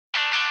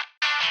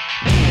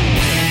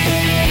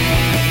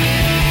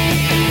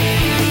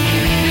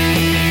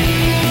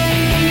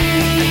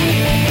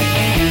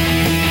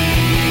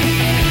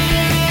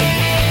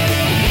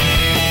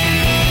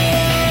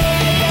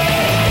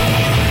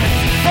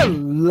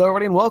Hello,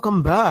 everybody, and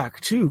welcome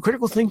back to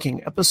Critical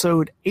Thinking,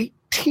 episode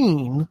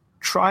 18,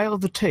 Trial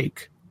of the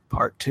Take,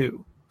 part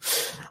 2.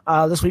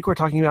 This week we're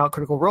talking about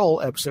Critical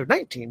Role, episode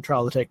 19,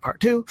 Trial of the Take, part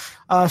 2,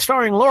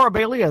 starring Laura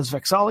Bailey as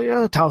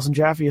Vexalia, Taliesin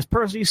Jaffe as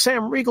Percy,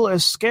 Sam Riegel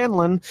as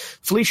Scanlan,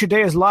 Felicia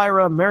Day as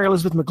Lyra, Mary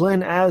Elizabeth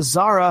McGlynn as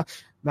Zara,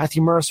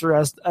 Matthew Mercer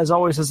as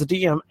always as the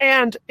DM,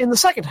 and in the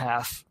second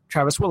half,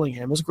 Travis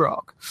Willingham as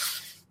Grog.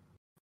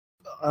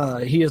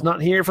 He is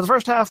not here for the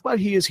first half, but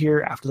he is here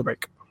after the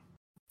break.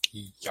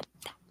 Yep.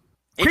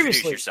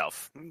 Introduce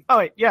yourself. Oh,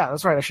 wait. Yeah,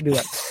 that's right. I should do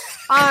that.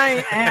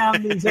 I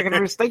am the executive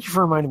producer. Thank you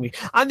for reminding me.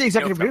 I'm the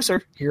executive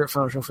producer here at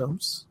Foundation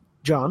Films,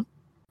 John,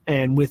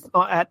 and with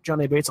at John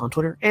A. Bates on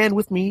Twitter. And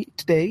with me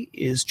today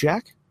is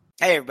Jack.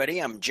 Hey, everybody.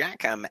 I'm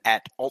Jack. I'm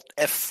at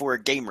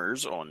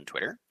AltF4Gamers on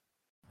Twitter.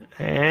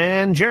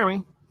 And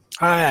Jeremy.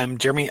 Hi, I'm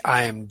Jeremy.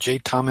 I am J.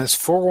 Thomas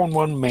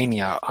 411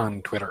 Mania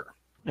on Twitter.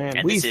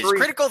 And this is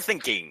Critical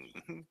Thinking.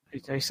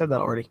 I said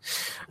that already.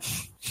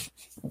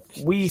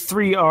 We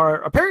three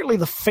are apparently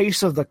the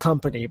face of the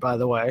company, by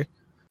the way.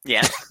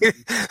 Yeah.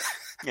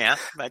 Yeah,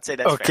 I'd say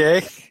that's okay.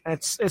 Fair.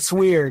 It's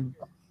weird.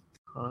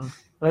 But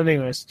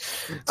anyways.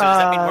 So does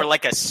that mean we're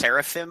like a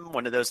seraphim?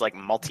 One of those like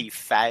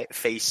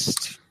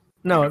multi-faced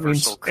No, it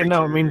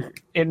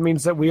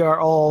means that we are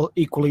all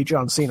equally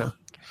John Cena.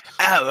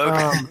 Oh,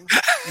 okay.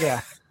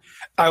 Yeah.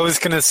 I was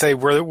gonna say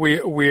we're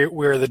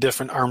the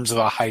different arms of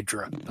a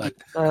Hydra, but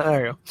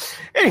there you go.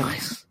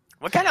 Anyways.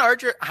 What kind of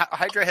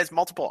Hydra has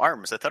multiple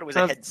arms? I thought it was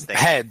a heads thing.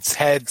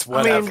 Heads,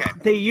 whatever. I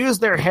mean, they use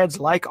their heads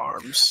like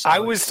arms. So I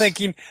was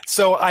thinking,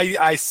 so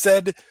I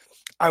said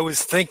I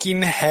was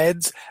thinking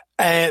heads,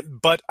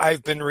 but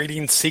I've been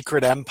reading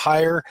Secret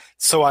Empire,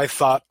 so I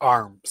thought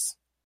arms.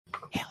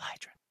 Hail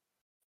Hydra.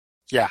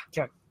 Yeah,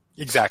 okay.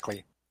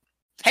 Exactly.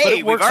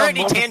 Hey, we've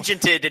already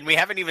tangented, and we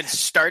haven't even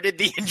started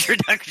the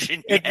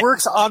introduction yet. It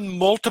works on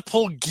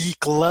multiple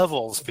geek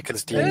levels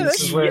because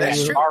that's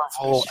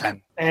Marvel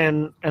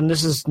and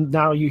this is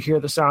now you hear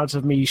the sounds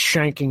of me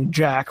shanking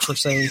Jack for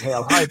saying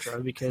Hail Hydra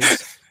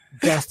because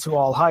death to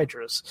all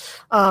Hydras.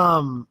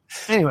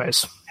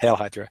 Anyways, Hail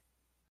Hydra.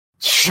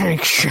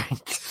 Shank.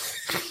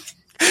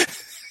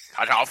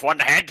 Cut off one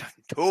head,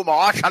 two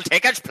more shall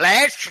take its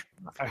place.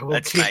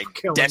 That's my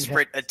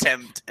desperate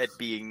attempt at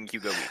being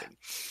Hugo Weaving.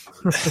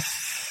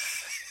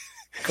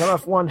 Cut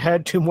off one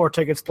head, two more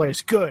take its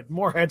place. Good,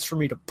 more heads for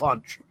me to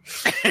punch.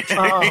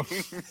 I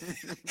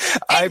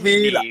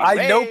mean,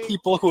 I know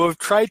people who have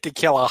tried to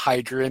kill a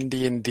Hydra in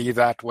D&D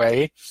that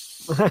way.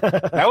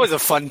 That was a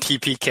fun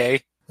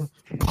TPK.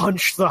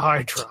 Punch the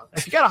Hydra.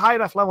 If you got a high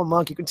enough level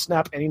monk, you can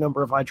snap any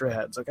number of Hydra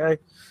heads, okay?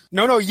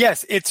 No,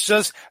 yes. It's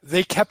just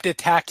they kept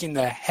attacking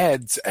the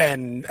heads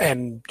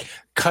and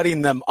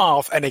cutting them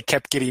off, and it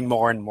kept getting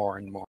more and more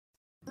and more.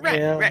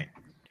 Right.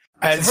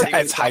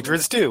 As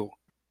Hydras do.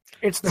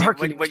 It's the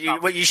Hercules.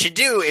 What you should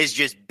do is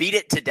just beat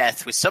it to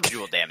death with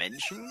subdual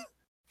damage,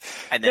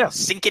 and then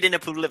sink it in a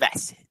pool of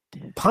acid.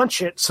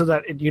 Punch it so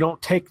that you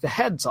don't take the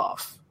heads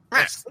off.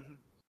 Right.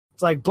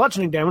 It's like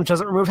bludgeoning damage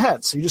doesn't remove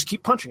heads, so you just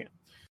keep punching it.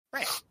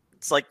 Right.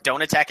 It's like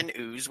don't attack an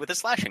ooze with a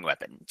slashing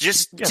weapon.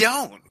 Just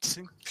don't.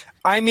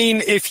 I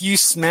mean, if you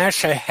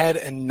smash a head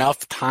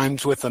enough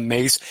times with a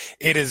mace,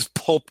 it is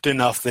pulped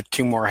enough that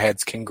two more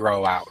heads can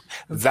grow out.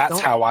 That's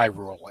how I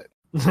rule it.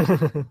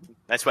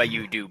 That's why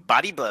you do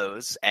body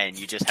blows and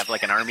you just have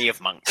like an army of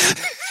monks.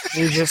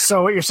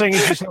 So what you're saying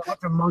is you just have a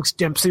bunch of monks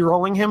Dempsey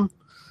rolling him?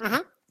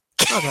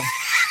 Mm-hmm. Okay.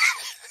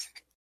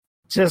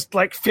 Just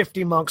like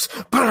 50 monks.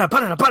 Right,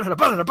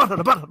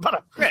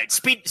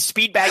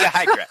 speed bag of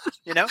Hydra.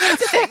 You know,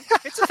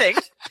 it's a thing.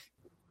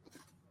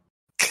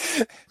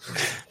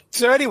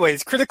 So,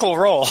 anyways, Critical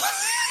Role.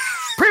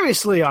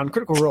 Previously on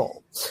Critical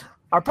Role,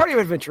 our party of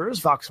adventurers,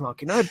 Vox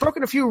Machina, had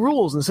broken a few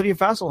rules in the city of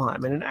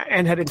Vasselheim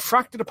and had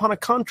infracted upon a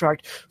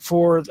contract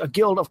for a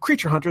guild of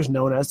creature hunters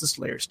known as the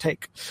Slayer's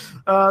Take.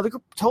 The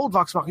group told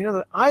Vox Machina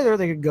that either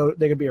they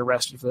could be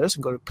arrested for this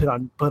and go to put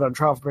on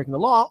trial for breaking the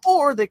law,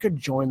 or they could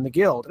join the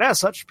guild, and as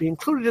such, be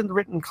included in the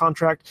written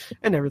contract,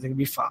 and everything would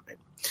be fine.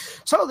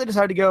 So they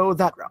decided to go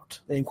that route.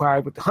 They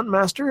inquired with the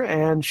Huntmaster,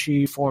 and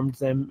she informed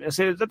them and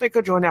said that they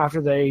could join after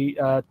they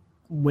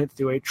went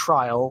through a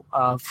trial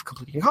of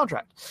completing a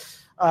contract.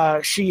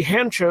 She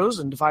hand-chose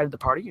and divided the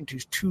party into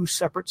two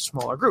separate,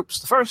 smaller groups.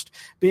 The first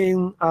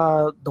being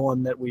the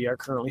one that we are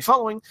currently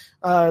following,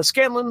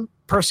 Scanlan,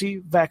 Percy,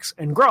 Vex,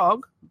 and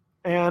Grog,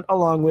 and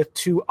along with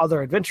two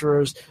other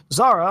adventurers,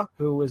 Zara,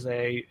 who is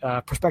a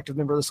prospective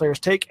member of the Slayer's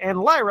Take, and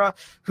Lyra,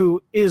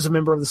 who is a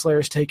member of the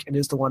Slayer's Take and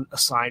is the one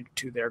assigned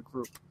to their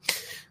group.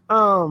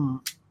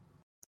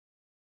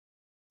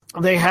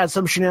 They had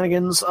some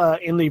shenanigans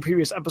in the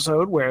previous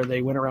episode where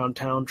they went around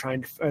town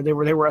trying to. They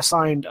were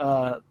assigned.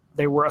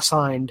 They were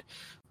assigned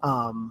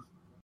a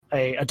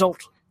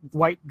adult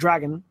white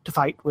dragon to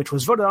fight, which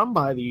was voted on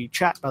by the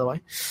chat, by the way,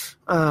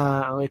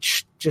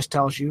 which just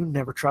tells you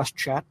never trust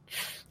chat.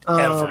 They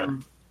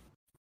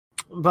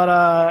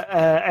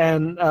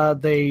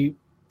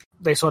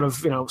they sort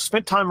of,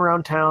 spent time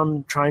around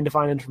town trying to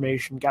find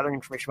information, gathering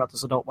information about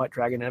this adult white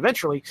dragon, and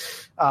eventually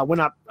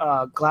went up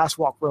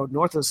Glasswalk Road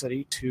north of the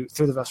city through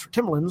the Vesper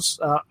Timberlands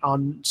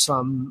on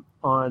some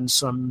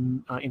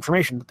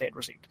information that they had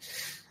received.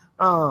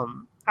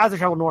 As they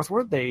traveled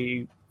northward,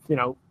 they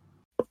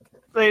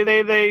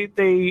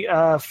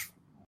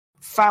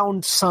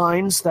found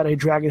signs that a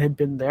dragon had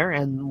been there,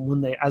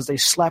 and as they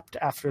slept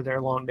after their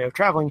long day of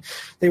traveling,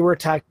 they were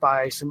attacked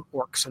by some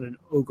orcs and an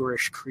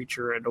ogreish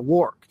creature and a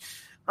warg.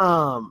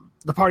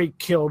 The party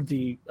killed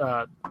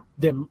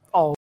them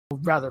all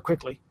rather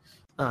quickly,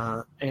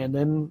 and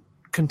then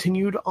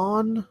continued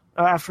on.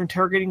 After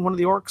interrogating one of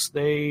the orcs,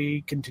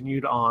 they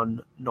continued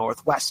on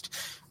northwest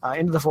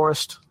into the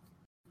forest.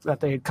 That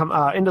they had come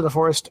into the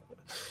forest.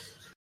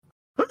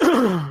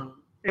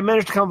 It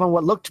managed to come upon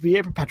what looked to be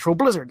a perpetual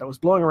blizzard that was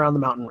blowing around the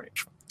mountain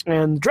range.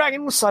 And the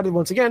dragon was sighted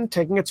once again,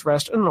 taking its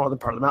rest in the northern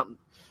part of the mountain.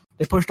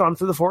 They pushed on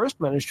through the forest,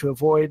 managed to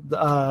avoid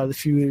the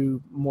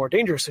few more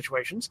dangerous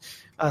situations,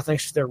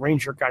 thanks to their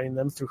ranger guiding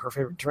them through her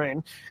favorite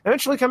terrain.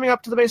 Eventually coming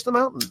up to the base of the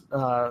mountain,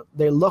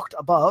 they looked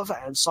above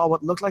and saw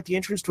what looked like the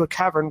entrance to a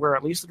cavern where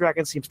at least the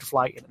dragon seems to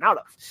fly in and out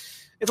of.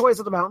 It's a ways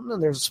up the mountain,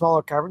 and there's a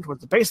smaller cavern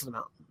towards the base of the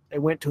mountain. They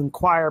went to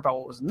inquire about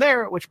what was in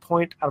there, at which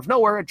point, out of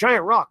nowhere, a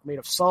giant rock made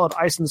of solid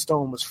ice and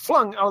stone was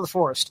flung out of the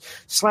forest,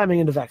 slamming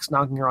into Vex,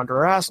 knocking her onto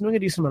her ass, and doing a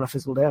decent amount of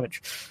physical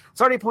damage.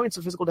 30 points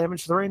of physical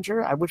damage to the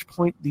ranger, at which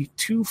point the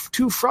two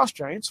frost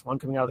giants, one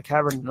coming out of the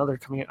cavern and another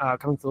coming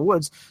through the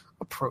woods,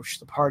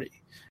 approached the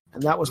party.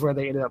 And that was where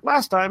they ended up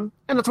last time,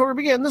 and the tour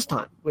began this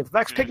time, with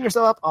Vex picking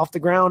herself up off the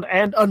ground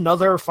and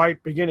another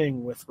fight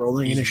beginning with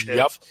rolling initiative.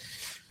 Yep.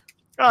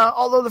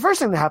 Although the first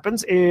thing that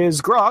happens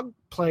is Grog,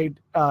 played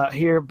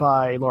here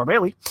by Laura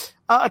Bailey,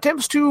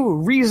 attempts to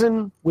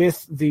reason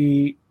with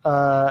the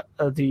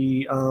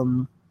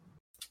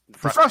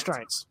frost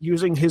giants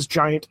using his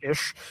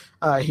giant-ish.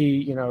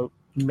 He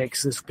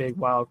makes this big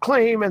wild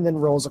claim and then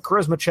rolls a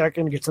charisma check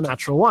and gets a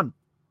natural 1.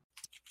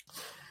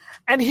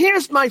 And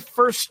here's my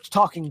first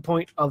talking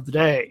point of the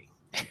day.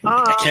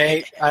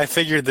 Okay, I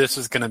figured this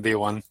was going to be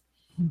one.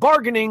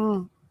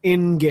 Bargaining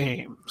in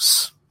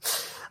games.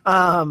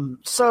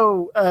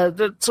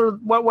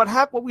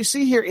 What we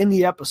see here in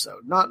the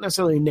episode, not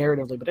necessarily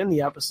narratively, but in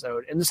the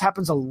episode, and this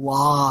happens a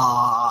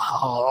lot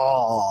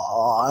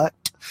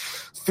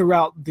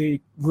throughout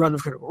the run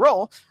of Critical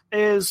Role,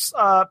 is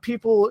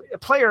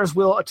players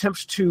will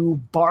attempt to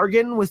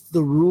bargain with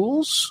the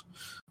rules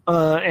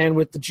and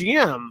with the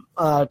GM,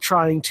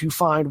 trying to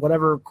find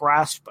whatever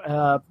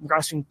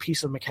grasping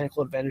piece of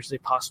mechanical advantage they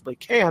possibly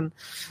can,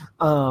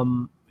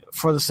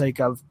 for the sake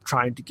of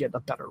trying to get a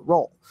better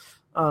roll.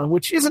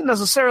 Which isn't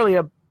necessarily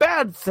a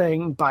bad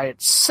thing by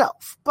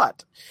itself,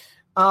 but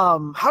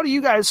how do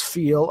you guys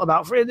feel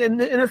about, in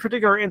this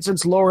particular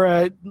instance,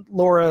 Laura,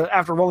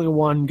 after rolling a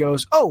 1,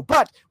 goes, oh,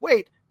 but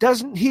wait,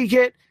 doesn't he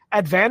get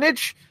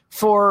advantage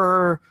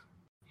for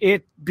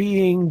it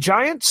being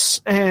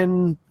giants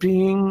and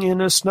being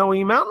in a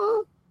snowy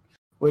mountain?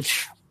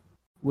 Which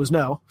was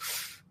no.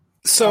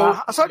 So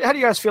how do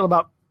you guys feel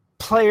about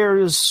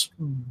players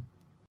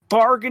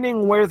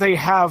bargaining where they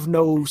have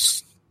no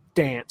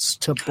stance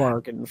to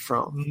bargain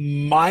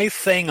from? My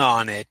thing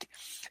on it,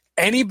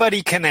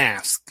 anybody can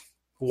ask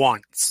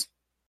once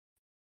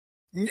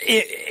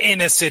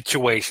in a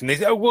situation. They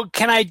say, oh, well,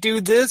 can I do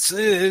this?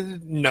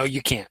 No,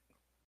 you can't.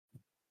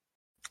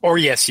 Or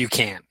yes, you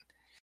can.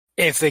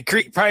 If they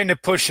trying to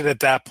push it at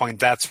that point,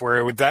 that's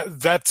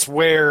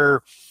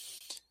where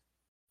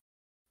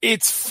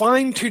it's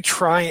fine to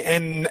try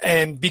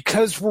and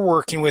because we're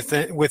working with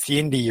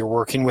Indy, you're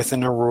working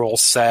within a rule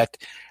set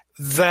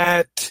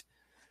that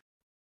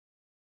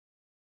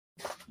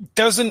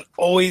doesn't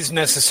always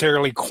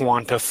necessarily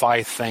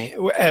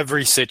quantify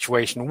every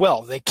situation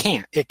well. It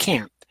can't.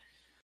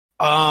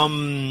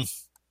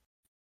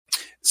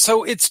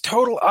 So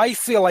I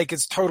feel like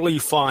it's totally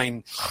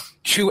fine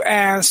to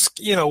ask,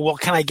 well,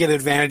 can I get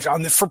advantage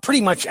for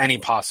pretty much any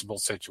possible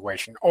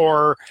situation?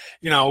 Or,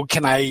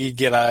 can I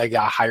get a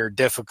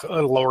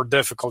lower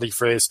difficulty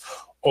for this?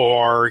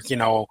 Or,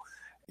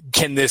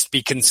 can this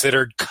be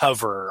considered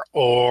cover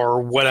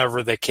or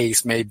whatever the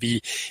case may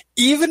be?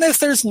 Even if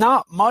there's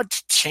not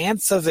much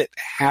chance of it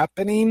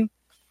happening,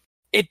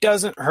 it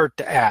doesn't hurt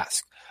to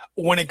ask.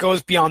 When it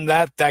goes beyond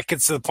that, that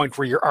gets to the point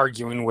where you're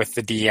arguing with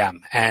the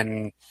DM,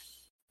 and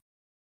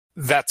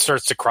that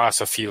starts to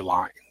cross a few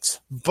lines.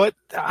 But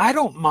I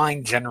don't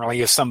mind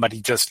generally if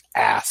somebody just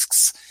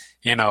asks,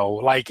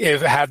 like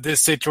if had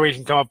this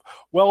situation come up,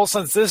 well,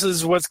 since this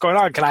is what's going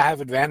on, can I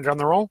have advantage on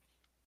the roll?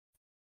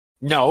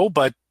 No,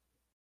 but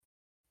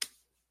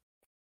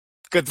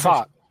good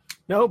thought.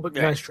 No, but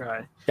nice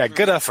try. Yeah,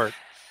 good effort.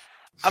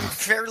 I'm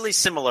fairly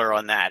similar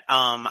on that.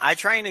 I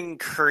try and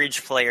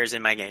encourage players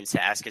in my games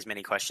to ask as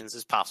many questions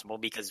as possible,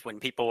 because when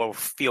people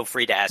feel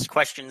free to ask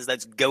questions,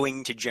 that's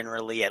going to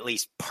generally at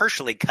least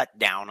partially cut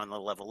down on the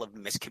level of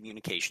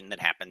miscommunication that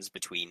happens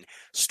between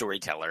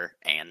storyteller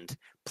and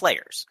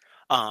players.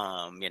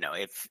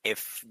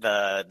 If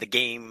the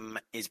game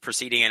is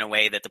proceeding in a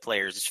way that the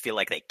players feel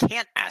like they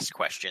can't ask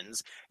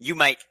questions, you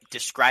might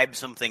describe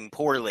something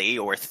poorly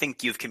or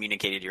think you've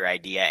communicated your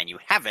idea and you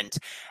haven't,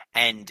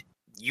 and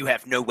you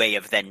have no way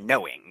of then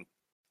knowing,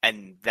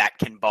 and that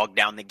can bog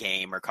down the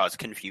game or cause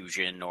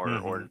confusion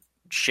or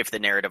shift the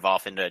narrative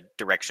off into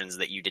directions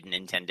that you didn't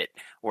intend it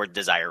or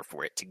desire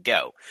for it to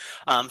go.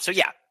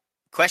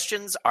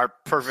 Questions are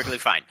perfectly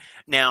fine.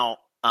 Now,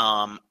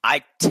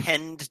 I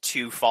tend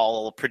to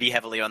fall pretty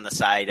heavily on the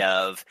side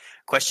of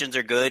questions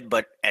are good,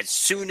 but as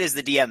soon as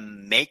the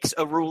DM makes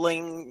a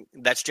ruling,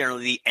 that's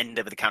generally the end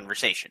of the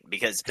conversation,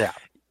 because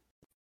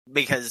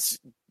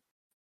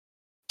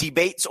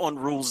debates on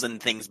rules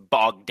and things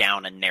bog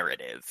down a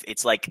narrative.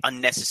 It's like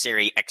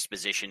unnecessary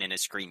exposition in a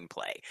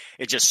screenplay.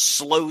 It just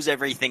slows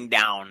everything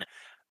down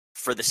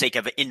for the sake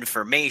of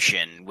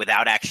information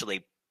without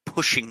actually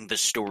pushing the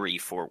story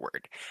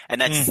forward. And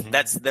that's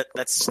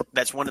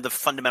one of the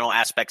fundamental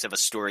aspects of a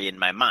story in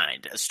my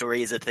mind. A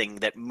story is a thing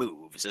that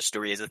moves. A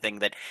story is a thing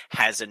that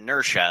has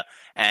inertia,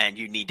 and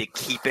you need to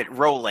keep it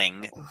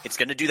rolling. It's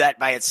going to do that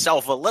by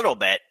itself a little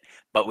bit,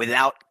 but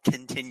without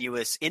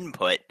continuous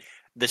input,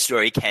 the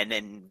story can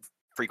and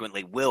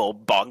frequently will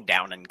bog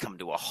down and come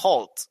to a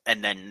halt,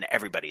 and then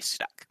everybody's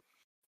stuck.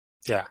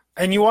 Yeah,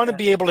 and you want to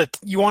be able to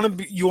you want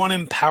to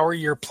empower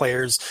your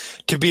players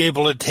to be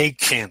able to take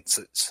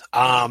chances,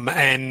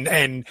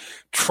 and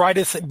try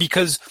to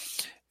because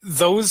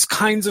those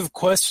kinds of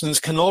questions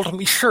can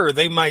ultimately, sure,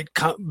 they might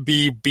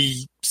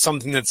be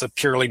something that's a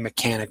purely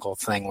mechanical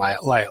thing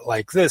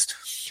like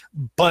this,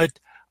 but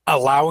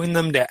allowing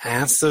them to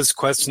ask those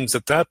questions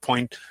at that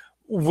point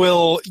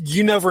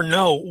you never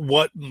know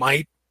what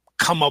might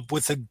come up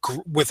with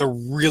a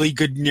really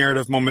good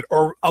narrative moment,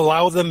 or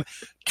allow them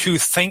to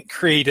think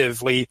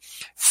creatively,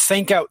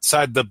 think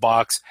outside the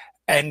box,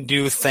 and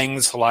do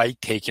things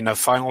like, taking a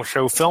Final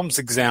Show Films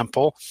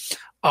example,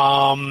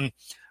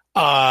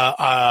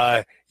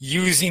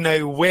 using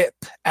a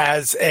whip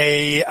as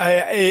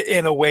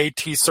in a way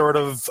to sort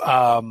of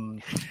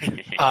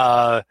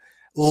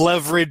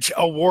leverage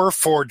a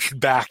Warforged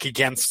back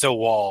against a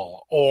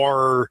wall,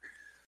 or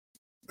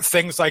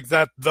things like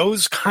that.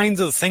 Those kinds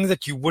of things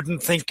that you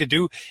wouldn't think to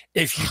do.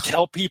 If you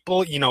tell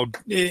people,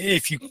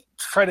 if you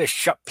try to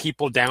shut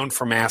people down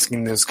from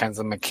asking those kinds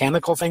of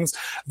mechanical things,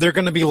 they're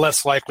going to be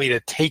less likely to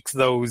take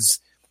those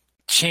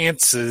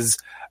chances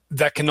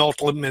that can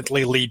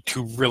ultimately lead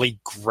to really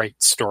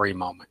great story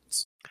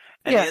moments.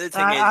 And the other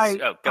thing is...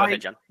 go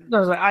ahead, John.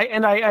 No,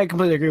 I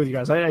completely agree with you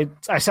guys.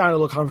 I sounded a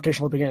little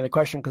confrontational at the beginning of the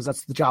question because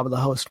that's the job of the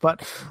host.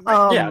 But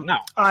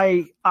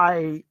I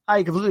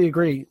completely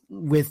agree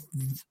with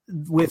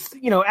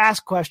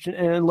ask question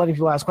and letting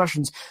people ask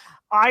questions.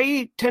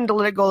 I tend to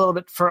let it go a little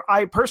bit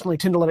I personally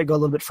tend to let it go a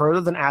little bit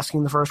further than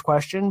asking the first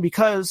question,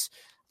 because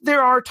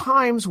there are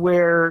times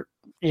where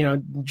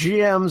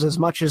GMs, as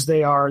much as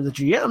they are the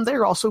GM,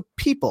 they're also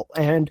people,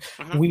 and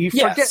we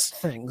forget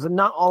things, and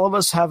not all of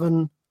us have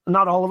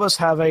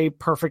a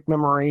perfect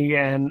memory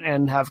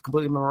and have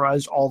completely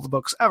memorized all the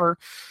books ever.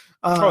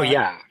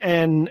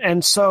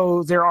 And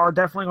so there are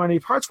definitely going to be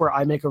parts where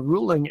I make a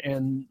ruling,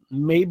 and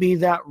maybe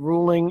that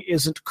ruling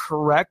isn't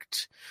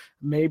correct.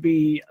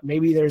 Maybe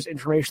there's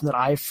information that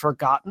I've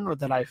forgotten or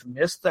that I've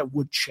missed that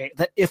would change,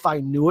 that if I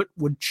knew it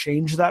would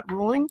change that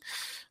ruling.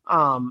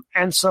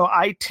 And so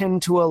I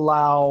tend to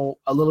allow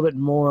a little bit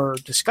more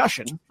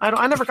discussion. I don't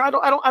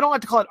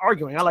like to call it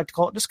arguing. I like to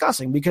call it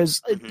discussing,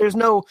 because there's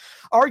no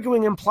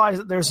arguing implies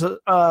that there's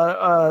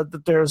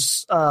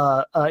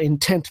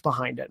intent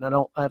behind it. And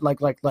I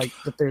like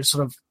that there's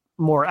sort of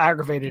more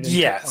aggravated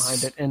intent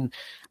behind it. And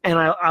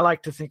I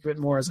like to think of it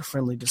more as a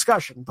friendly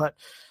discussion, but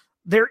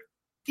there,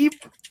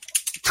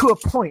 to a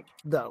point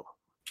though,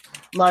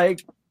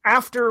 like,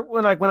 after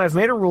when I've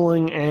made a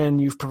ruling and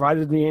you've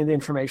provided me the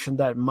information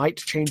that might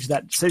change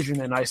that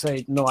decision, and I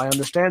say, no, I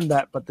understand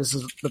that, but this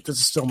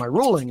is still my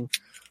ruling.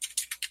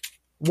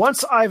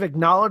 Once I've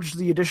acknowledged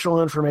the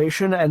additional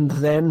information, and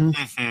then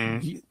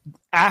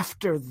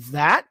after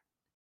that,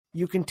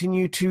 you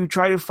continue to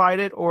try to fight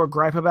it or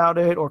gripe about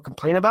it or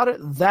complain about it,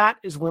 that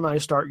is when I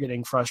start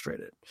getting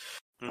frustrated.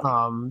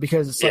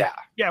 Because it's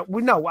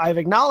I've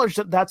acknowledged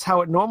that that's how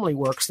it normally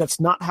works.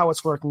 That's not how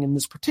it's working in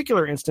this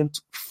particular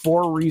instance,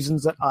 for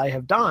reasons that I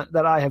have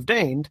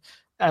deigned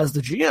as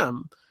the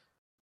GM.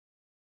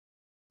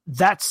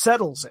 That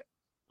settles it.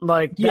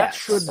 Like, that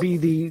should be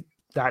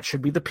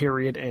the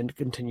period and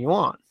continue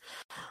on.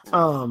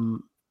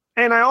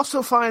 And I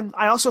also find,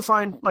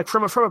 like,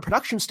 from a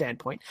production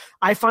standpoint,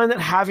 I find that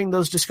having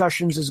those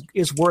discussions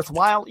is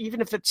worthwhile, even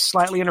if it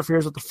slightly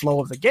interferes with the flow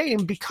of the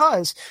game,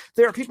 because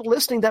there are people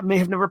listening that may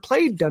have never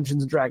played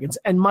Dungeons & Dragons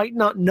and might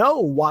not know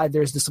why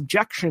there's this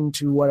objection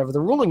to whatever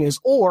the ruling is,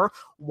 or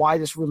why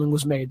this ruling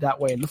was made that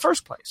way in the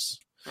first place.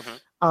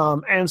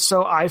 And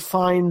so I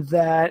find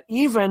that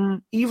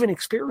even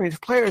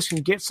experienced players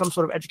can get some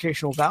sort of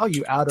educational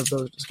value out of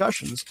those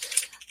discussions,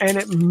 and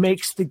it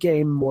makes the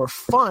game more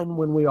fun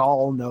when we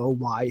all know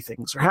why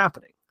things are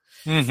happening.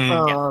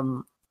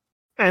 Mm-hmm.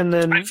 And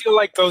then I feel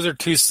like those are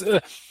two.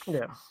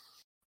 Yeah.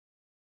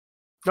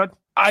 Good.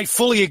 I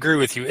fully agree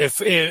with you. If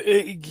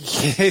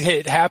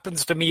it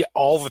happens to me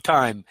all the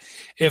time,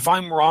 if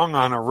I'm wrong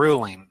on a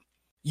ruling,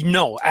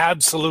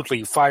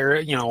 absolutely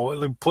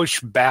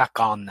push back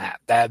on that.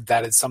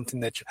 That is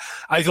something that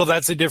I feel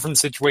that's a different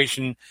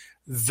situation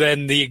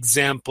than the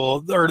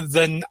example or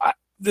than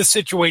the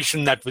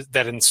situation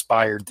that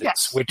inspired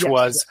this,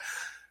 was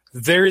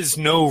there is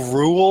no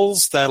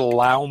rules that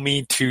allow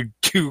me to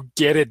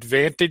get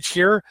advantage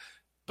here,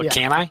 but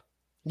can I?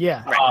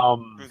 Yeah.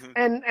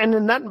 And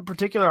in that in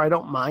particular, I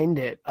don't mind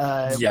it.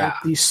 With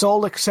the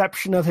sole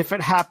exception of if it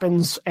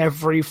happens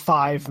every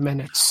 5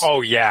 minutes.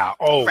 Oh, yeah.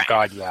 Oh, right.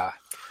 God, yeah.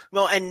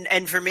 Well,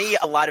 and for me,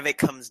 a lot of it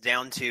comes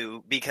down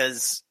to,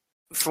 because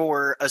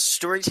for a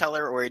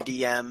storyteller or a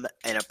DM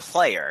and a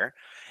player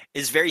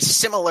is very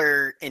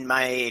similar in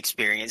my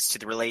experience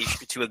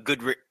to a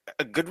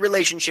good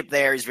relationship.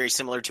 There is very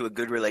similar to a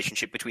good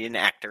relationship between an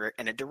actor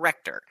and a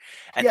director.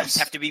 And these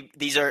have to be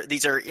these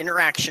are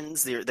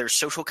interactions. They're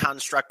social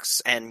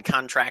constructs and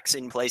contracts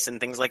in place and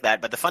things like that.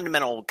 But the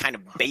fundamental kind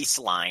of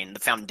baseline, the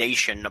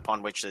foundation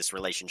upon which this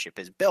relationship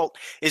is built,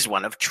 is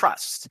one of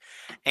trust.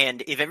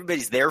 And if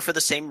everybody's there for the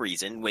same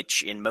reason,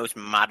 which in most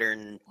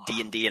modern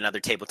D&D and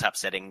other tabletop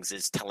settings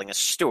is telling a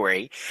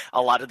story,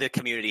 a lot of the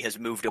community has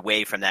moved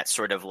away from that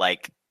sort of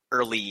like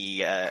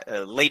early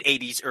late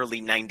 80s,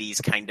 early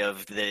 90s kind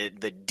of the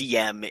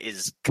DM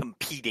is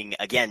competing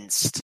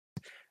against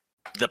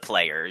the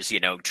players,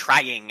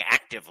 trying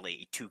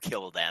actively to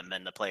kill them,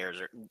 and the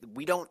players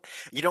you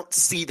don't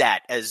see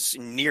that as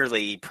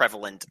nearly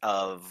prevalent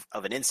of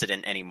an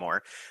incident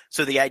anymore.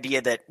 So the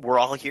idea that we're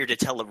all here to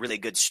tell a really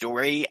good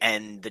story,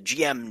 and the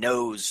GM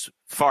knows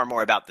far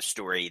more about the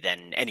story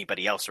than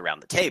anybody else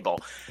around the table.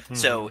 Mm-hmm.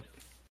 So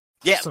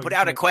put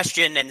out a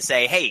question and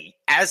say, hey,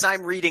 as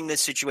I'm reading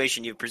this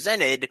situation you've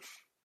presented,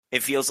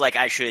 it feels like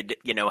I should,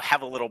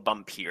 have a little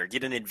bump here,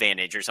 get an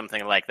advantage or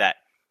something like that.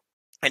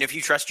 And if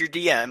you trust your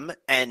DM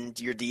and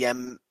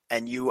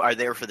you are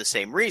there for the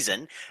same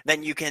reason,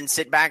 then you can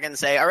sit back and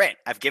say, all right,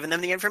 I've given them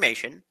the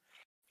information.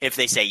 If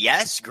they say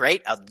yes,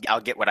 great,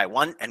 I'll get what I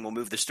want and we'll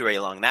move the story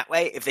along that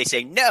way. If they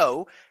say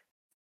no,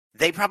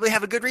 they probably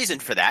have a good reason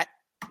for that.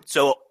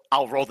 So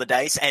I'll roll the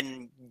dice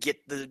and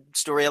get the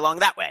story along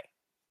that way.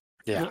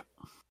 Yeah.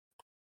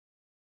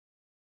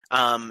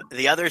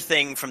 The other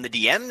thing from the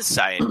DM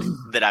side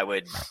that I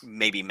would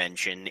maybe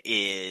mention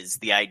is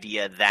the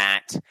idea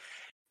that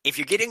if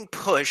you're getting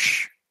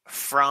push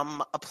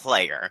from a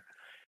player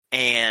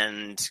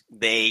and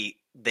they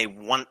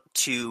want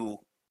to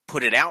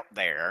put it out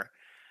there,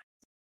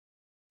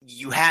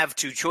 you have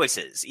two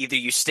choices. Either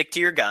you stick to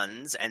your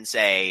guns and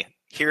say,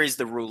 here is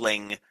the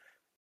ruling,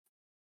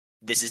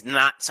 this is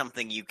not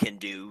something you can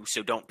do,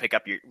 so don't pick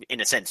up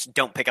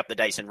the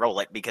dice and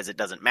roll it because it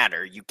doesn't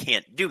matter. You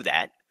can't do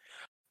that.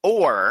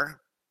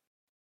 Or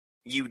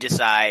you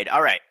decide,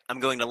 all right, I'm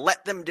going to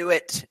let them do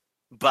it,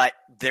 but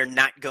they're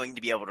not going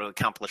to be able to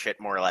accomplish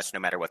it more or less no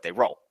matter what they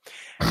roll.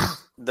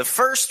 The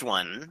first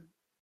one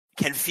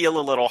can feel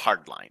a little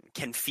hardline,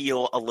 can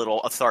feel a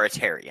little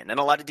authoritarian,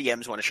 and a lot of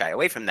DMs want to shy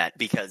away from that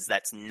because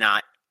that's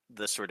not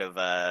the sort of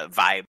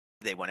vibe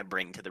they want to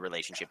bring to the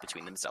relationship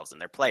between themselves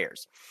and their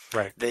players.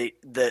 Right.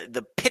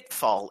 The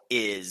pitfall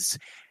is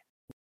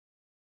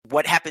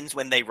what happens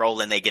when they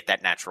roll and they get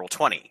that natural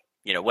 20.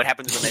 What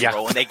happens when they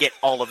roll and they get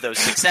all of those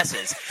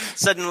successes?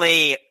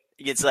 Suddenly,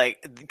 it's like,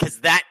 because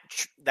that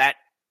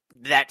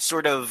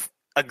sort of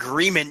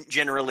agreement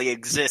generally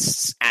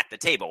exists at the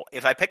table.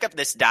 If I pick up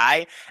this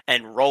die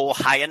and roll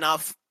high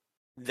enough,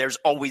 there's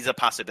always a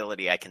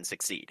possibility I can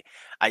succeed.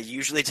 I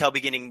usually tell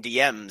beginning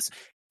DMs,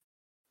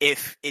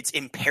 if it's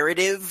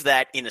imperative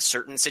that in a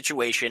certain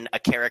situation a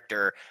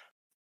character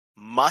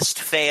must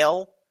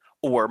fail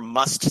or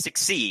must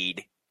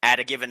succeed at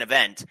a given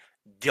event,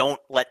 don't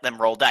let them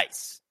roll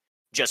dice.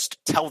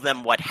 Just tell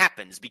them what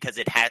happens, because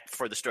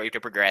for the story to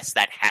progress,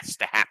 that has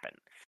to happen.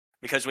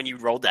 Because when you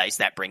roll dice,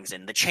 that brings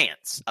in the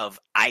chance of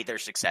either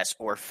success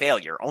or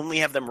failure. Only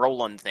have them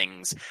roll on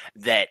things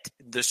that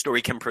the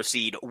story can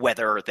proceed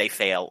whether they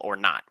fail or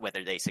not,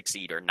 whether they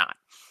succeed or not.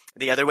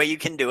 The other way you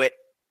can do it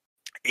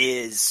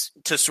is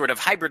to sort of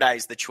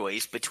hybridize the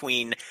choice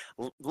between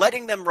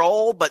letting them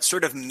roll, but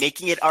sort of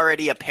making it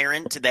already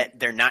apparent that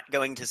they're not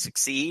going to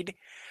succeed.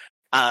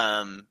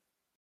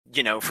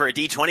 For a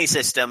D20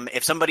 system,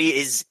 if somebody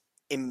is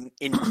in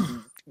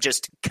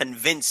just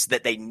convinced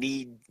that they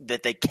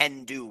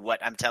can do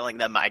what I'm telling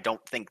them I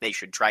don't think they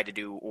should try to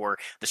do, or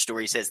the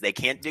story says they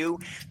can't do,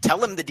 tell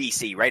them the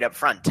DC right up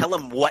front. Tell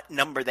them what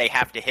number they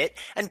have to hit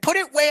and put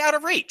it way out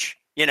of reach.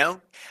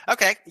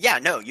 Okay, yeah,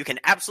 no, you can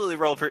absolutely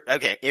roll.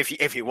 Okay,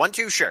 if you want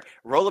to, sure,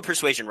 roll a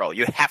persuasion roll.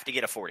 You have to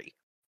get a 40.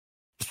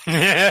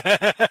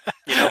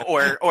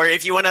 Or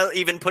if you want to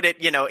even put it,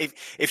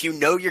 if you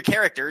know your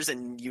characters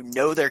and you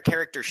know their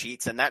character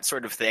sheets and that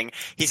sort of thing,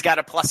 he's got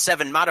a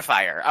 +7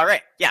 modifier. All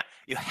right, yeah,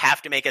 you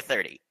have to make a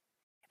 30,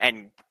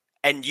 and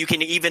you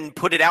can even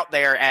put it out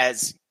there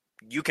as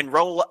you can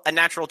roll a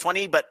natural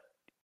 20, but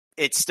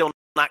it's still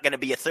not going to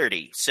be a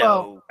 30.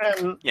 So,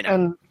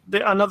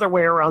 another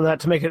way around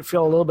that to make it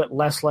feel a little bit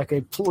less like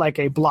a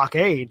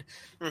blockade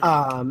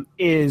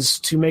is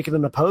to make it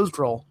an opposed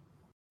roll.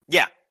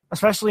 Yeah.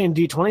 Especially in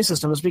D20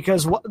 systems,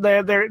 because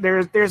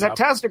there's a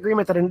tacit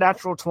agreement that a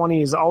natural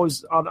 20 is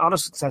always on a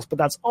success, but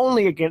that's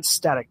only against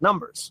static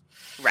numbers.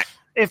 Right.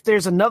 If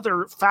there's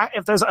another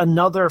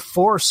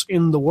force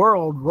in the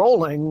world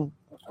rolling,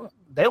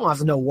 they don't have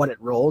to know what it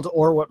rolled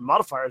or what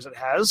modifiers it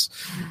has.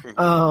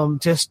 Roll.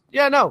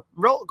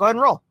 Go ahead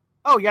and roll.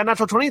 Oh yeah,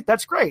 natural 20.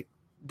 That's great.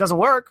 It doesn't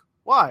work.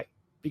 Why?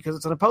 Because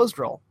it's an opposed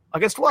roll.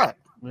 Against what?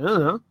 I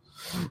don't know.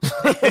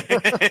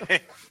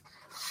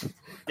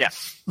 Yeah.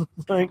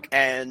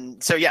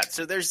 So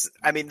there's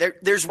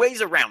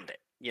ways around it,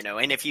 and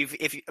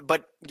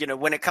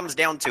when it comes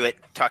down to it,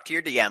 talk to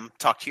your DM,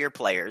 talk to your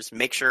players,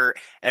 make sure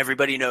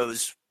everybody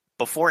knows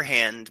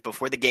beforehand,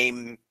 before the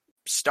game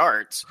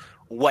starts,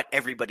 what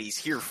everybody's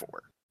here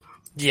for.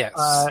 Yes.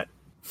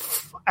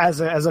 As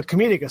a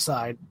comedic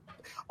aside,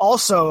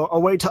 also a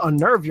way to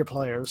unnerve your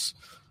players.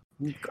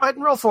 Go ahead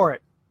and roll for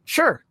it.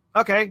 Sure.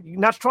 Okay.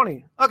 Natural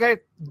 20. Okay.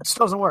 This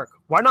doesn't work.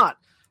 Why not?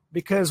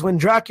 Because when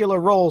Dracula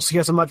rolls, he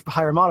has a much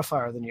higher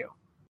modifier than you.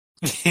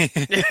 Yeah,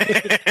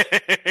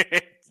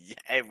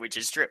 which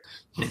is true.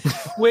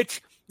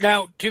 Which,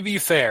 now, to be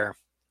fair,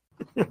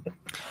 you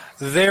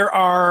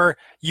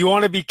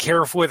want to be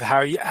careful with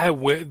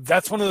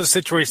that's one of those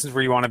situations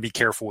where you want to be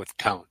careful with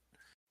tone.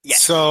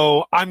 Yes.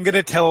 So I'm going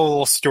to tell a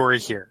little story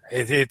here.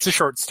 It's a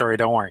short story,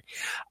 don't worry.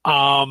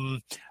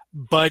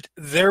 But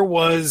there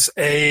was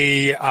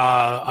somebody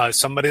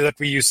that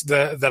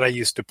I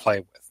used to play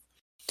with.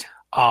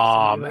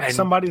 And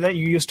somebody that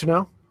you used to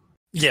know?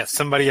 Yes,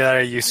 somebody that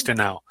I used to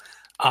know.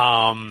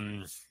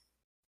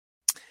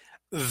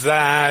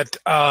 That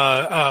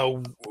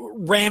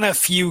ran a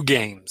few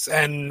games.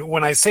 And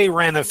when I say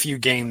ran a few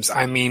games,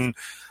 I mean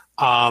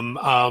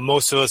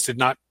most of us did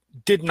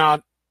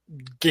not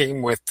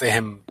game with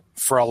him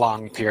for a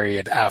long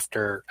period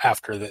after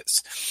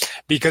this.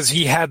 Because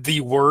he had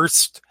the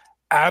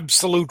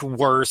absolute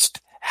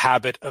worst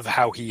habit of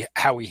how he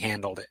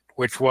handled it,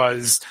 which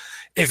was,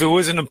 if it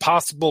was an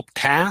impossible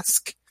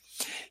task,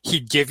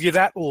 he'd give you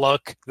that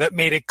look that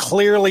made it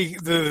clearly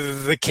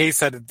the case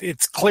that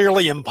it's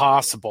clearly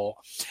impossible.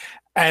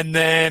 And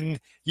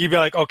then you'd be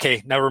like,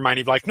 okay, never mind.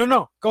 He'd be like,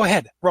 no, go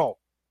ahead, roll.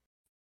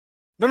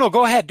 No,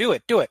 go ahead, do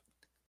it.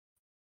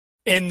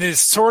 In this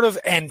sort of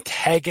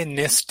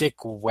antagonistic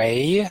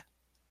way.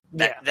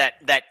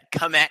 That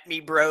come at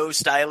me, bro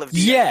style of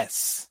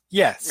DM.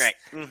 Yes. Right.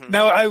 Mm-hmm.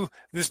 Now,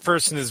 this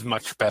person is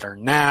much better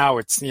now.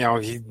 It's,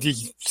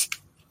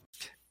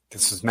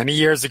 this was many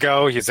years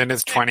ago. He's in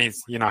his 20s.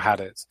 You know how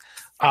it is.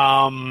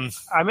 I'm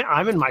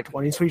in my 20s.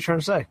 What are you trying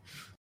to say?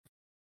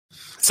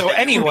 So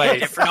anyway,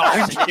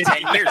 different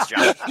 10 years,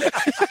 John.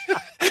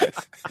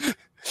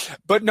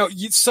 But no.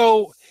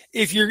 So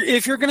if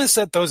you're going to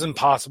set those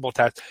impossible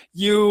tasks,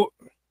 this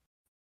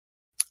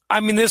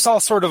all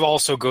sort of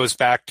also goes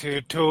back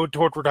to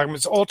what we're talking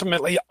about.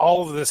 Ultimately,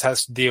 all of this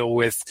has to deal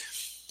with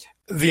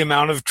the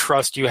amount of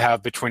trust you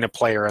have between a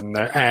player and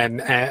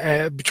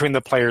between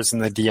the players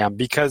and the DM.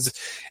 Because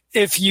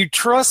if you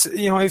trust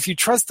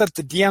that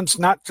the DM's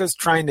not just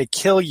trying to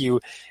kill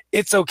you,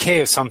 it's okay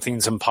if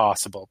something's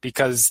impossible,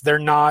 because they're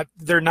not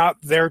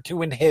there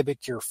to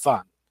inhibit your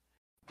fun.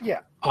 Yeah.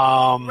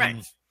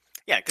 Right.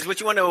 Yeah, because what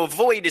you want to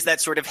avoid is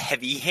that sort of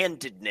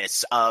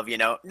heavy-handedness of,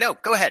 no,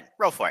 go ahead,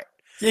 roll for it.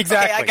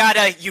 Exactly.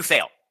 Okay, you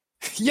fail.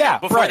 Yeah,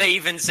 before they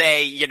even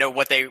say,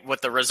 what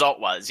the result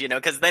was,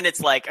 because then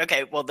it's like,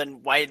 okay, well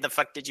then why the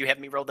fuck did you have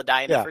me roll the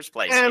die in the first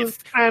place? And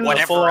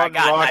whatever I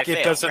got, I failed.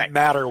 It doesn't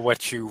matter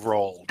what you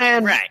rolled.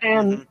 And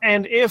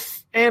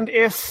if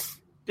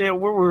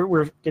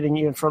we're getting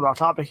even further off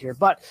topic here,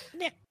 but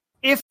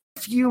if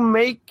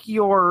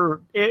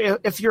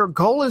your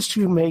goal is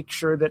to make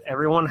sure that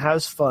everyone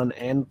has fun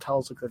and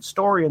tells a good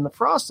story in the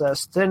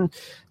process, then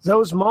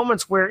those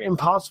moments where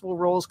impossible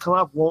rolls come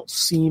up won't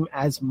seem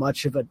as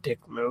much of a dick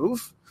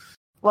move.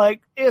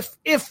 Like if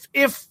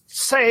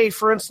say,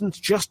 for instance,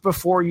 just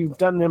before you've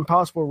done an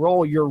impossible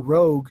roll, your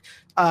rogue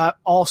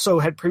also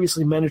had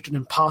previously managed an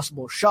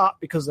impossible shot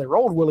because they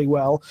rolled really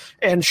well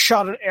and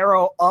shot an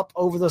arrow up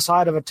over the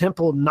side of a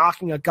temple,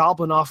 knocking a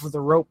goblin off of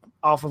a rope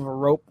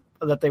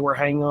that they were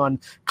hanging on,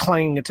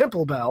 clanging a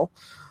temple bell.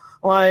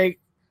 Like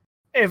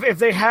if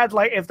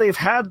they've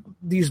had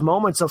these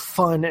moments of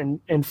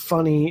fun and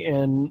funny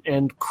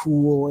and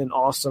cool and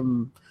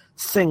awesome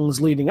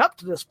things leading up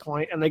to this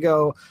point, and they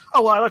go,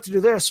 oh well, I like to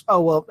do this. Oh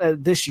well,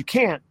 this you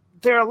can't.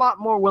 They're a lot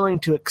more willing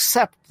to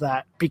accept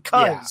that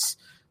because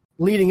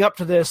leading up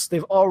to this,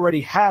 they've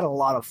already had a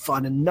lot of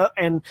fun,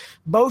 and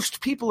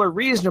most people are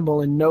reasonable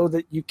and know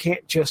that you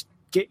can't just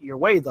get your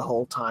way the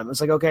whole time. It's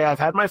like, okay, I've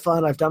had my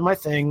fun, I've done my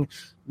thing.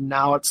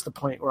 Now it's the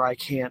point where I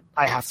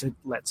have to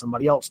let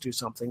somebody else do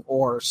something,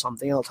 or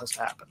something else has to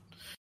happen.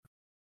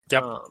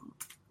 Yep.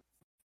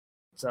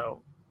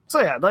 So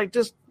yeah, like,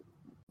 just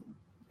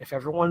if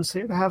everyone's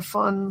here to have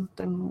fun,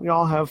 then we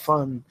all have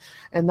fun.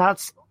 And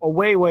that's a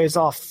ways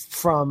off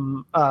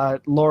from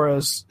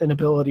Laura's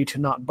inability to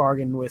not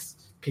bargain with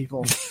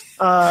people.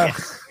 Are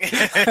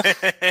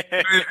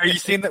you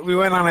seeing that we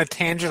went on a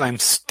tangent? I'm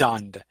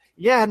stunned.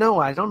 Yeah, no,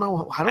 I don't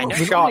know. I don't know.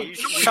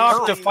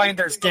 Shocked to find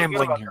there's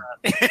gambling here.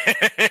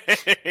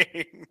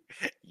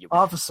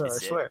 Officer, I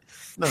swear.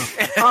 No.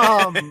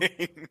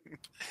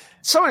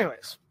 So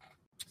anyways,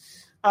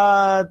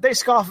 they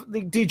scoff.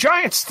 The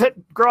giants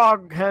that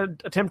Grog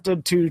had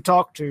attempted to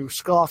talk to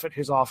scoff at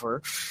his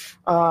offer.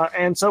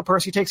 And so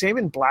Percy takes aim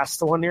and blasts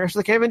the one nearest to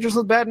the cave entrance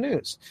with bad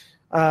news.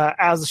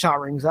 As the shot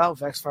rings out,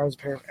 Vex fires a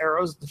pair of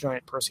arrows at the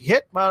giant Percy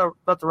hit, but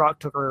the rock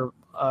took her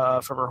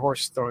from her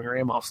horse, throwing her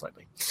aim off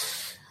slightly.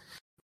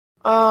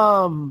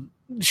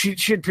 She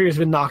had previously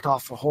been knocked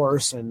off a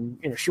horse, and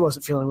she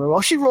wasn't feeling really well.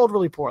 She rolled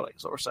really poorly,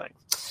 is what we're saying.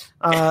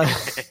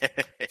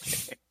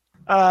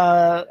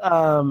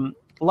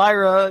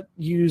 Lyra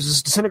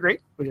uses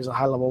Disintegrate, which is a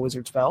high-level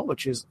wizard spell,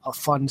 which is a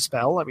fun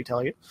spell, let me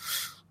tell you.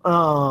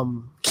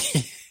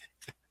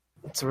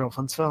 It's a real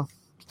fun spell.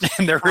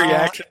 And their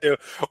reaction to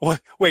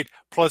wait,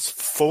 plus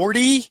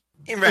 40?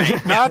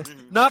 Right.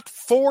 Not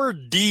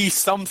 4D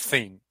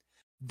something,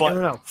 but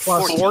no.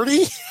 Plus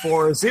 40?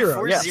 40,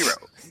 yes.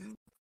 40.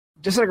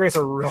 Disintegrate's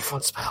a real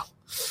fun spell.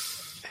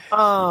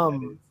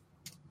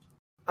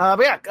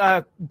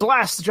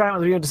 Blast the giant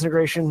with the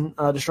disintegration,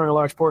 destroying a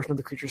large portion of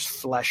the creature's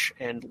flesh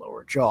and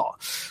lower jaw.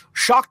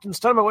 Shocked and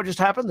stunned by what just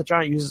happened, the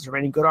giant uses his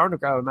remaining good arm to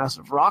grab a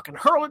massive rock and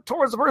hurl it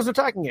towards the person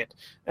attacking it.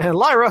 And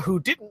Lyra, who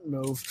didn't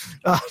move,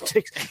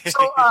 takes.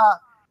 So,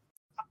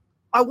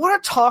 I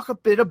want to talk a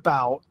bit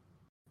about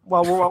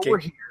while we're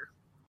here.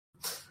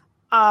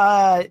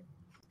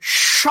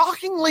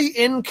 Shockingly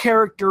in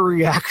character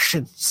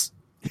reactions.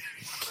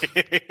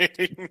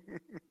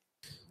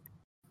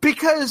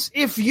 Because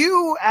if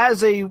you,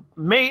 as a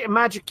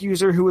magic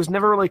user who was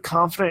never really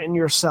confident in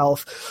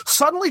yourself,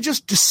 suddenly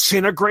just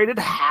disintegrated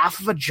half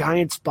of a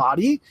giant's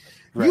body,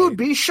 right, you would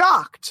be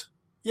shocked.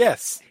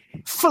 Yes.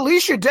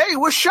 Felicia Day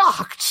was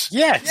shocked.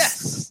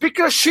 Yes.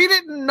 Because she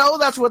didn't know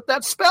that's what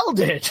that spell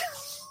did.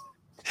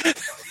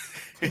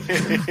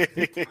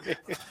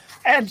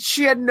 And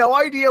she had no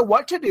idea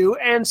what to do,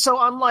 and so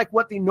unlike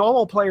what the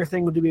normal player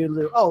thing would be able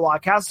to do, oh, well, I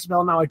cast a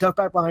spell, now I duck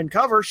back behind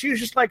cover, she was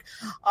just like,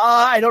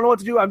 I don't know what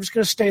to do, I'm just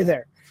going to stay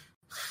there.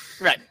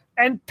 Right.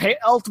 And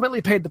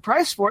ultimately paid the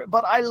price for it,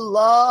 but I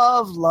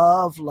love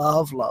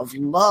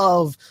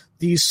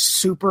these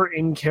super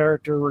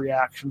in-character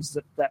reactions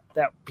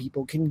that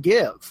people can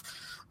give.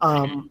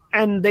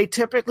 And they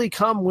typically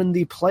come when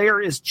the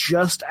player is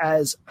just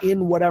as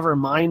in whatever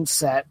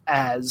mindset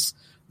as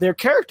their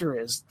character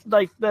is.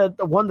 Like the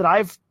one that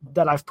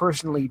I've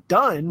personally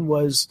done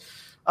was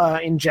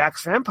in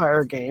Jack's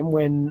vampire game,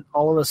 when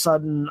all of a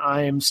sudden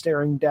I am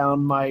staring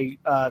down my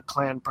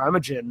clan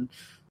Primogen,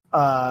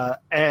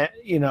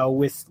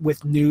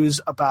 with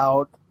news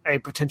about a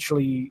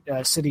potentially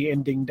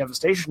city-ending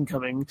devastation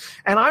coming,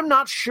 and I'm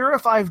not sure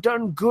if I've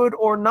done good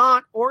or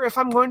not, or if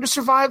I'm going to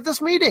survive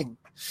this meeting.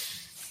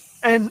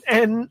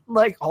 And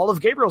like all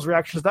of Gabriel's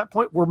reactions at that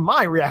point were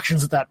my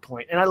reactions at that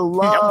point. And I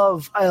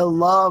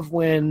love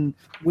when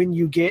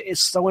you get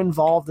so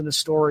involved in a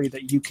story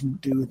that you can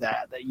do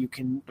that you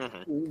can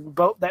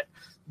both that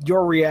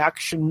your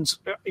reactions,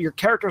 your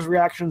character's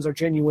reactions are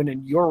genuine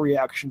and your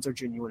reactions are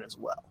genuine as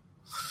well.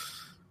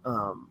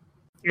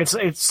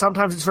 It's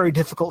sometimes it's very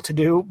difficult to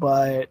do,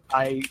 but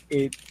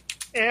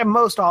and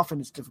most often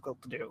it's difficult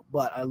to do,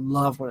 but I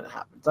love when it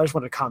happens. I just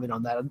want to comment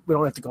on that. We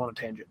don't have to go on a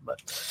tangent, but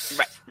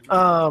right.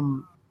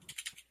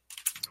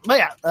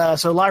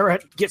 So Lyra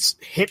gets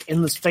hit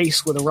in the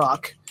face with a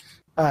rock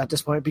at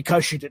this point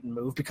because she didn't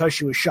move, because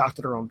she was shocked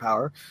at her own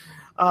power.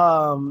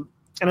 And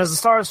as the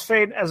stars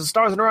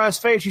in her eyes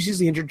fade, she sees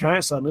the injured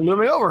giant suddenly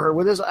looming over her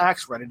with his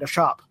axe ready to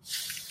chop.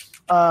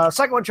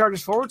 Second one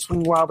charges forward,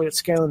 swinging wildly at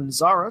Scanlan and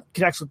Zara,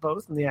 connects with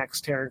both, and the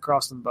axe tearing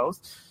across them both.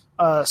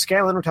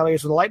 Scanlan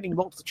retaliates with a lightning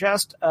bolt to the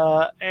chest,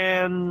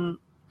 and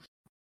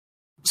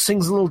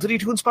sings a little ditty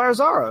to inspire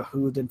Zara,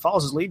 who then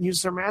follows his lead and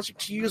uses her magic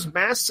to use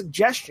mass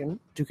suggestion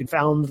to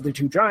confound the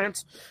two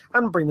giants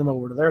and bring them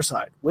over to their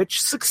side,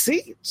 which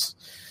succeeds.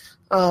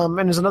 And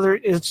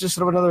it's just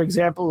sort of another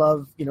example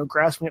of,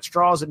 grasping at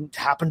straws and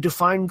happened to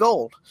find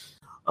gold,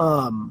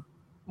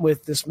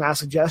 with this mass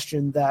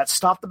suggestion that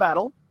stopped the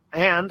battle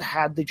and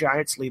had the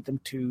giants lead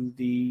them to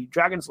the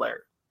dragon's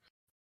lair.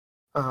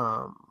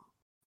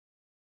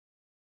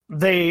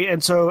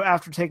 So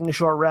after taking a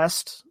short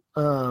rest,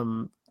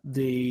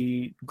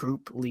 the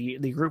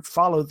group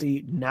followed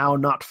the now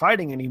not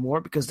fighting anymore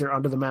because they're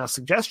under the mass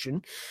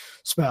suggestion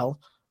spell,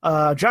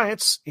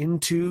 giants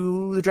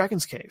into the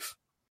dragon's cave.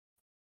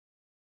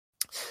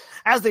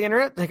 As they enter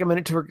it, they take a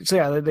minute to. So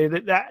yeah,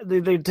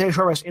 they take a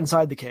short rest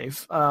inside the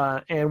cave.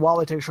 And while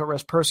they take a short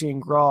rest, Percy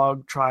and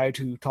Grog try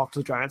to talk to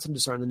the giants and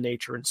discern the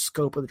nature and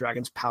scope of the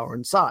dragon's power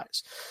and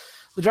size.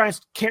 The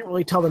giants can't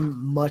really tell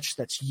them much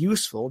that's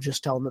useful,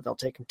 just tell them that they'll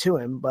take him to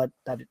him, but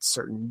that it's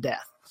certain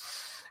death.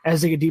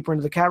 As they get deeper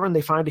into the cavern,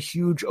 they find a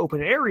huge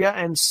open area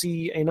and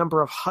see a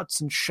number of huts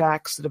and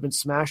shacks that have been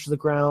smashed to the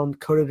ground,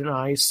 coated in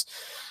ice.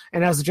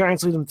 And as the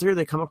giants lead them through,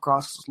 they come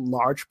across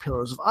large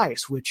pillars of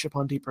ice, which,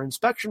 upon deeper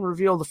inspection,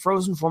 reveal the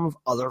frozen form of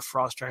other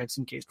frost giants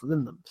encased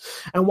within them.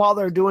 And while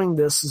they're doing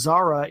this,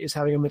 Zara is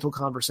having a mental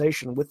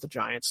conversation with the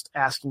giants,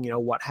 asking,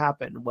 what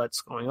happened,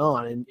 what's going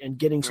on, and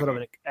getting sort of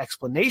an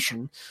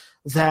explanation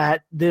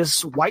that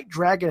this white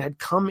dragon had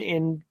come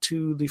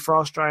into the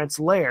frost giants'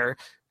 lair,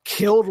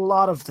 killed a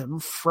lot of them,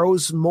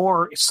 froze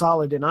more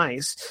solid in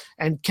ice,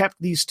 and kept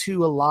these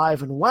two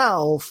alive and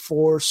well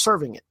for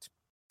serving it.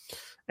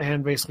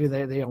 And basically,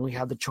 they only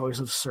had the choice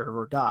of serve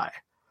or die.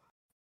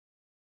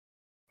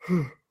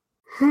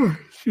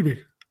 Excuse me.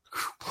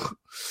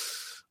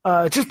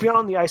 Just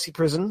beyond the icy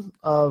prison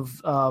of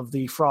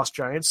the frost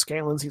giants,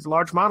 Scanlan sees a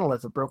large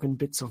monolith of broken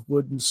bits of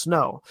wood and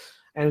snow.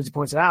 And as he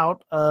points it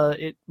out,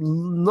 it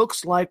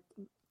looks like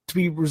to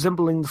be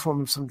resembling the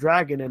form of some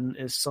dragon and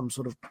is some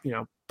sort of,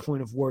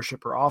 point of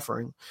worship or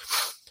offering.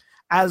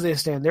 As they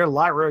stand there,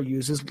 Lyra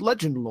uses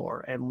legend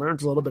lore and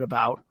learns a little bit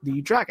about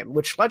the dragon,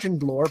 which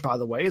legend lore, by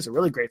the way, is a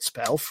really great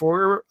spell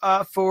for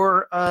what's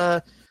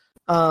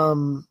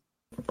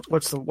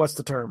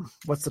the term?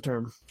 What's the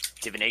term?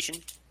 Divination?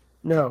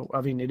 No,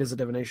 I mean, it is a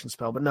divination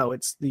spell, but no,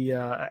 it's the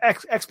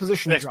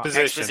exposition.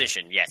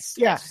 Exposition, yes.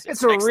 Yeah, yes,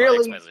 it's a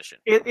really exposition.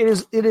 It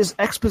is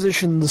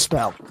exposition the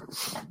spell.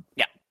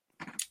 Yeah.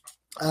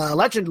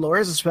 Legend lore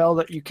is a spell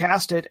that you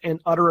cast it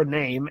and utter a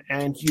name,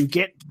 and you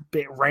get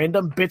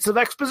random bits of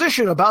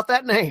exposition about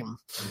that name.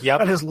 Yep.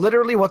 That is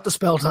literally what the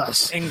spell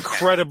does.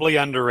 Incredibly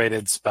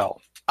underrated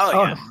spell.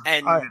 Oh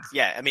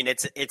yeah, I mean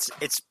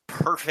it's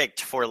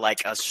perfect for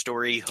like a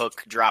story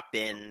hook drop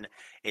in.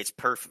 It's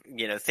perfect,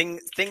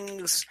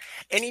 things.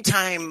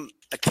 Anytime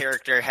a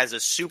character has a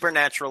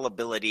supernatural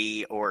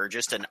ability or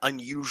just an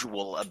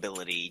unusual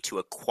ability to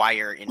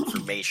acquire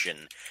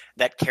information,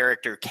 that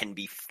character can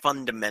be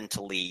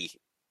fundamentally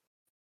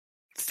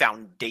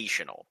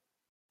foundational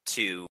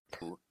to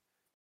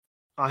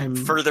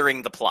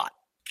furthering the plot.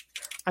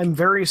 I'm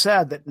very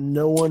sad that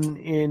no one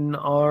in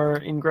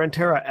Gran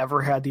Terra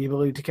ever had the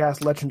ability to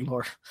cast legend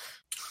lore.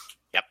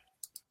 Yep.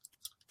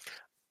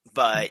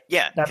 But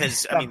yeah,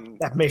 because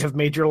that may have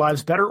made your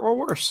lives better or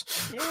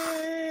worse.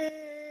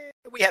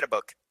 We had a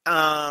book.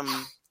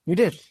 You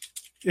did.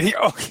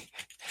 Okay.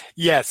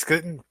 Yes.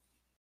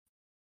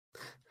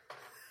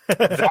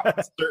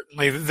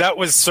 That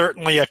was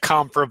certainly a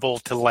comparable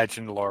to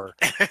legend lore.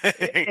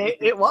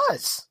 It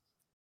was.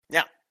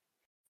 Yeah.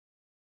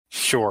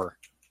 Sure.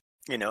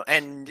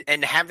 And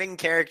having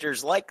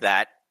characters like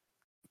that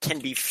can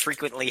be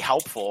frequently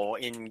helpful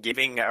in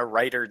giving a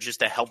writer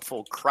just a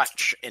helpful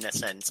crutch, in a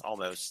sense,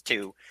 almost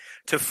to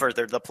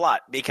further the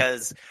plot.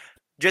 Because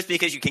just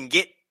because you can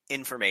get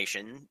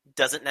information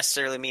doesn't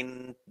necessarily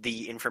mean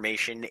the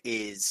information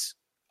is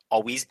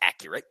always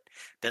accurate.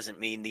 Doesn't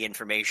mean the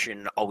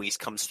information always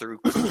comes through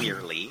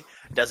clearly.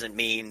 Doesn't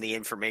mean the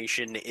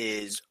information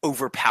is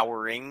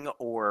overpowering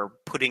or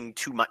putting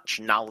too much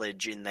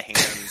knowledge in the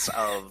hands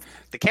of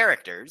the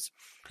characters.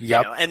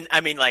 Yep. And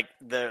I mean, like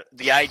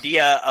the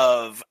idea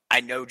of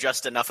I know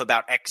just enough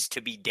about X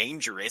to be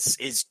dangerous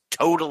is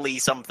totally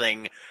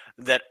something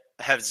that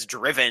has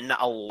driven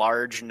a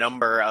large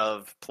number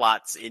of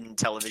plots in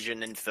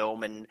television and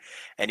film and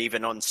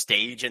even on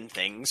stage and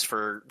things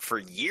for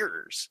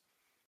years.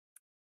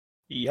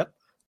 Yep.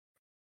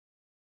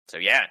 So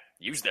yeah,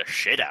 use the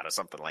shit out of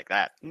something like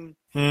that.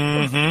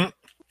 Mm-hmm.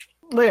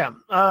 Well,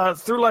 yeah.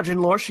 Through legend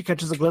lore, she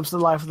catches a glimpse of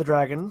the life of the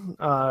dragon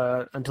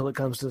until it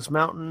comes to this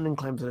mountain and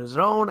claims it as its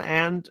own,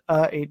 and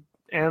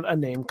a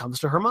name comes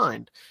to her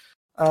mind.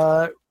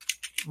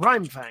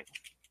 Rhymefang.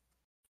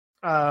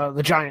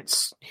 The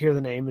giants hear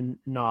the name and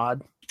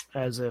nod,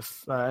 as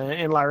if.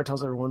 And Lyra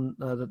tells everyone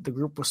that a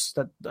group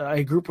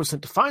was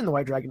sent to find the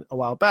white dragon a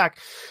while back,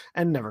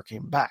 and never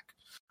came back.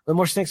 The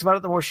more she thinks about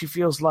it, the more she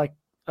feels like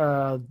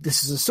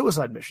this is a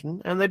suicide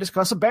mission, and they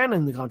discuss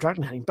abandoning the contract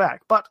and heading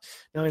back. But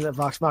knowing that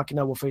Vox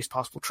Machina will face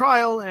possible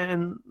trial,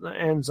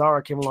 and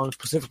Zara came along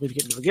specifically to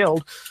get into the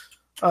guild,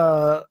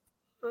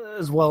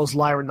 as well as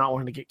Lyra not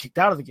wanting to get kicked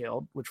out of the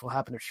guild, which will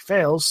happen if she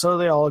fails, so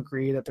they all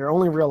agree that their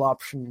only real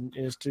option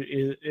is to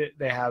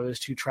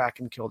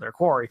track and kill their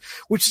quarry,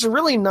 which is a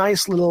really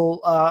nice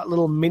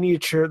little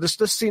miniature. This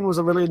scene was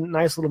a really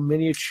nice little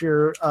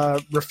miniature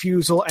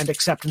refusal and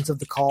acceptance of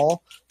the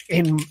call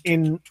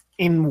in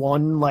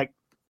one like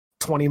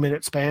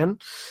 20-minute span.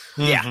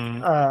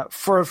 Yeah.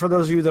 For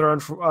those of you that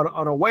are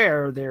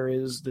unaware, there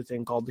is the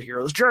thing called the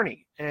hero's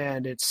journey,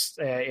 and it's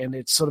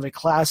sort of a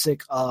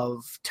classic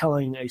of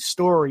telling a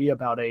story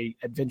about a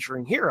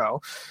adventuring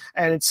hero,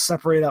 and it's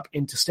separated up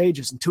into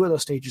stages. And two of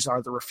those stages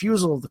are the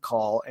refusal of the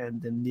call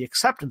and then the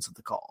acceptance of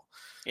the call.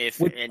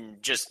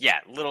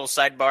 Little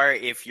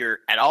sidebar, if you're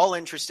at all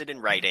interested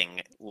in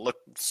writing,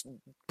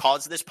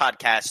 pause this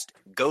podcast,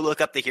 go look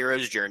up the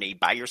hero's journey,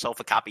 buy yourself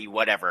a copy,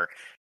 whatever.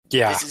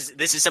 Yeah.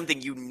 This is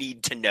something you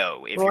need to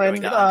know if you're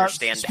going to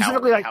understand how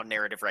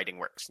narrative writing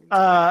works.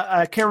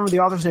 I can't remember the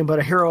author's name, but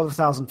A Hero of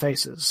 1,000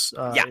 Faces.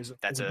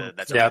 That's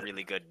a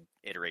really good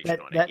iteration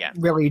on it. That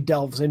really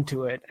delves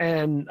into it.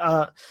 And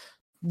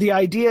the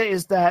idea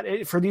is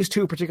that for these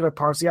two particular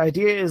parts, the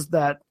idea is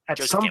that at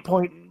some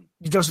point,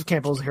 Joseph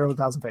Campbell is A Hero of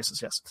 1,000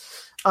 Faces, yes.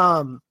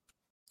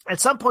 At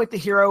some point, the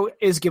hero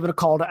is given a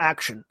call to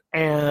action,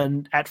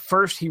 and at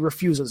first he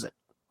refuses it.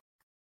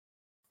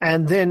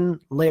 And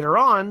then later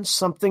on,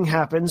 something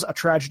happens, a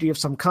tragedy of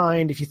some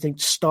kind. If you think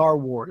Star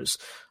Wars,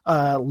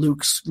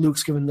 Luke's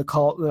given the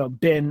call.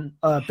 Ben.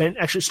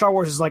 Actually, Star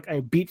Wars is like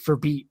a beat for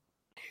beat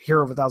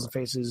Hero of 1,000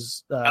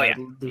 Faces,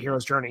 the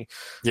hero's journey.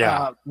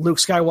 Yeah. Luke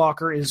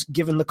Skywalker is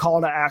given the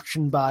call to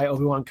action by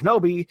Obi-Wan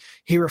Kenobi.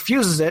 He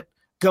refuses it,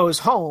 goes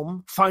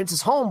home, finds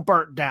his home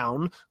burnt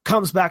down,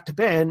 comes back to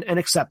Ben, and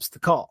accepts the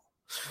call.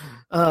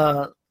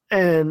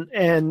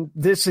 And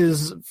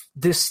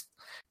this.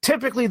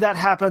 Typically, that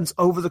happens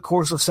over the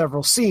course of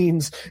several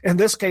scenes. In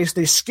this case,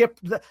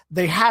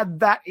 they had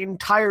that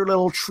entire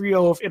little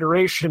trio of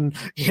iteration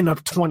in a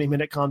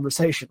 20-minute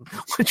conversation,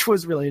 which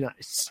was really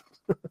nice.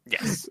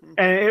 Yes.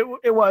 And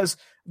it was,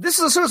 this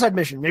is a suicide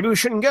mission. Maybe we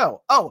shouldn't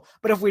go. Oh,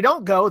 but if we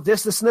don't go,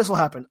 this, and this will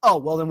happen. Oh,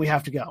 well, then we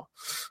have to go.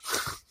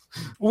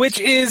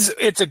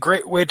 It's a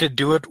great way to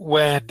do it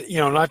when,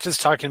 not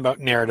just talking about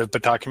narrative,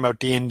 but talking about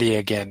D&D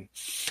again.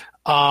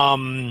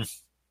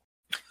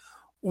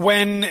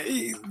 When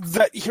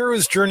that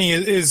hero's journey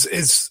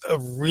is a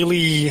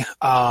really,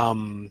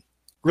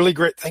 really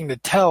great thing to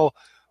tell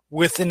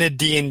within a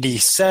D&D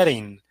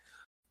setting.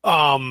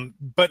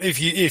 But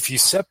if you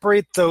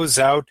separate those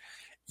out,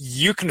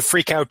 you can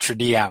freak out your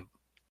DM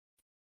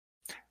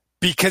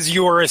because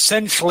you are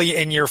essentially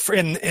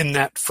in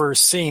that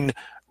first scene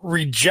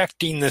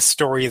rejecting the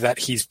story that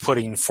he's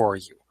putting for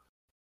you.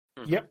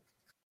 Yep.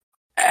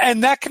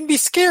 And that can be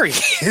scary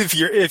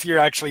if you're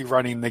actually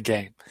running the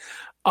game.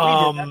 We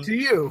did that to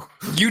you.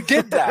 You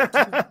did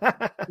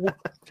that.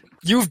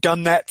 You've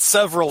done that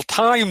several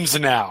times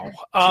now.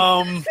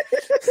 Right.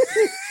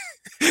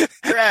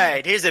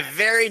 Here's a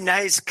very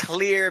nice,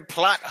 clear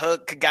plot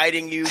hook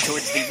guiding you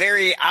towards the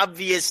very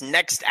obvious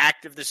next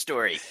act of the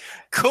story.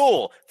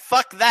 Cool.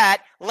 Fuck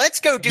that. Let's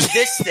go do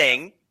this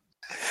thing.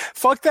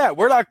 Fuck that.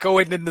 We're not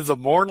going into the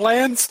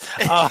Mournlands.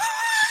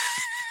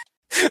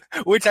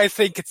 Which I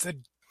think it's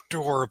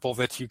adorable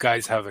that you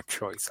guys have a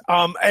choice.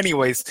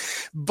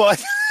 Anyways,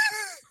 but...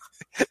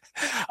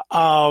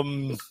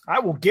 I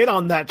will get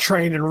on that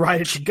train and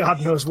ride it to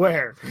God knows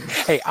where.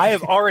 Hey, I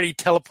have already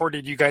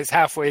teleported you guys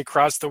halfway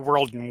across the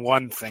world in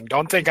one thing.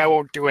 Don't think I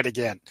won't do it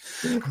again.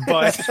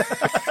 But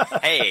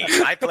hey,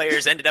 my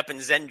players ended up in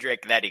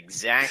Zendrick that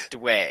exact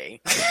way.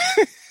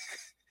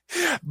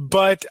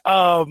 But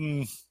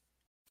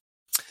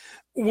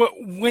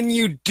when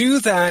you do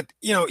that,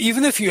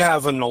 even if you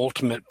have an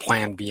ultimate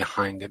plan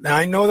behind it, and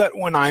I know that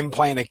when I'm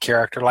playing a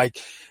character, like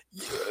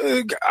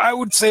I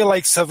would say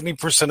like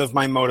 70% of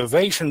my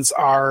motivations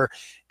are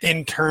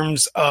in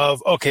terms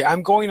of, okay,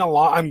 I'm going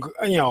along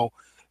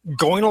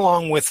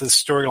with the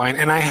storyline,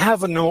 and I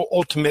have an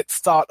ultimate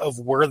thought of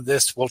where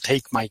this will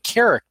take my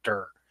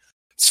character.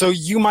 So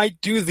you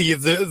might do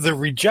the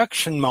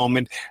rejection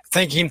moment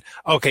thinking,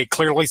 okay,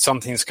 clearly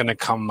something's going to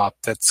come up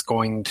that's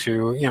going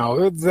to,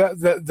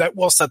 that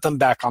will set them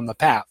back on the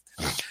path.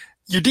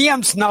 Your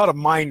DM's not a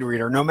mind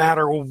reader, no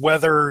matter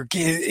whether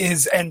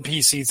his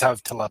NPCs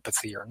have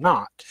telepathy or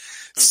not.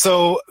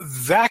 So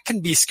that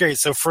can be scary.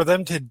 So for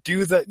them to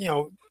do that,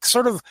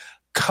 sort of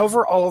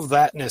cover all of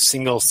that in a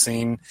single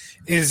scene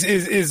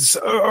is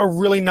a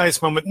really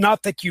nice moment.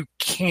 Not that you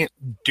can't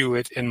do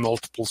it in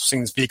multiple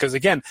scenes, because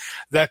again,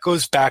 that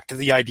goes back to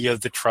the idea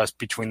of the trust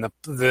between the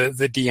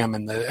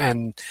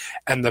DM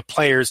and the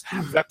players,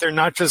 that they're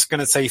not just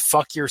going to say,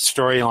 fuck your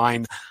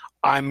storyline,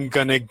 I'm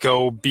going to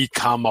go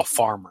become a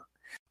farmer.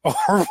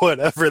 Or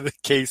whatever the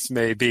case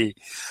may be.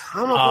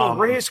 I'm going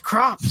to raise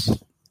crops.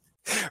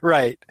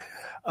 Right.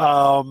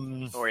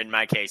 Or in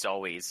my case,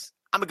 always,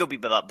 I'm going to go be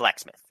a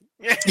blacksmith.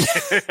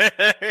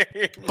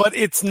 But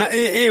it's not.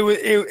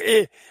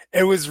 It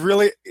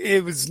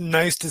was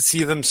nice to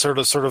see them sort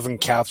of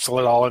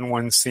encapsulate all in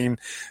one scene,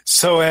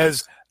 so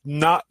as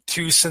not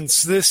to,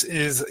 since this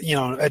is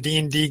a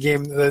D&D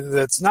game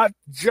that's not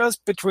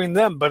just between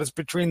them, but it's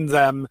between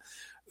them,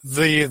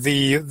 the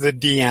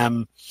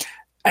DM,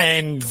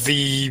 and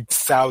the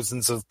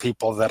thousands of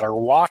people that are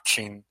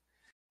watching.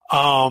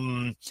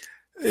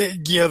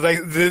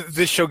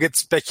 This show gets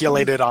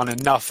speculated on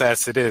enough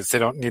as it is. They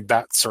don't need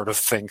that sort of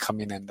thing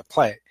coming into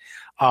play,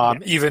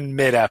 even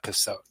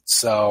mid-episode.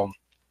 So,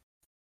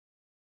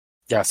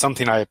 Yeah,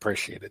 something I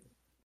appreciated.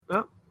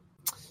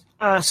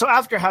 So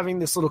after having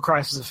this little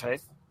crisis of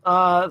faith,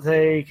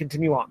 they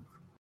continue on.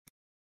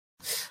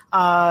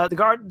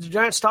 The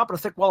giants stop at a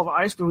thick wall of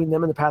ice between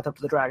them and the path up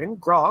to the dragon.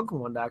 Grog,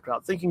 one to act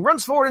without thinking,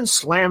 runs forward and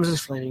slams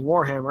his flaming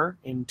warhammer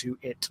into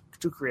it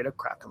to create a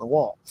crack in the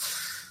wall.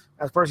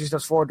 As Percy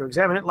steps forward to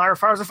examine it, Lyra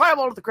fires a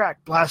fireball at the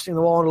crack, blasting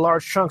the wall into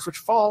large chunks which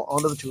fall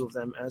onto the two of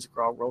them as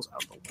Grog rolls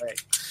out of the way.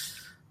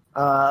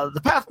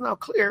 The path now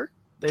clear,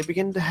 they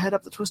begin to head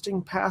up the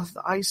twisting path of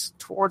the ice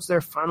towards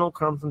their final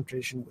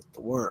confrontation with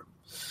the worm.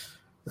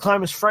 The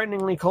climb is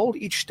frighteningly cold,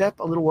 each step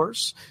a little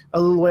worse.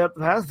 A little way up the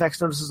path, Vex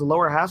notices the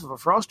lower half of a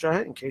frost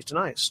giant encased in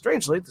ice.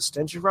 Strangely, the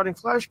stench of rotting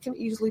flesh can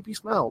easily be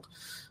smelled.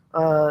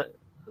 The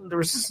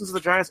resistance of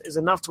the giants is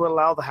enough to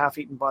allow the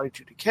half-eaten body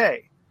to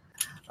decay.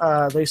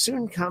 They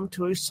soon come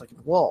to a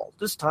second wall,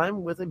 this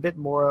time with a bit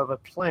more of a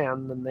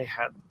plan than they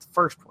had with the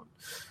first one.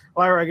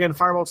 Lyra again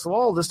firebolts the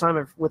wall, this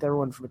time with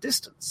everyone from a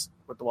distance.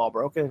 With the wall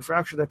broken and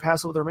fractured, they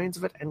pass over the remains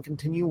of it and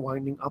continue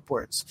winding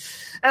upwards.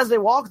 As they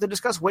walk, they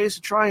discuss ways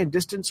to try and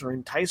distance or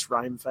entice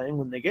Rhymefang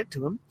when they get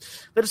to him.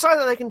 They decide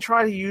that they can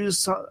try to use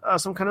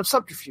some kind of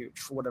subterfuge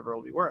for whatever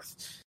it'll be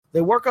worth. They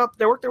work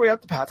their way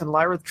up the path, and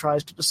Lyra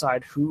tries to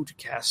decide who to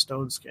cast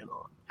Stone Skin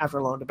on. After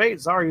a long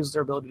debate, Zara uses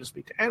their ability to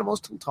speak to animals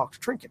to talk to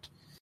Trinket.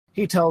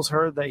 He tells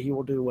her that he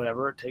will do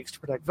whatever it takes to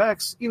protect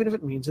Vex, even if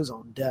it means his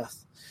own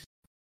death.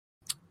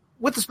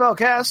 With the spell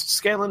cast,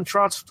 Scanlan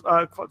trots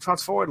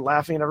forward,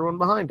 laughing at everyone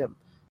behind him.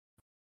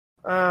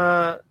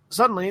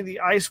 Suddenly, the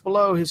ice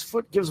below his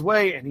foot gives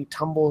way, and he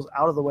tumbles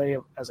out of the way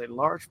as a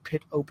large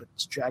pit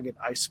opens, jagged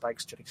ice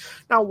spikes jutting.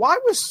 Now, why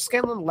was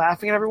Scanlan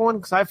laughing at everyone?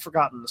 Because I've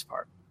forgotten this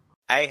part.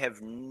 I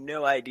have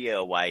no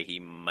idea why he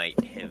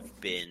might have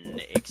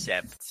been,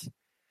 except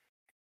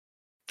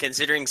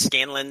considering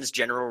Scanlan's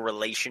general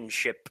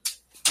relationship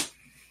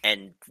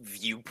and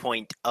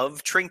viewpoint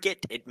of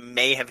Trinket, it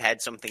may have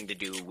had something to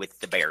do with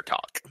the bear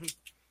talk.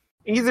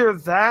 Either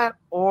that,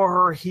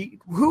 or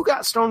who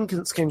got Stone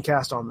Skin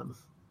cast on them?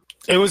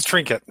 It was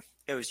Trinket.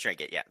 It was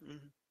Trinket, yeah.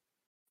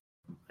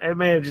 It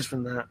may have just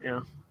been that,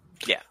 yeah.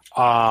 Yeah.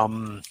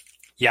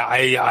 Yeah,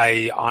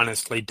 I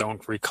honestly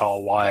don't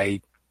recall why.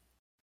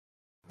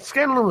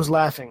 Scanlan was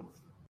laughing.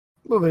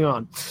 Moving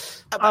on.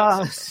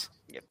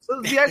 Yep.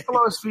 So the ice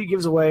below his feet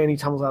gives away, and he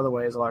tumbles out of the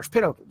way as a large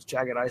pit opens,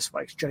 jagged ice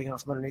spikes jutting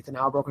out from underneath the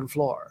now broken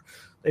floor.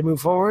 They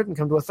move forward and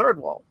come to a third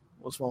wall,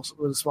 with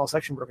a small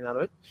section broken out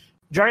of it.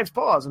 The giants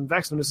pause, and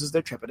Vex notices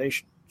their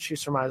trepidation. She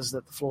surmises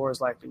that the floor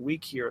is likely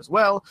weak here as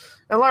well,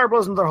 and Lyra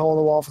blows another hole in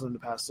the wall for them to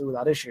pass through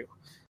without issue.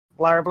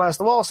 Lyra blasts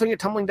the wall, sending it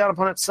tumbling down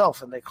upon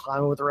itself, and they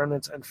climb over the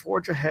remnants and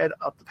forge ahead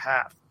up the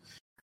path.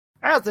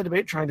 As they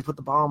debate trying to put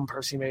the bomb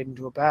Percy made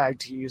into a bag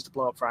to use to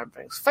blow up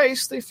Rhymefang's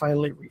face, they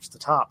finally reach the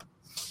top.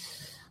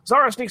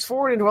 Zara sneaks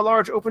forward into a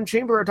large open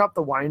chamber atop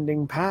the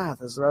winding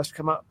path. As the rest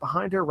come up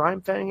behind her,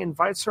 Rhymefang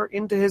invites her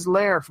into his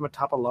lair from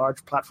atop a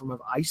large platform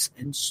of ice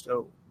and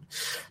stone.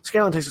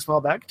 Scanlan takes a small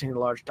bag containing a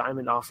large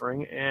diamond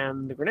offering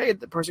and the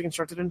grenade that Percy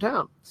constructed in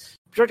town.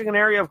 Projecting an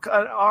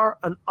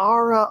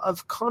aura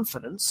of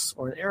confidence,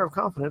 or an air of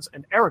confidence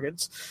and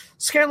arrogance,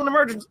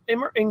 Scanlan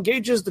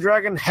engages the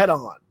dragon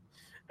head-on.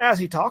 As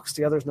he talks,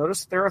 the others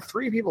notice that there are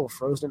 3 people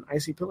frozen in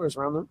icy pillars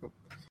around the room.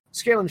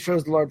 Scanlan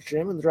shows the large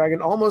gem, and the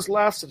dragon almost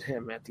laughs at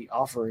him at the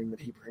offering that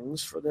he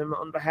brings for them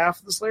on behalf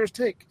of the Slayer's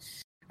take.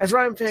 As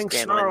Rhymefang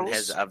Scanlan snarls...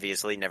 has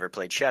obviously never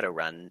played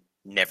Shadowrun,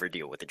 never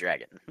deal with the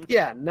dragon.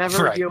 Yeah,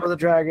 never Right. deal with a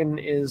dragon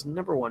is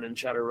number 1 in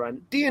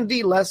Shadowrun.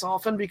 D&D less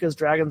often because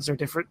dragons are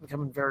different and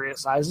come in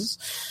various sizes.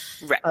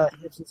 Right.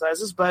 Different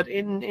sizes, but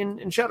in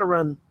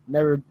Shadowrun,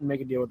 never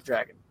make a deal with the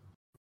dragon.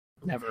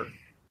 Never.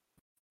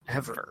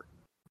 Ever.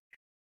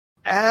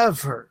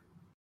 Ever.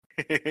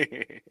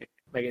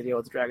 Make a deal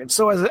with the dragon.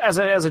 So as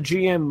a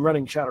GM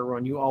running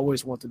Shadowrun, you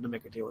always wanted to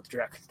make a deal with the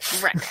dragon.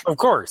 Right. Of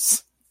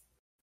course.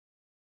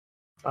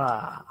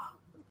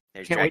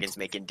 There's Can't dragons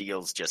making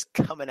deals just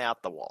coming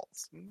out the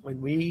walls.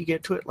 When we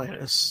get to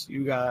Atlantis,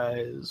 you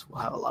guys will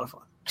have a lot of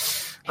fun.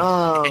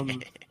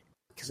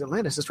 Because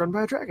Atlantis is run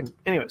by a dragon.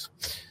 Anyways.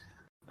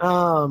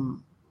 As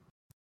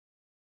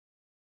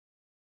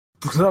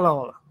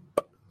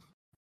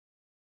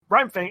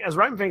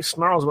Rhymefang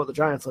snarls about the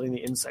giants letting the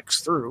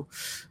insects through,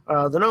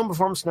 the gnome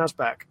before him snaps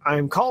back. I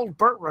am called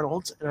Burt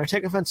Reynolds, and I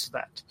take offense to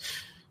that.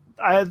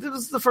 This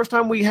is the first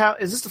time we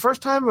have... Is this the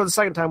first time or the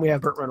second time we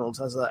have Burt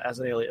Reynolds as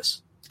an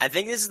alias? I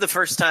think this is the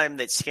first time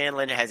that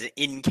Scanlan has an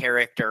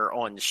in-character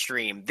on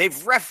stream.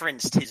 They've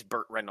referenced his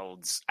Burt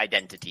Reynolds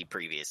identity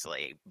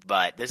previously,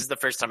 but this is the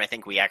first time I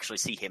think we actually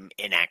see him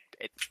enact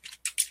it.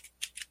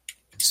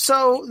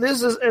 So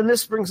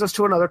this brings us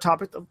to another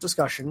topic of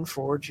discussion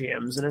for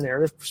GMs in a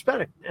narrative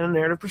perspective.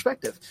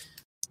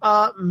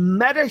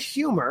 Meta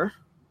humor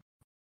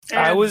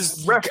and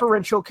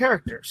referential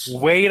characters.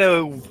 Way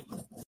to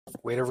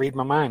read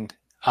my mind.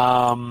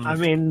 I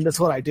mean, that's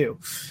what I do.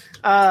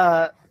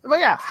 But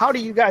yeah, how do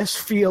you guys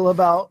feel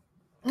about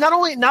not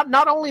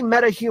only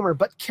meta humor,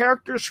 but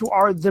characters who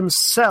are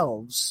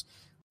themselves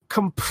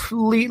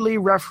completely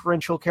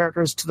referential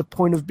characters to the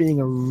point of being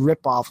a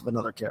ripoff of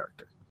another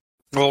character?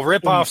 Well,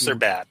 ripoffs are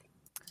bad.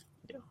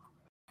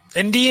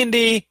 In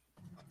D&D,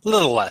 a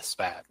little less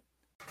bad.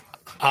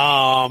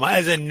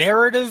 As a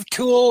narrative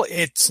tool,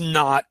 it's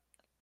not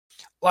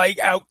like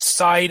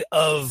outside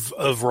of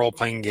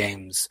role-playing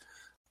games.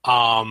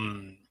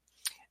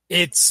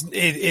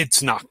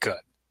 It's not good.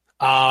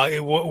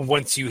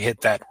 Once you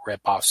hit that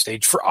rip-off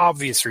stage, for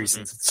obvious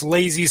reasons. It's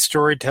lazy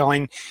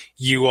storytelling.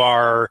 You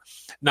are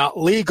not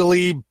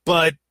legally,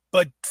 but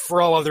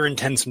for all other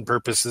intents and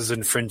purposes,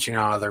 infringing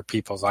on other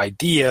people's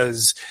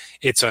ideas.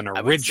 It's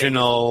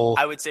unoriginal.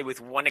 I would say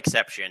with one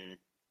exception,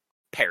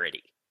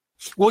 parody.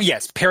 Well,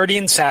 yes, parody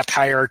and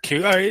satire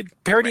too.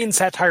 Parody and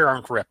satire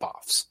aren't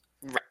rip-offs.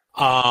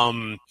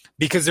 Right.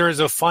 Because there is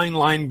a fine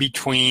line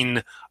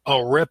between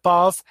a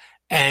rip-off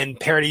and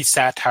parody,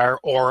 satire,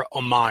 or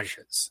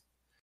homages.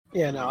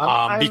 Yeah,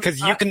 no.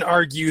 Because you can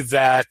argue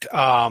that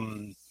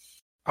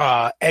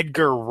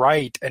Edgar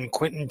Wright and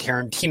Quentin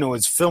Tarantino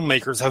as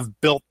filmmakers have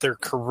built their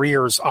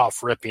careers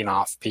off ripping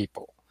off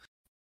people.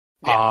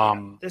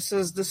 Yeah. This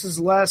is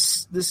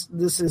less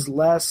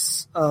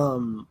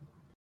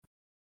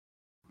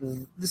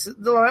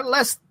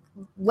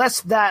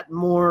that,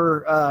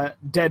 more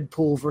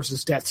Deadpool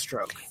versus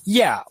Deathstroke.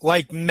 Yeah,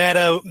 like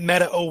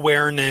meta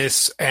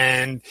awareness,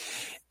 and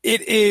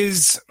it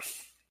is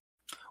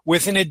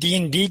within a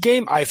D&D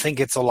game. I think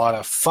it's a lot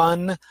of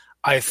fun.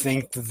 I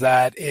think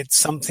that it's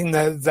something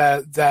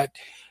that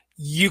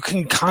you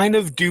can kind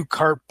of do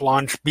carte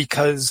blanche,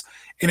 because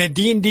in a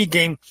D&D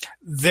game,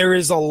 there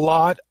is a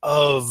lot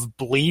of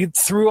bleed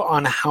through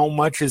on how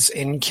much is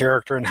in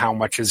character and how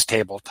much is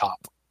table talk.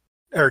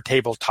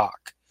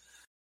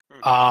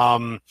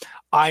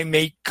 I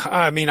make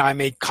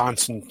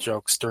constant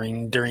jokes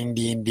during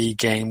D&D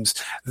games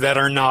that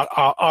are not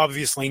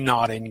obviously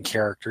not in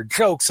character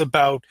jokes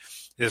about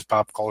this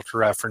pop culture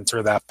reference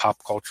or that pop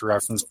culture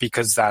reference,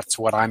 because that's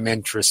what I'm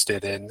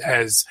interested in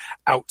as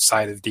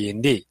outside of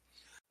D&D.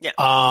 Yeah.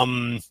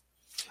 Well,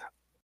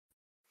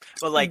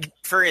 like,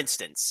 for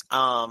instance,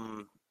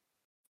 I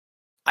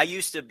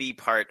used to be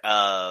part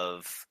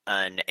of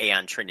an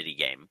Aeon Trinity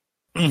game,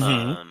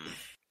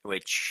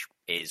 which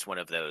is one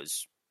of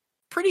those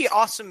pretty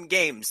awesome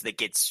games that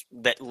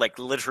like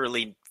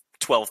literally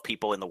 12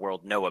 people in the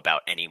world know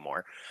about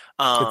anymore.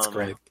 It's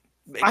great.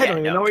 I don't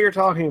even know what you're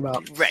talking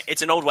about. Right,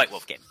 it's an old White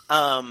Wolf game.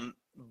 And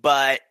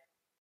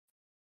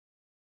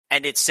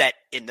it's set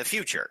in the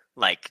future,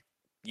 like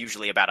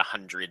usually about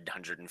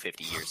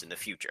 150 years in the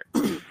future.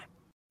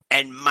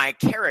 And my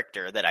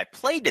character that I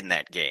played in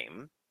that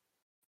game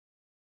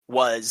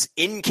was,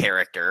 in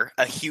character,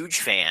 a huge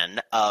fan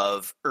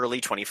of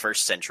early 21st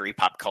century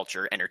pop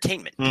culture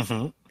entertainment,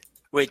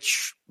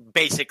 which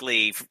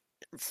basically,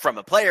 from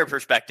a player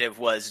perspective,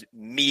 was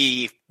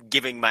me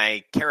giving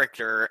my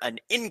character an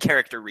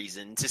in-character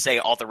reason to say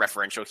all the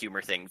referential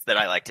humor things that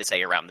I like to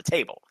say around the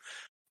table.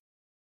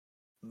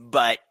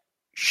 But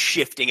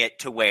shifting it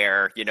to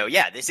where,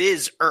 this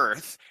is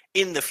Earth.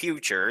 In the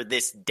future,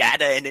 this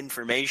data and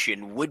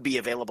information would be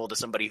available to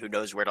somebody who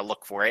knows where to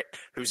look for it,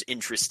 who's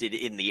interested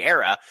in the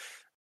era.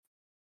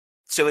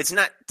 So it's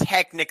not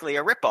technically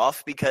a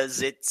ripoff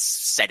because it's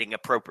setting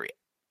appropriate.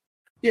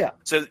 Yeah.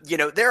 So,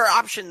 there are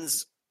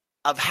options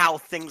of how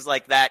things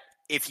like that,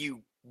 if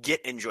you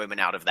get enjoyment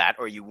out of that,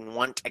 or you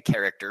want a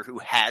character who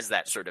has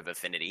that sort of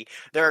affinity,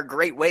 there are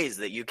great ways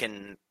that you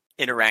can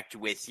interact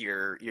with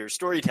your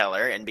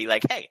storyteller and be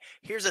like, hey,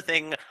 here's a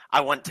thing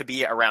I want to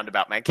be around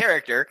about my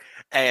character,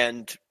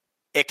 and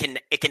it can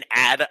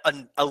add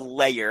a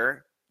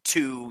layer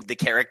to the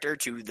character,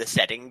 to the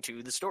setting,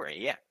 to the story.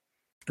 Yeah.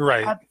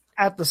 Right.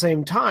 At the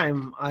same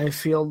time, I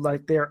feel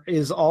like there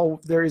is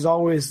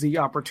always the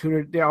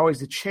opportunity, there's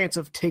always the chance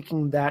of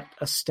taking that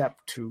a step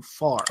too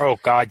far. Oh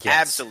God, yes.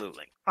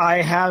 Absolutely.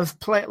 I have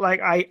played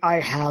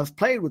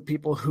with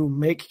people who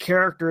make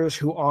characters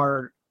who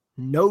are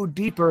no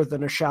deeper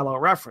than a shallow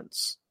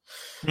reference.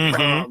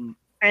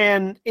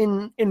 And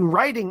in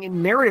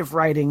narrative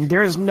writing,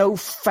 there is no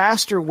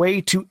faster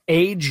way to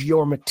age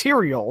your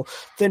material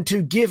than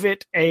to give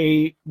it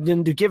a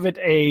what's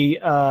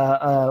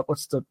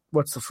the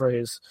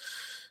phrase?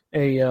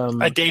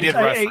 A dated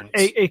reference,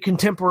 a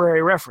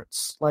contemporary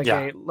reference,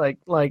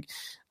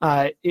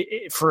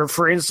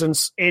 for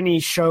instance,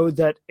 any show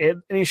that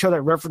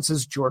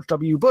references George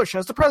W. Bush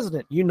as the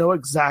president, you know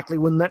exactly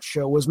when that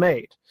show was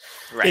made.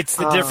 Right. It's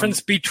the difference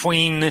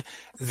between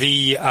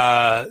the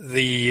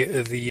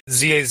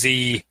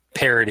ZAZ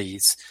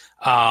parodies,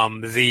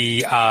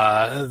 the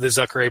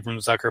Zucker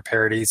Abrams Zucker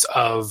parodies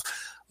of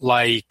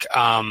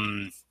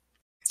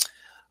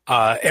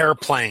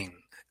Airplane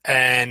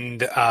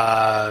and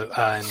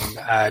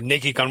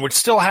Naked Gun, which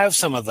still have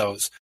some of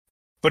those,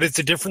 but it's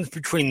a difference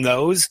between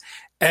those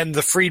and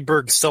the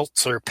Friedberg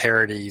Seltzer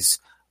parodies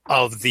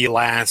of the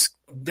last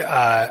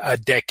a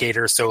decade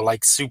or so,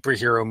 like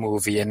Superhero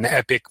Movie and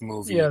Epic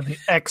Movie, the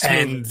X movie,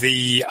 and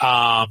the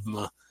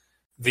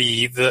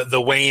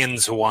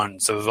Wayans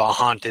ones of The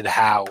Haunted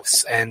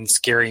House and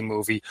Scary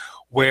Movie,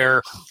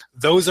 where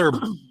those are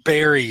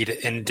buried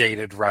in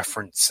dated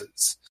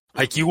references.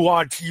 Like you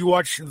watch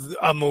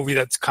a movie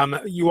that's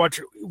you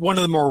watch one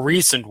of the more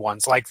recent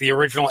ones, like the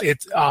original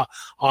It's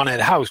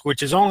Haunted House,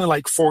 which is only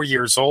like 4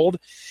 years old.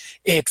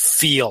 It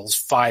feels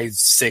 5,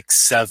 6,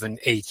 7,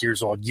 8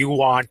 years old. You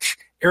watch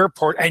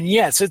Airport, and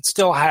yes, it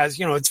still has,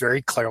 it's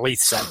very clearly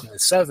set in the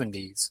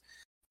 70s.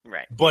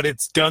 Right. But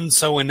it's done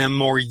so in a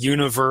more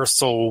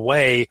universal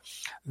way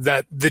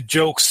that the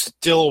jokes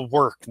still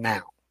work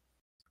now.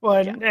 Well,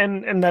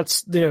 and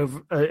that's,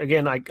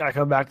 again, I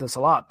come back to this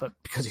a lot, but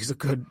because he's a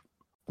good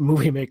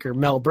movie maker,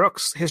 Mel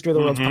Brooks, History of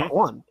the World Part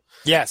 1.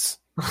 Yes,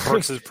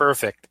 Brooks is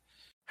perfect.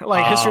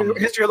 Like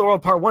History of the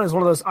World Part 1 is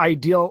one of those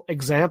ideal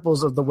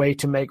examples of the way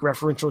to make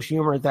referential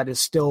humor that is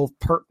still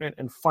pertinent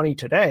and funny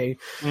today,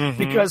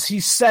 because he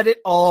said it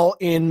all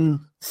in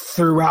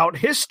throughout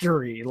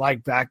history.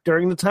 Like back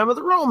during the time of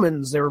the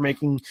Romans, they were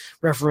making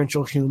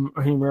referential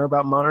humor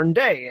about modern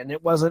day, and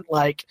it wasn't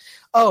like,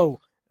 oh,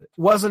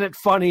 wasn't it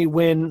funny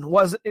when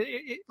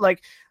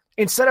like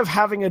instead of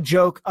having a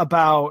joke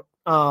about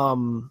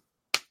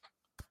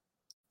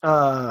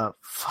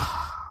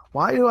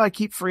why do I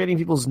keep forgetting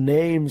people's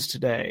names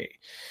today?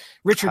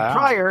 Richard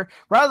Pryor,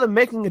 rather than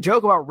making a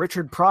joke about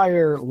Richard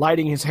Pryor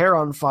lighting his hair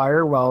on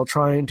fire while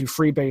trying to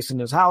freebase in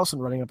his house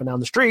and running up and down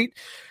the street,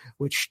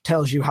 which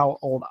tells you how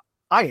old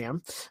I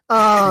am.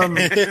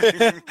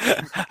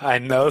 I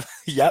know.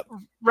 Yep.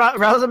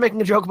 Rather than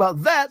making a joke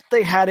about that,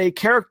 they had a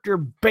character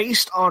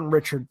based on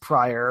Richard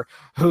Pryor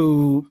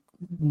who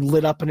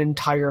lit up an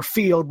entire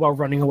field while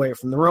running away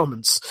from the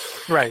Romans.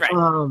 Right.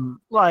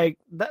 Like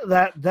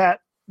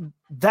that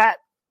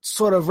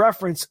sort of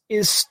reference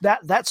is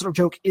that sort of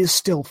joke is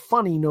still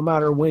funny no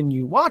matter when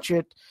you watch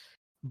it,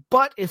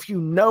 but if you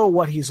know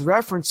what he's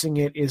referencing,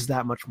 it is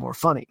that much more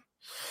funny.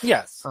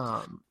 Yes.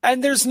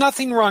 And there's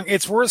nothing wrong.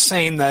 It's worth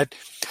saying that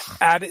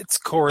at its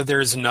core,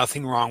 there's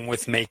nothing wrong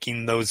with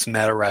making those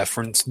meta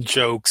reference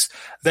jokes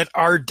that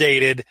are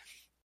dated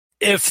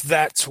if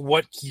that's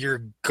what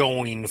you're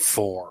going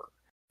for.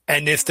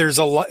 And if there's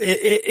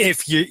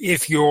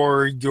if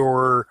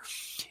your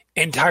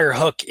entire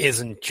hook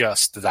isn't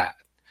just that.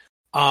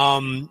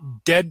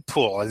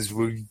 Deadpool,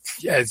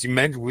 as you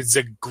mentioned, was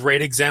a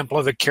great example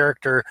of a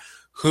character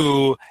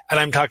who, and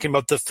I'm talking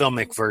about the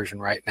filmic version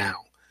right now,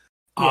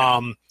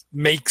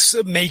 makes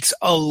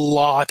a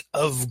lot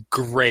of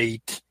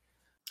great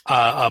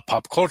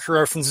pop culture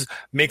references,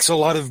 makes a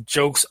lot of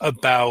jokes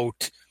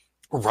about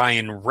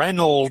Ryan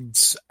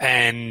Reynolds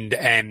and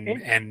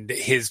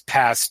his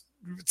past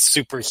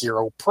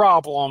superhero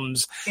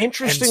problems,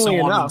 interestingly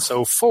and so on enough, and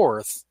so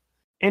forth.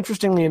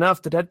 Interestingly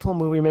enough, the Deadpool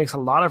movie makes a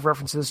lot of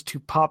references to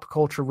pop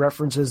culture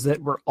references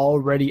that were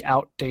already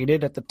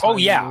outdated at the time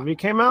the movie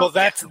came out. Well,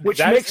 that's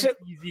makes an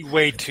easy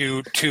way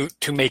to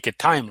make it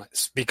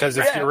timeless, because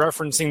if you're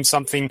referencing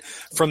something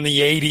from the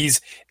 80s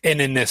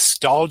in a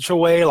nostalgia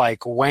way,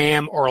 like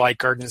Wham or like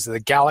Guardians of the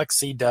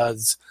Galaxy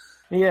does,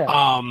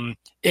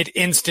 it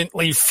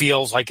instantly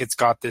feels like it's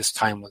got this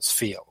timeless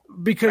feel.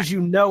 Because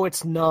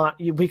it's not,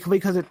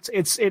 because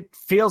it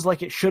feels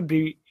like it should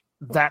be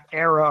that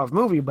era of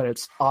movie, but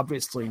it's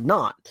obviously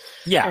not.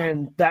 Yeah,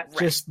 and that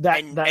just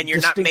that and you're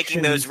not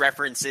making those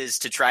references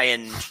to try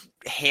and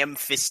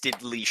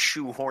ham-fistedly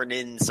shoehorn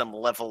in some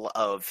level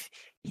of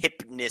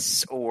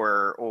hipness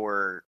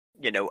or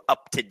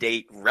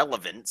up-to-date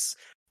relevance.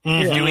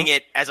 You're doing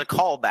it as a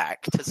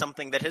callback to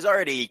something that has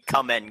already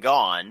come and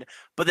gone,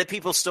 but that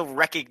people still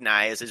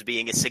recognize as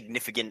being a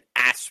significant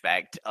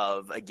aspect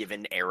of a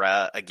given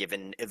era, a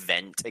given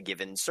event, a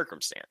given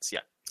circumstance.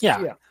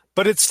 Yeah.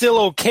 But it's still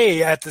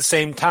okay at the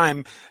same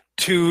time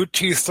to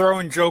throw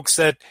in jokes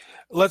that,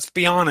 let's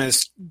be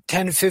honest,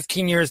 10,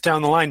 15 years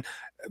down the line,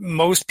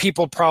 most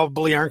people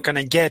probably aren't going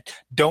to get.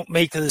 Don't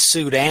make the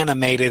suit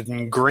animated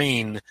and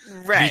green.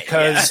 Right.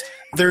 Because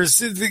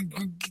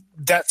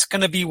that's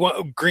going to be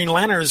what Green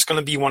Lantern is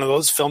going to be one of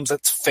those films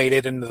that's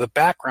faded into the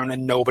background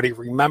and nobody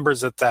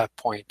remembers at that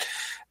point.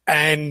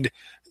 And,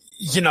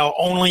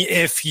 only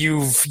if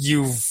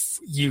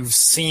you've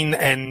seen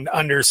and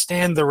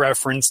understand the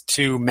reference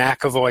to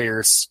McAvoy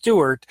or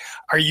Stewart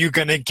are you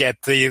going to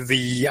get the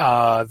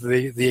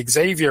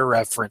Xavier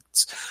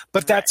reference.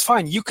 But that's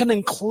fine. You can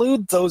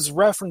include those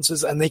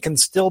references and they can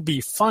still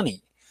be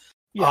funny.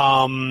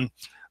 Yeah.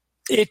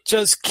 It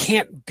just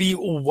can't be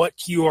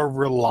what you are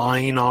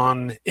relying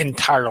on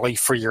entirely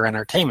for your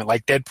entertainment.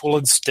 Like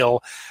Deadpool is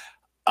still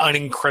an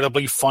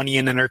incredibly funny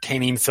and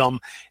entertaining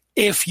film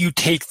if you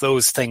take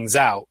those things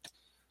out.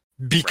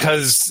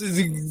 Because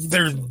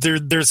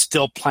there's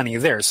still plenty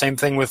there. Same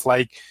thing with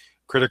like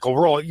Critical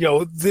Role.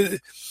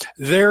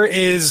 There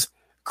is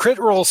Crit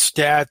Role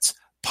Stats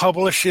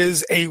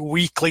publishes a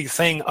weekly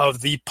thing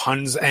of the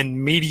puns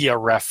and media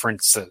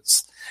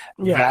references.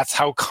 Yeah. That's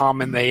how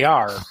common they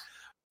are.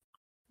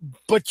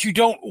 But you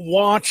don't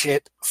watch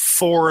it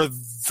for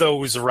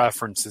those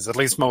references. At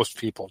least most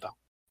people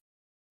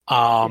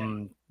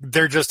don't.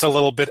 They're just a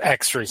little bit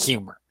extra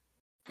humor.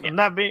 And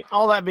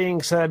all that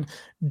being said,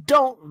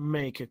 don't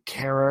make a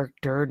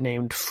character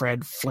named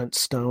Fred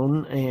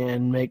Flintstone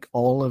and make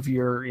all of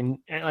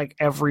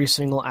every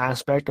single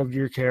aspect of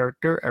your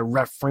character a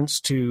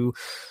reference to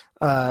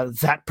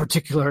that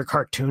particular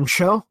cartoon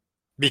show.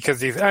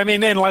 Because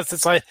unless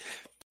it's like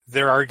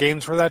there are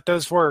games where that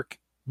does work,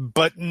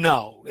 but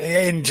no,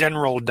 in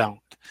general, don't.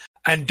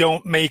 And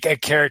don't make a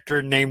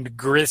character named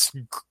Gris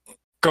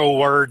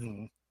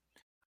Gowardin.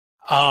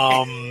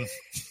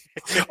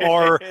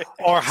 Or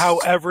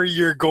however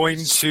you're going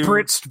to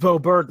Spritzed Bo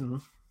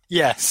Burden.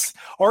 Yes.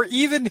 Or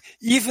even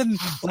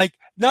like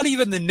not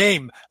even the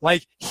name.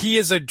 Like he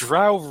is a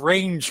Drow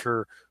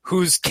Ranger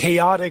who's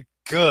chaotic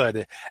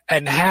good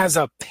and has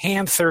a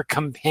panther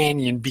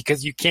companion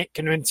because you can't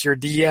convince your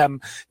DM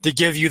to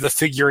give you the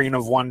figurine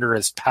of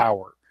wondrous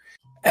power.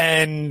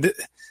 And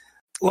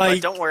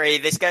but don't worry,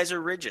 this guy's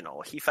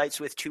original. He fights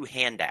with 2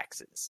 hand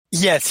axes.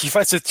 Yes, he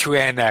fights with 2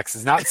 hand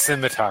axes, not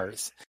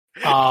scimitars.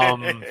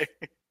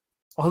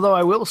 Although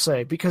I will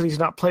say, because he's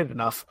not played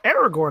enough,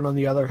 Aragorn, on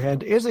the other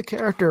hand, is a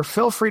character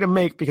feel free to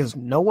make because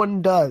no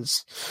one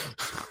does.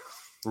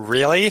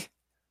 Really?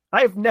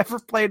 I've never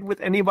played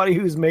with anybody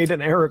who's made an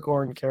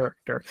Aragorn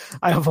character.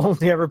 I have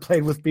only ever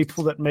played with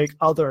people that make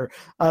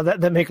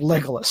that make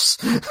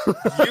Legolas.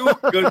 You,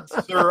 good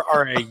sir,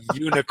 are a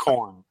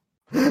unicorn.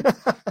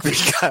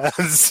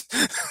 Because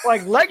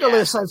like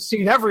Legolas, I've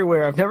seen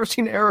everywhere. I've never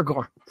seen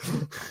Aragorn.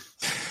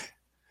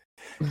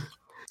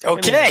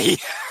 Okay.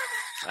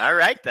 All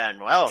right, then.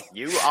 Well,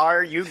 you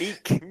are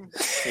unique in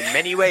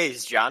many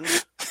ways, John.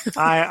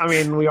 I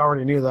mean, we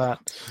already knew that.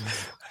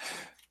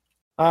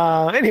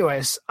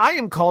 Anyways, I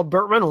am called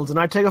Burt Reynolds, and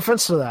I take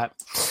offense to that.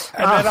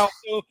 And then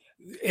also,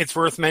 it's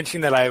worth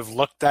mentioning that I've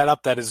looked that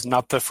up. That is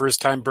not the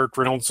first time Burt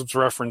Reynolds was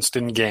referenced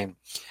in game.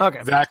 Okay.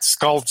 Vax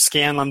called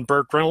Scanlan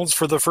Burt Reynolds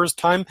for the first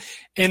time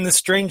in the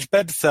Strange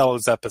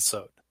Bedfellows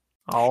episode.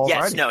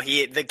 Yes, no,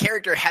 the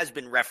character has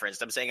been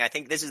referenced. I'm saying I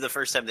think this is the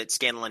first time that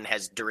Scanlan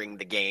has, during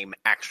the game,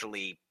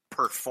 actually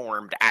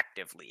performed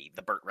actively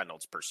the Burt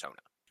Reynolds persona.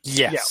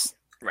 Yes.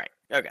 Yeah. Right.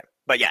 Okay.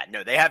 But yeah,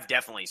 no, they have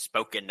definitely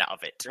spoken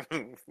of it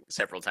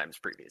several times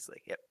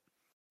previously. Yep.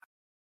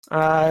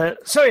 Ryan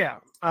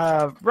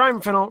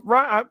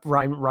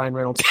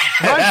Reynolds.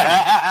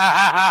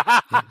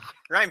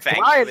 Ryan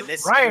Fang, who in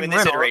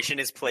this iteration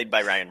is played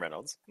by Ryan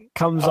Reynolds.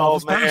 Comes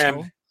off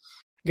man.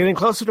 Getting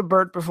closer to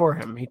Bert before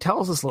him, he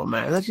tells this little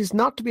man that he's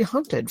not to be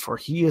hunted, for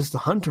he is the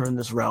hunter in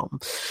this realm.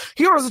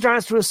 He orders the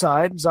giants to his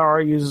side.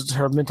 Zara uses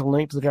her mental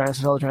link to the giants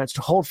to tell the giants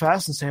to hold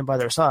fast and stand by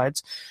their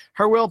sides.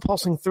 Her will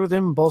pulsing through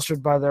them,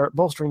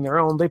 bolstering their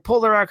own, they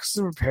pull their axes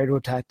and prepare to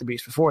attack the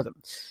beast before them.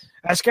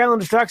 As Scanlan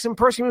distracts him,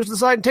 Percy moves to the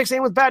side and takes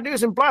aim with bad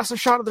news and blasts a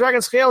shot at the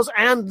dragon's scales,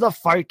 and the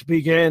fight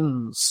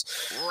begins.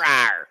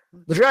 Rawr.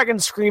 The dragon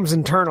screams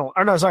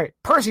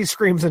Percy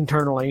screams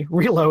internally,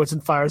 reloads,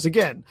 and fires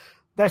again.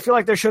 I feel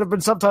like there should have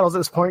been subtitles at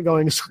this point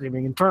going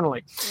screaming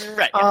internally.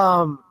 Right.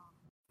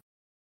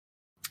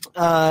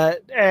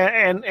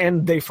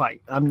 And they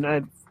fight.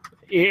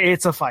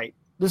 It's a fight.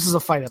 This is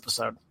a fight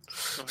episode.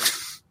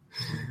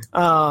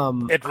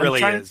 It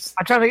really is.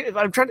 I'm trying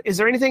to. Is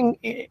there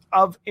anything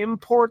of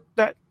import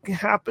that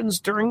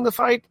happens during the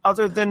fight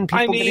other than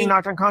people getting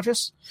knocked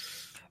unconscious?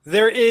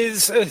 There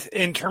is,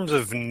 in terms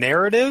of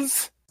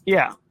narrative.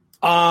 Yeah.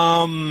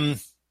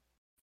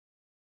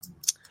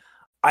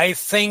 I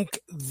think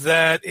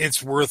that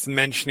it's worth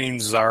mentioning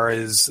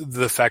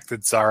the fact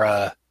that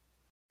Zara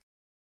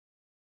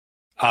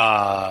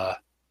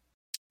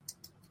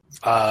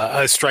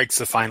strikes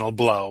the final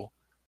blow.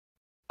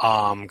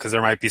 Because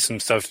there might be some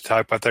stuff to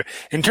talk about there.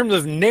 In terms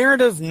of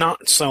narrative,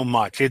 not so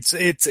much. It's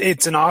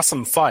an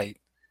awesome fight.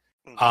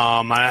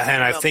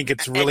 I think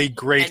it's really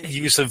great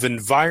use of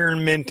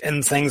environment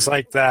and things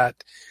like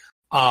that.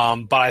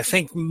 But I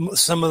think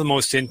some of the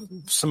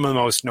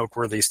most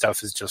noteworthy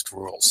stuff is just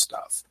rule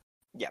stuff.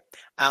 Yeah.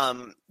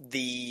 And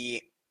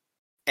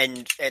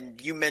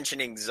you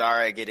mentioning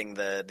Zara getting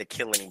the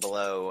killing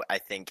blow, I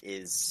think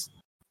is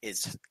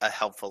a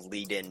helpful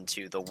lead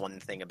into the one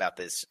thing about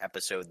this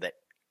episode that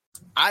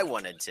I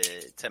wanted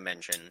to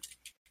mention,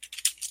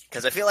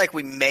 because I feel like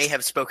we may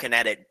have spoken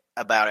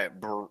about it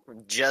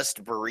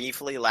just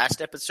briefly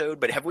last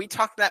episode, but have we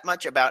talked that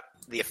much about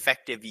the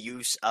effective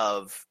use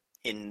of,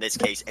 in this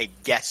case, a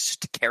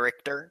guest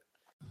character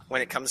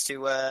when it comes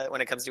to a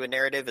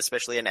narrative,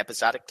 especially an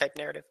episodic type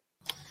narrative?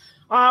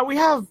 We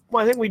have.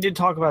 Well, I think we did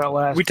talk about it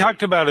last. We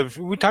talked about it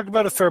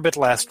a fair bit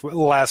last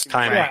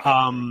time.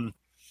 Yeah.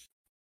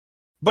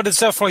 But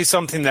it's definitely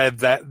something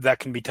that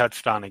can be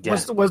touched on again.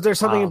 Was there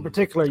something in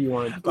particular you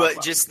wanted to talk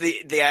about? Just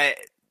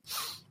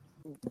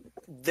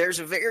there's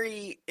a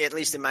very, at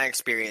least in my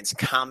experience,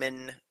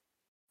 common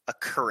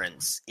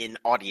occurrence in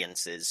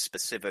audiences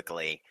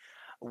specifically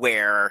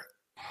where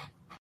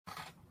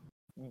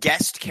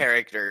guest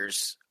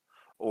characters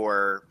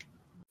or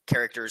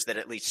characters that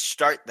at least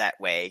start that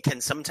way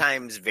can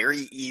sometimes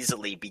very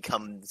easily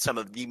become some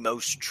of the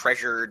most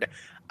treasured,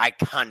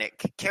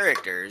 iconic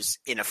characters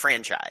in a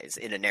franchise,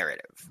 in a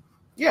narrative.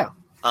 Yeah.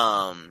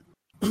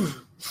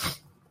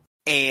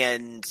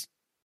 And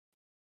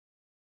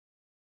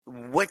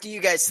what do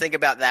you guys think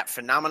about that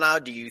phenomena?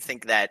 Do you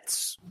think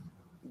that's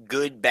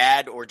good,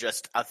 bad, or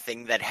just a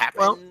thing that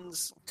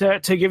happens?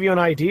 Well, to give you an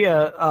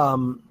idea,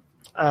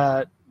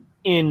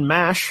 in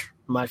MASH,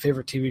 my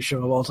favorite TV show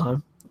of all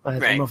time. I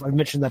don't know if I've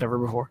mentioned that ever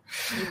before.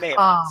 You may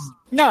have.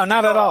 No,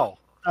 not at all.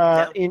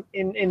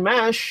 In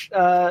MASH,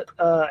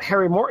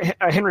 Harry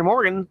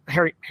Morgan's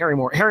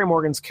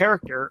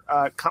character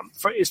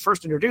is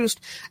first introduced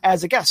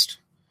as a guest.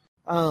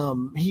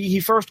 He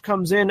first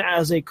comes in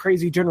as a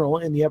crazy general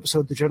in the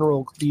episode The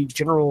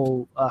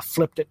General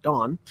Flipped at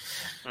Dawn,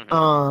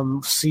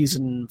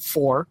 season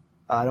 4.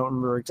 I don't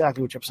remember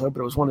exactly which episode,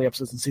 but it was one of the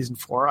episodes in season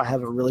 4. I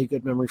have a really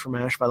good memory for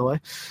MASH, by the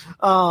way.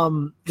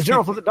 The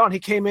General Flipped at Dawn, he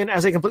came in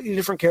as a completely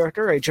different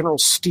character, a General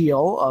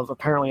Steele of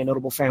apparently a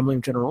notable family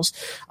of generals,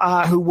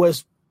 who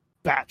was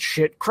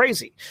batshit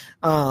crazy.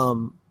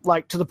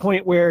 Like to the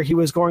point where he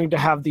was going to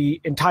have the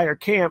entire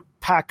camp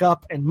pack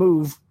up and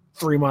move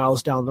 3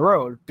 miles down the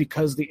road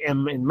because the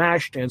M in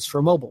MASH stands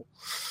for mobile.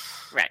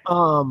 Right.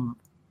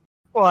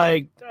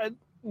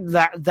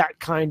 That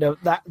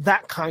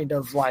kind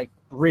of like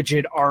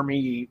rigid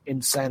army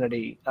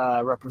insanity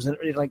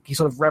represented, like he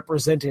sort of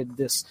represented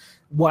this,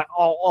 what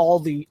all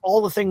the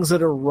things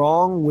that are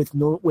wrong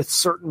with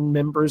certain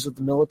members of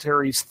the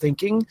military's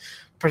thinking,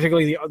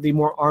 particularly the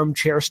more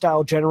armchair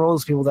style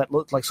generals, people that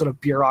look like sort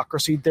of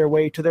bureaucracied their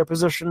way to their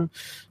position.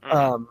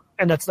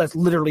 And that's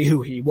literally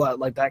who he was.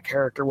 Like that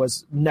character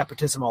was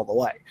nepotism all the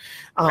way.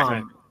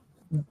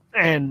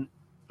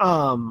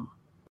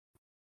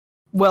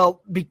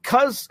 Well,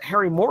 because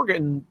Harry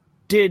Morgan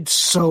did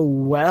so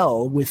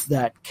well with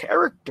that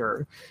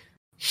character,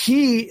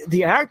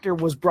 the actor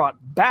was brought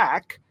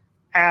back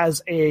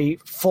as a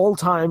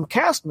full-time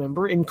cast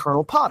member in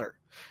Colonel Potter.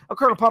 Now,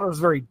 Colonel Potter was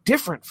very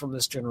different from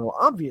this general,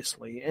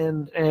 obviously,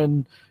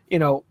 and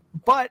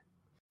but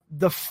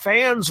the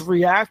fans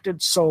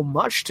reacted so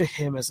much to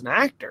him as an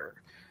actor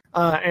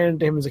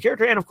and him as a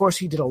character, and of course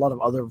he did a lot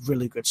of other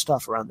really good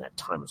stuff around that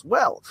time as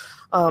well,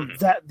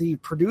 that the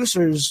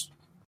producers,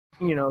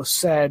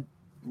 said,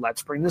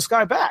 let's bring this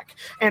guy back.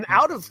 And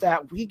out of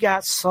that, we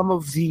got some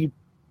of the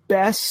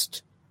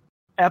best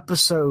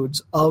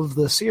episodes of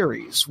the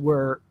series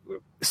were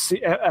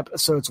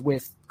episodes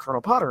with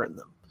Colonel Potter in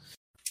them.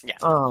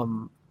 Yeah.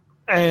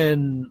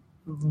 And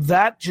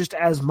that just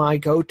as my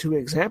go-to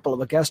example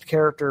of a guest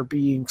character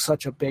being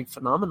such a big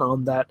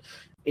phenomenon that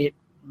it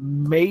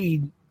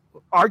made,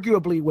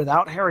 arguably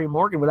without Harry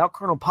Morgan, without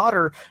Colonel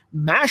Potter,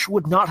 MASH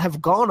would not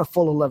have gone a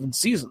full 11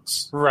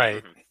 seasons.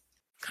 Right.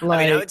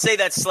 I would say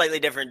that's slightly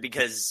different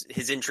because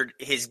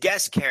his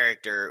guest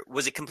character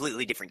was a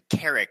completely different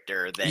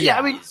character than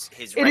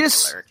his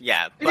regular.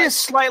 It is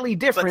slightly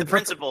different. But the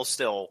principle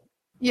still...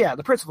 Yeah,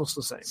 the principle's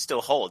still the same.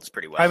 Still holds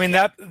pretty well. I mean,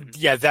 that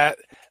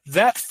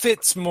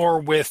fits more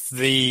with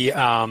the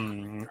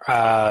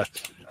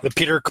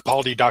Peter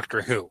Capaldi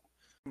Doctor Who.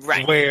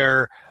 Right.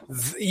 Where,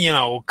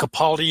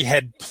 Capaldi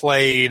had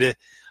played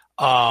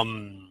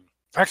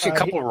actually a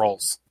couple of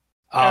roles.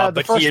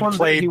 But he had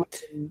played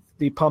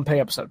the Pompeii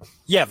episode.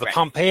 Yeah, the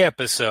Pompeii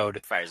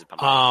episode. Fires of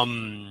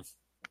Pompeii.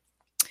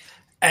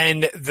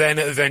 And then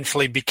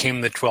eventually became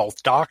the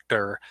 12th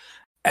Doctor.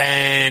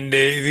 And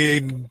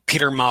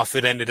Peter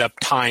Moffat ended up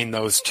tying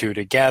those two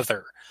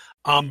together.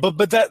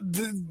 But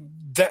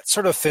that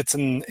sort of fits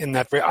in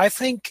that way. I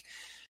think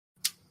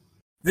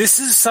this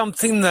is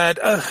something that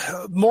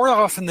more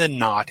often than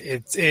not,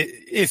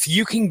 if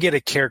you can get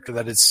a character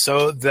that is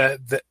so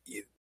that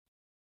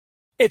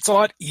it's a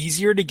lot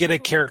easier to get a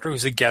character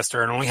who's a guest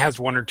star and only has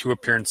 1 or 2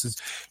 appearances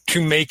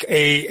to make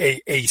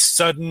a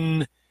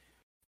sudden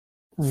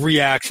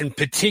reaction,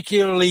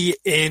 particularly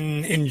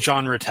in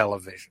genre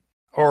television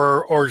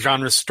or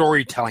genre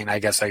storytelling, I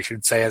guess I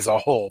should say as a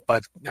whole.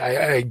 But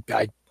I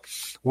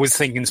was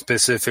thinking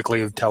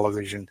specifically of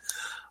television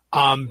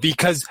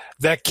because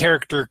that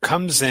character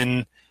comes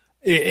in,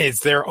 is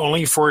there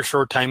only for a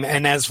short time.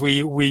 And as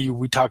we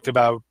talked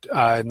about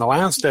in the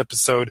last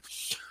episode,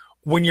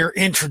 when you're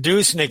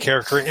introducing a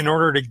character, in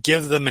order to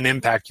give them an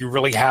impact, you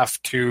really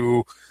have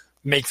to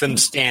make them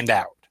stand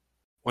out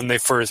when they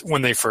first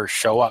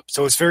show up.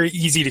 So it's very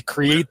easy to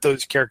create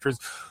those characters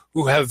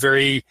who have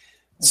very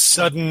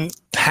sudden,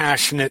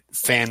 passionate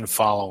fan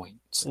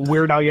followings.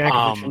 Weird Al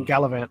Yankovic and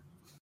Gallivant.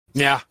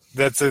 Yeah,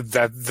 that's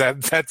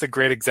a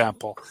great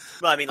example.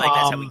 Well, I mean,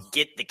 that's how we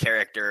get the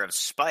character of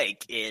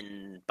Spike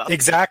in Buffy.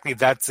 Exactly,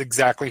 that's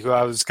exactly who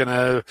I was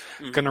gonna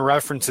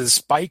reference. Is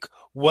Spike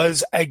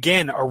was,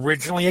 again,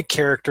 originally a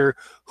character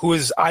who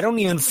was, I don't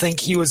even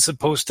think he was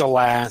supposed to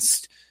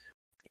last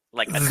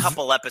like a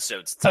couple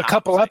episodes.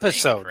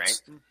 Episodes,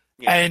 right?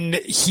 Yeah. And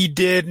he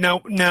did.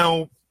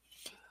 Now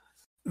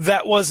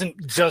that wasn't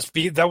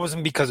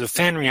because of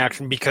fan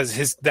reaction,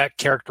 because that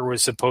character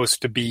was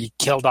supposed to be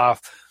killed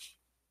off.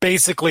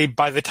 Basically,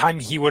 by the time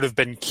he would have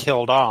been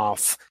killed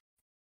off,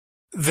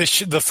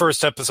 the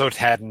first episode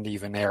hadn't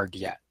even aired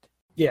yet.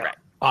 Yeah.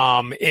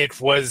 Right. It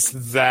was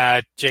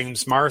that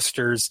James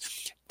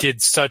Marsters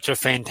did such a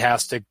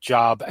fantastic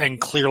job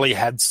and clearly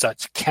had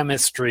such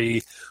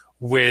chemistry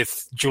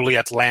with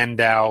Juliet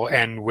Landau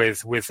and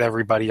with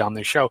everybody on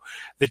the show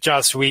that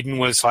Joss Whedon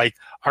was like,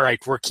 all right,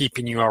 we're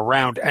keeping you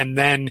around. And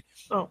then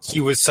he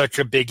was such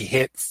a big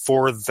hit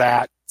for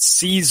that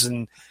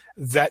season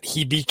that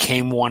he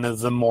became one of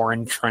the more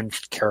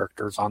entrenched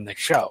characters on the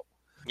show.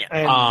 Yeah.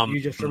 And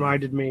you just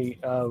reminded me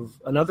of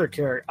another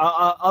character,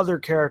 other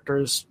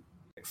characters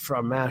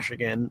from MASH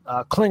again.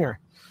 Klinger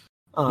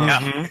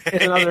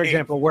is another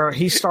example where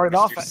he started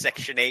off at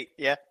Section 8,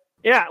 yeah.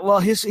 Yeah, well,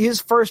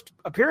 his first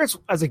appearance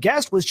as a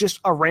guest was just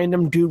a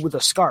random dude with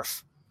a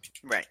scarf.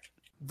 Right.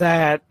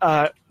 That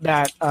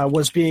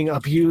was being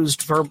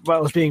abused,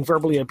 was being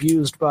verbally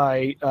abused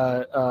by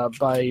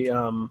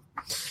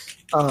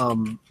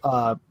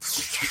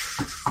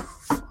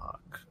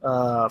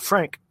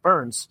Frank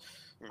Burns,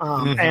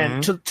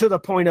 and to the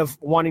point of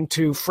wanting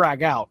to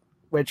frag out.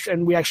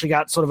 And we actually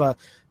got sort of a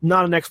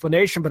not an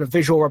explanation, but a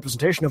visual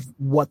representation of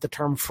what the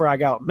term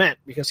frag out meant,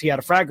 because he had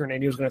a frag grenade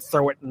and he was going to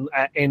throw it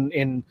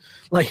in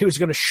like he was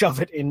going to shove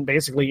it in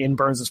basically in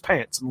Burns'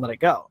 pants and let it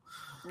go.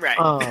 Right.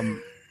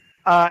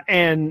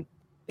 And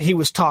he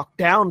was talked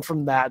down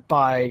from that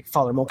by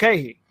Father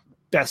Mulcahy,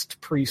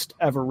 best priest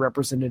ever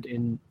represented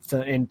in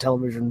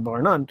television,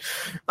 bar none.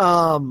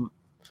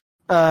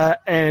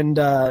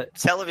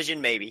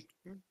 Television, maybe.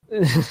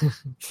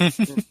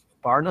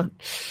 Bar none.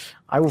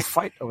 I will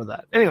fight over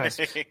that. Anyways,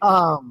 he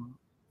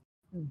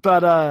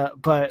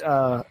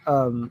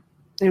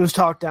was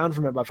talked down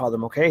from it by Father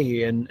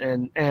Mulcahy,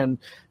 and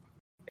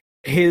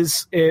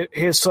his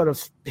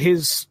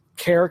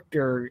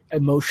character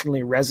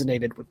emotionally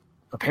resonated with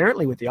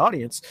the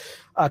audience,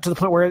 to the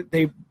point where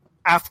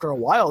after a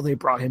while they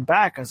brought him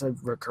back as a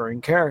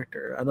recurring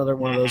character. Another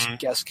one of those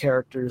guest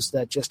characters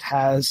that just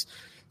has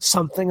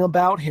something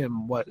about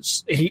him.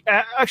 Was he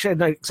actually,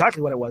 not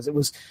exactly what it was. It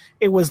was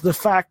the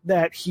fact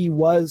that he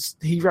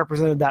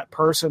represented that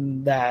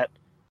person that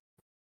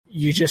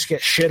you just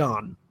get shit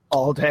on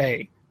all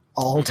day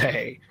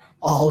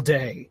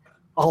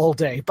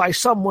by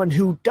someone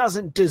who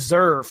doesn't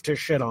deserve to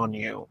shit on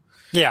you.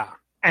 Yeah.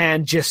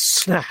 And just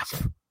snap.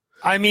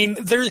 I mean,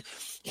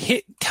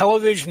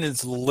 television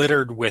is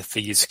littered with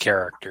these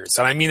characters,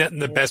 and I mean that in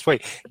the best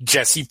way.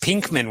 Jesse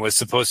Pinkman was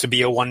supposed to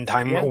be a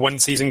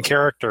one-season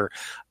character.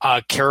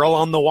 Carol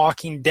on The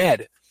Walking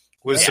Dead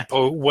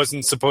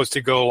wasn't supposed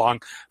to go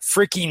along.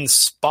 Freaking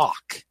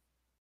Spock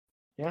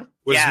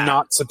was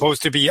not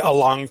supposed to be a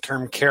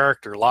long-term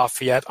character.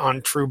 Lafayette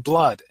on True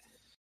Blood.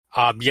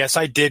 Yes,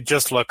 I did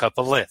just look up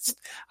a list.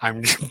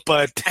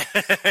 But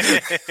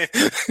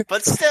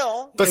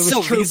still,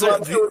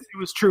 it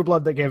was True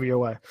Blood that gave you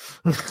away.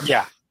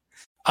 Yeah.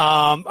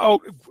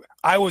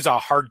 I was a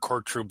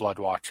hardcore True Blood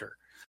watcher.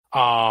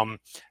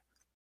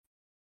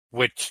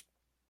 Which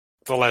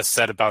the less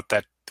said about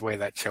that, the way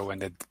that show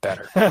ended, the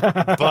better.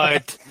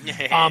 But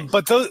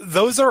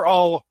those are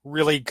all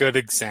really good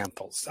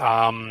examples.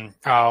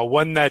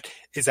 One that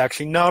is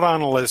actually not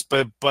on a list,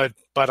 but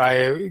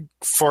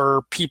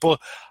for people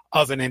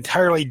of an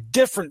entirely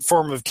different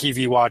form of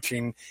TV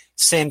watching,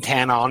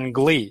 Santana on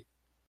Glee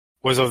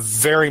was a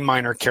very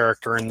minor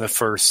character in the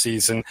first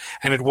season,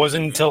 and it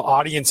wasn't until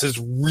audiences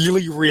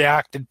really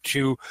reacted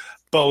to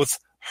both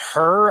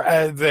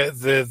her,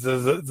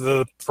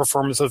 the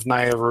performance of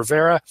Naya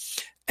Rivera,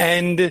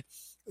 and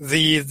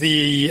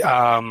the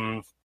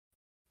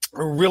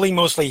really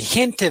mostly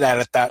hinted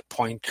at that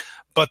point,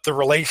 but the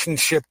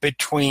relationship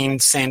between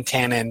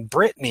Santana and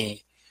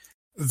Brittany,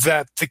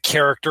 that the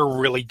character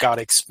really got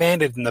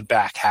expanded in the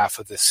back half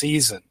of the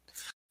season.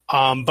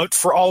 But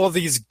for all of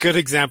these good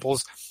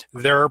examples,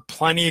 there are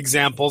plenty of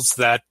examples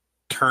that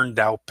turned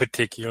out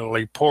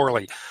particularly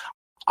poorly.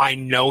 I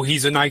know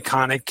he's an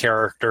iconic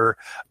character,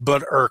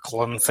 but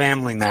Urkel in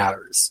Family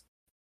Matters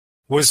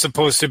was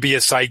supposed to be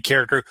a side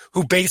character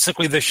who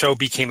basically the show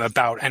became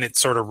about, and it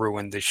sort of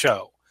ruined the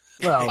show.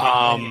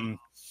 Well,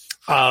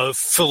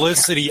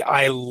 Felicity,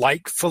 I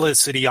like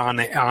Felicity on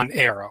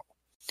Arrow.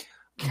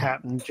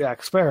 Captain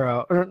Jack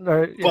Sparrow.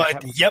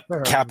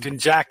 Captain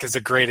Jack is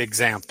a great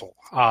example.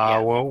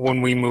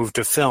 When we moved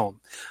to film,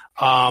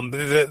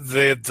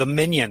 the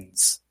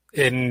Minions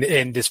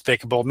in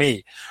Despicable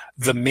Me,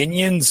 the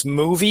Minions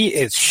movie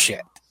is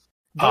shit.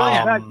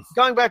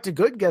 Going back to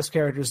good guest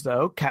characters,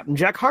 though, Captain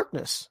Jack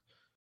Harkness.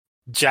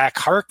 Jack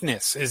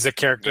Harkness is a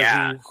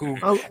character who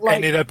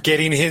ended up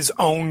getting his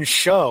own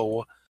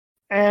show.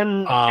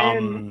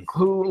 And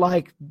who,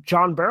 like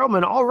John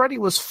Barrowman, already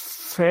was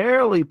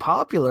fairly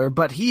popular,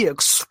 but he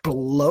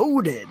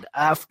exploded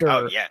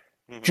after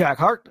Jack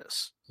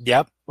Harkness.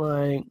 Yep.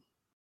 Like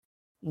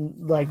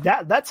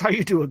that. That's how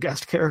you do a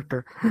guest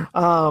character.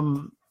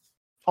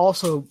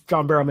 Also,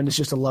 John Barrowman is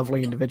just a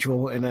lovely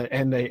individual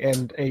and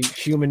a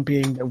human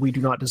being that we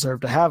do not deserve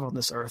to have on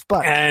this earth.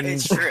 But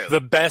it's true. The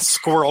best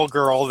squirrel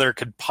girl there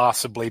could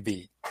possibly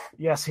be.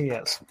 Yes, he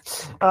is.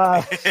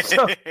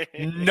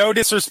 No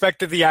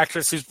disrespect to the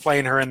actress who's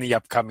playing her in the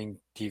upcoming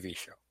TV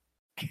show,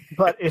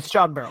 but it's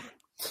John Barrowman.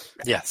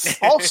 Yes.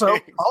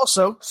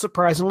 Also,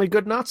 surprisingly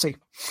good Nazi.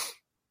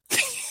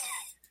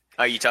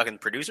 Are you talking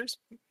producers?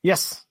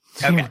 Yes.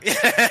 Okay.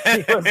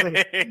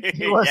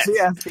 he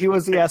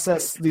was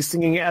the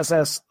singing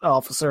SS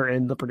officer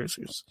in The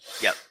Producers.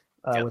 Yep.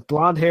 With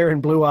blonde hair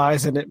and blue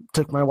eyes, and it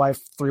took my wife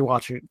 3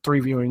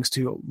 viewings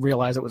to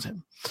realize it was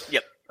him.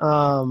 Yep.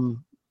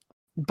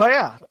 But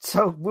yeah,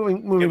 so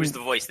moving. It was the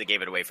voice that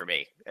gave it away for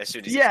me. As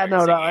soon as he Yeah, started no,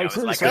 singing, I I was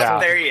like, yeah. oh,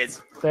 there he is.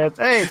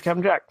 Hey, it's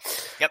Captain Jack.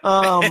 Yep.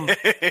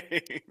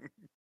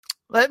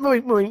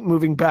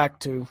 Moving back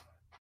to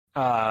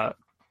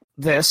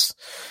this.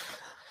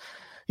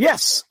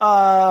 Yes,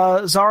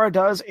 Zara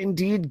does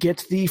indeed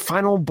get the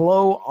final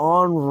blow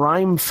on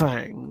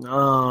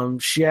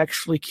Rhymefang. She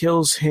actually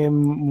kills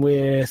him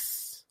with.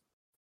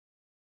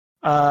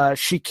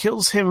 She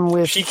kills him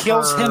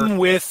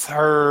with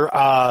her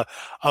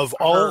of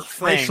all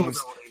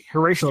things, her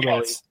racial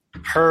ability.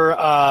 Her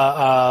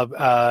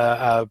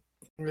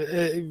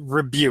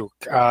rebuke.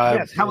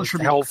 Yes, hellish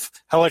rebuke.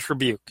 Hellish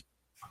rebuke.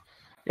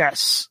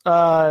 Yes.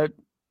 Yeah.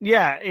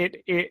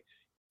 It.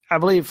 I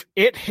believe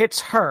it hits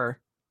her.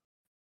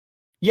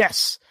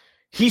 Yes.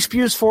 He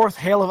spews forth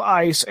hail of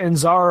ice, and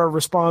Zara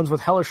responds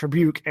with hellish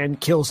rebuke and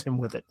kills him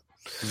with it.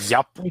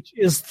 Yep. Which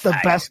is the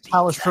best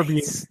hellish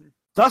rebuke.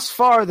 Thus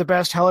far, the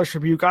best hellish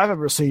rebuke I've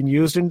ever seen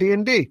used in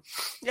D&D.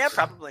 Yeah,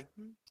 probably.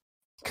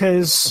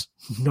 Because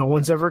no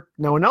one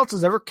else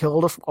has ever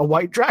killed a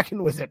white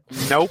dragon with it.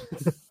 Nope.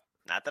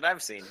 Not that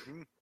I've seen.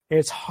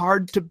 It's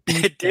hard to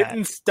beat. It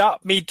didn't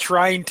stop me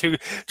trying to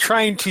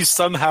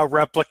somehow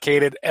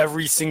replicate it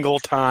every single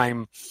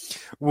time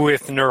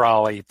with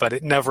Nurali, but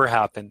it never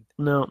happened.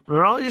 No,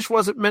 Nurali just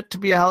wasn't meant to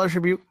be a hellish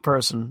rebuke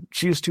person.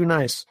 She was too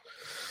nice.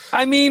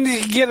 I mean,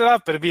 you get it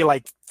up, it'd be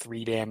like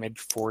 3 damage,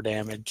 4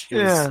 damage.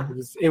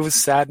 It was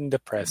sad and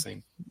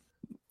depressing.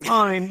 Well,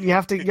 I mean, you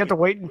have to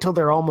wait until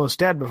they're almost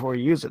dead before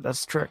you use it.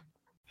 That's the trick.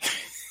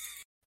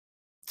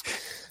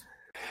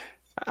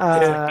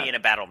 Being a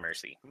battle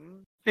mercy.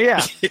 Yeah.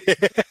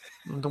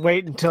 To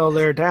wait until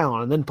they're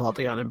down and then pull out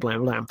the gun and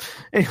blam blam.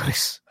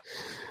 Anyways.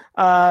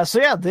 So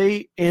yeah,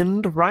 they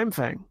end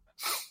Rhymefang.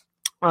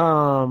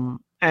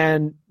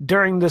 And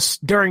during this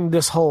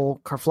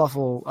whole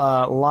kerfluffle,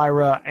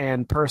 Lyra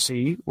and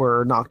Percy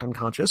were knocked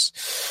unconscious.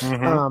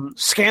 Mm-hmm.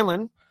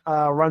 Scanlan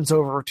runs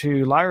over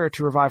to Lyra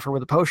to revive her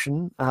with a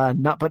potion,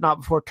 not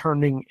before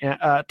turning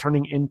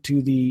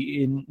into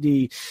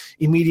the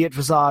immediate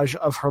visage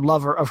of her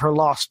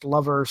lost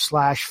lover /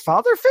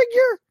 father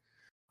figure.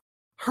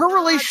 Her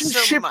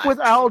relationship with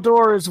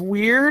Aldor is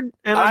weird,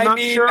 and I'm not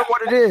sure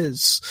what it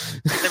is.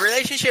 The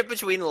relationship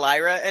between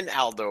Lyra and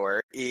Aldor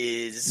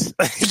is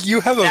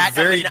you have a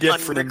very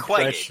different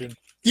impression.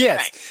 Yes,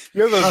 right.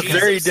 You have a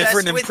very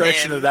different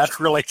impression of that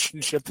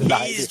relationship than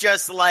I do. He's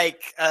just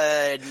like,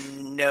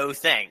 no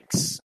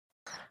thanks.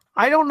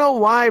 I don't know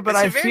why, but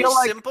I feel like it's a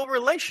very simple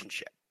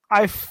relationship.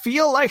 I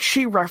feel like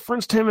she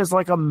referenced him as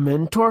like a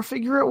mentor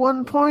figure at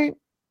one point.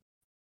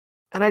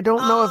 And I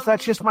don't know if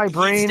that's just my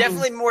brain.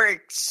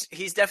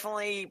 He's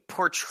definitely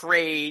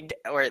portrayed,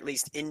 or at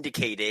least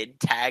indicated,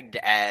 tagged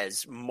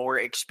as more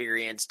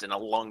experienced and a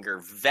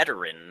longer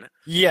veteran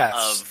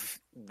of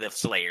the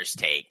Slayer's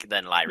take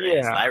than Lyra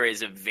is. Lyra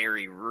is a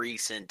very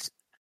recent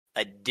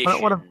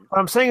addition. What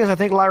I'm saying is I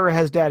think Lyra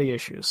has daddy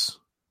issues.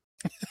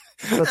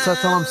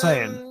 That's all I'm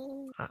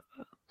saying.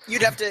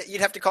 You'd have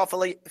to call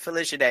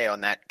Felicia Day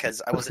on that,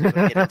 because I wasn't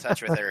able to get in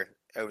touch with her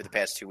over the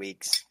past 2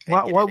 weeks.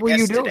 What were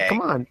you doing? Today.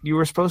 Come on. You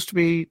were supposed to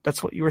be –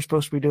 that's what you were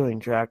supposed to be doing,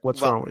 Jack.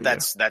 What's wrong with you?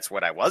 That's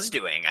what I was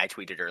doing. I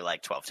tweeted her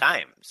like 12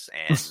 times,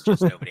 and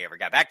just nobody ever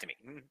got back to me.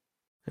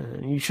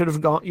 You should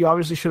have gone. You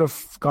obviously should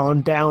have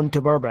gone down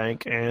to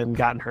Burbank and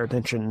gotten her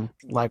attention,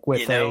 like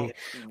with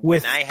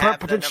when I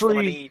have potentially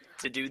enough money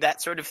to do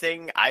that sort of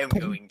thing. I am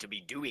going to be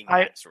doing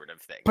that sort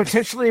of thing.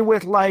 Potentially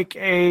with like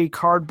a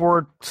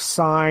cardboard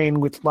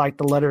sign with like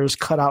the letters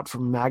cut out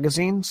from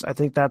magazines. I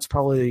think that's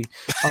probably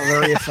a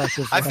very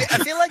effective. I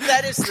feel like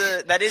that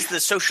is the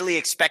socially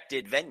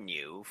expected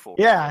venue for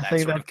that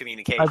sort of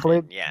communication. I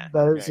believe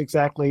that is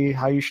exactly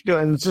how you should do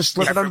it, and just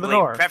slip it under the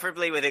door.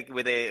 Preferably with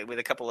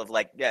a couple of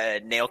like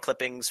nail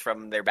clippings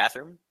from their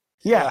bathroom.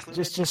 Yeah,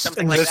 just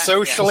something like the that.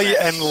 socially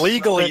and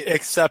legally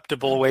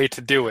acceptable way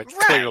to do it.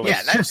 Right, clearly,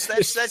 yeah,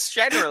 that's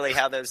generally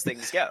how those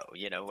things go.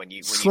 You know, when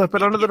you slip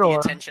it under the door, the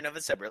attention of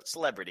a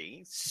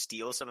celebrity,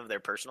 steal some of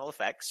their personal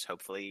effects,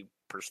 hopefully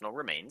personal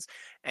remains,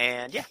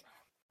 and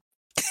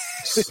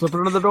slip it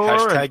under the door.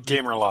 Hashtag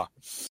gamer law.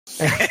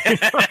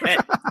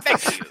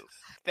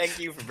 Thank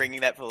you for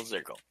bringing that full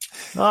circle.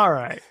 All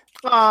right,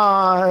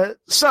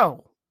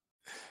 so.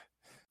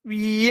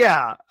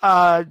 Yeah,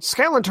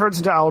 Scanlan turns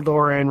into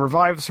Aldor and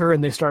revives her,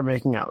 and they start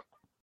making out.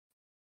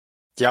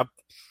 Yep.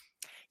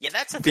 Yeah,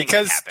 that's a thing.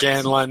 Because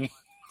Scanlan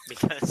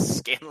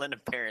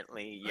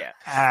apparently,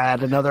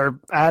 Add another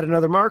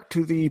mark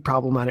to the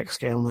problematic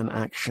Scanlan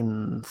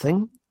action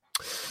thing.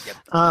 Yep.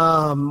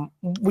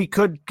 We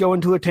could go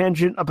into a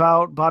tangent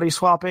about body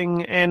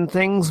swapping and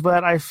things,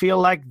 but I feel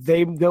like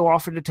they go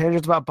off into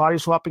tangents about body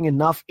swapping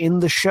enough in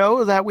the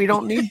show that we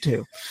don't need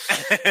to.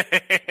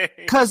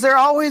 Because they're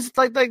always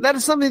like that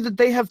is something that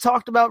they have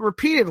talked about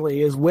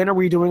repeatedly, is when are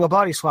we doing a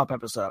body swap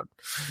episode?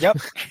 Yep.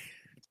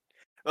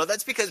 Well,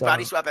 that's because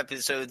body swap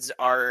episodes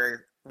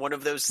are one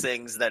of those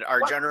things that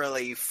are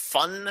generally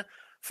fun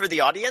for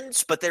the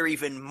audience, but they're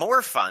even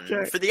more fun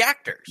for the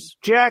actors.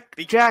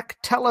 Jack,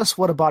 tell us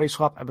what a body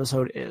swap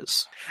episode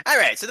is. All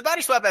right, so the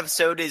body swap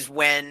episode is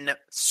when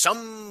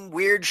some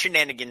weird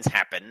shenanigans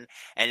happen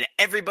and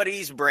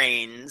everybody's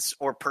brains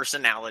or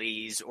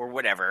personalities or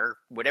whatever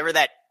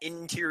that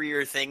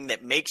interior thing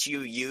that makes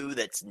you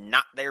that's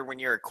not there when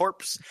you're a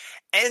corpse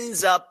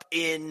ends up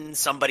in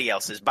somebody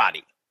else's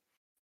body.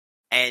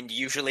 And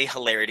usually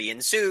hilarity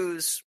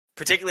ensues,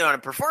 particularly on a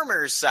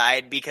performer's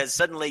side, because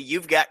suddenly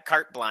you've got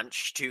carte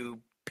blanche to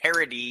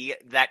parody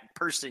that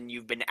person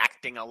you've been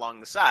acting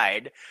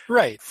alongside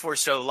for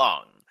so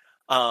long.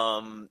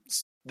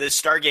 The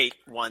Stargate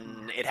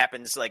one, it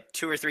happens like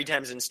 2 or 3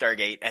 times in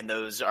Stargate, and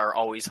those are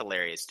always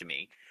hilarious to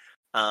me.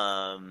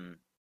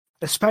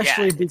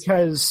 Especially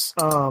because,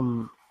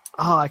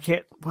 I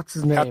can't, what's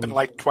his name? Happened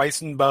like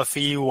twice in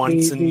Buffy,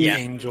 once in The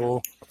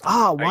Angel.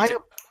 Why?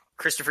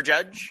 Christopher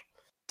Judge?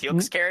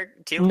 Teal'c's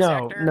character?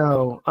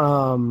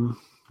 No.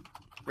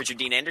 Richard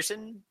Dean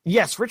Anderson?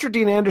 Yes, Richard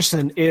Dean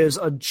Anderson is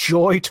a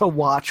joy to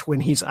watch when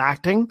he's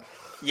acting.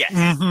 Yes.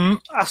 Mm-hmm.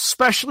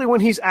 Especially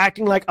when he's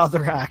acting like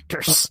other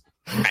actors.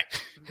 Right.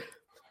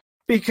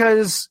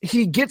 Because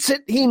he gets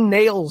it, he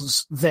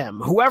nails them.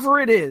 Whoever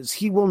it is,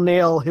 he will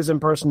nail his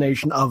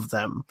impersonation of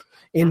them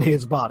in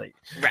his body.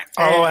 Right.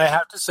 I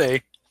have to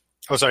say...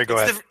 Oh, sorry, go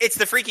ahead. It's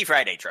the Freaky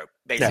Friday trope,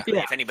 basically,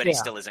 if anybody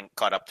still isn't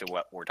caught up to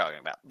what we're talking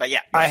about. But yeah.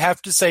 I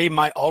have to say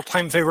my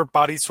all-time favorite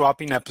body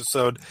swapping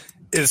episode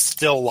is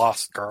still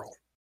Lost Girl.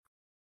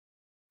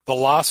 The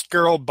Lost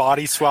Girl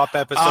body swap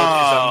episode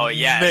is amazing.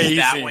 Yeah,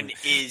 that one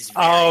is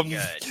very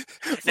good.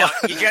 Now,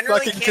 you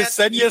generally fucking can't...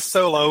 Ksenia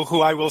Solo, who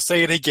I will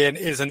say it again,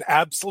 is an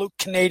absolute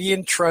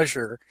Canadian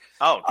treasure.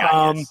 Oh,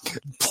 God, yes.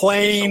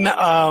 Playing,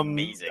 I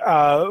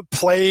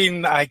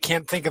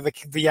can't think of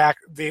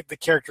the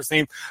character's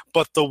name,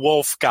 but the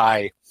wolf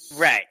guy,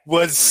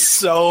 was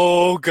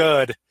so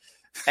good.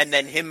 And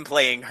then him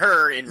playing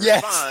her in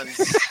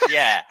response,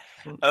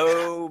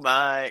 Oh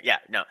my,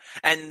 no.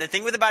 And the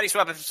thing with the body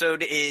swap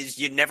episode is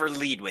you never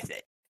lead with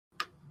it.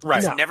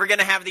 Right. It's never going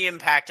to have the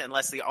impact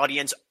unless the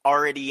audience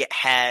already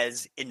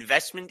has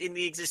investment in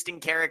the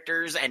existing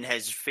characters and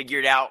has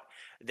figured out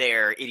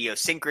their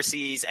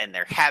idiosyncrasies and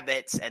their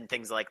habits and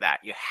things like that.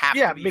 You have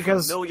to be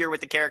familiar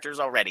with the characters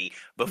already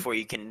before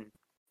you can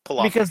pull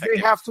off. Because they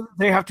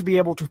have to be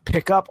able to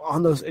pick up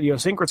on those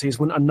idiosyncrasies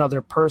when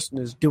another person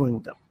is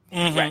doing them.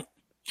 Mm-hmm. Right.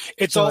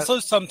 It's also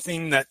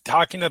something that,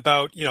 talking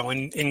about,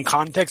 in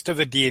context of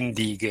a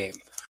D&D game,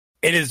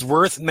 it is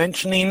worth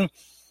mentioning,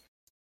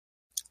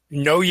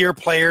 know your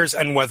players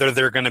and whether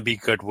they're going to be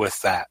good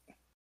with that.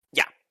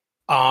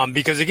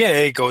 Because again,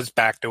 it goes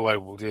back to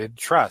what we did,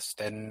 trust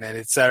and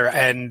et cetera.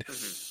 And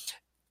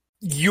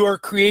you are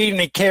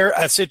creating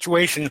a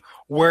situation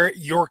where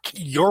your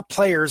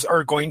players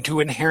are going to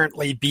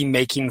inherently be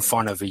making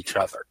fun of each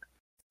other.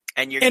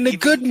 And you're in a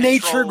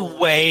good-natured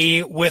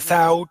way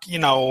without,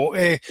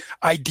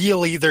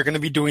 ideally they're going to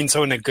be doing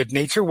so in a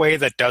good-natured way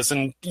that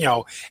doesn't,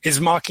 is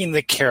mocking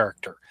the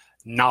character,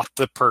 not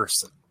the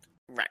person.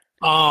 Right.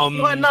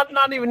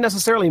 Not even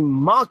necessarily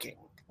mocking.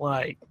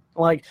 Like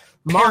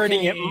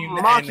mocking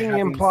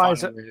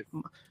implies a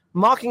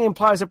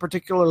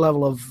particular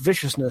level of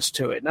viciousness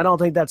to it, and I don't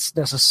think that's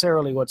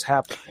necessarily what's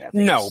happening.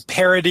 No,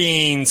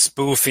 parodying,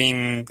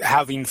 spoofing,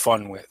 having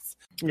fun with.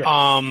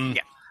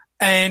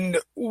 And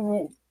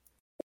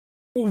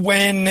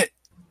when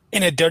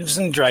in a Dungeons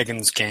and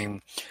Dragons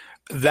game,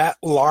 that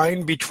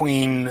line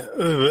between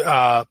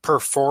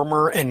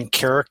performer and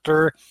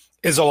character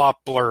is a lot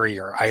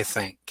blurrier, I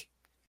think,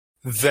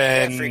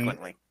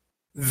 frequently.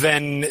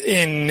 Than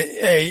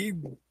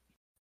in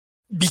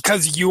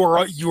because you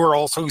are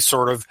also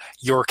sort of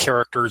your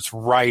character's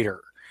writer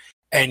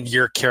and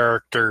your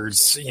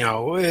character's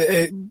your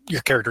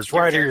character's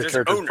writer, your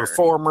character's owner,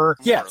 performer.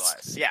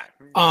 Yes.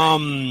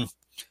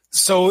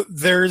 So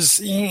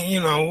there's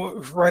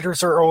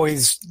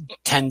writers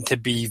tend to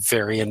be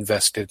very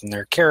invested in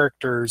their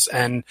characters,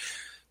 and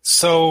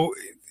so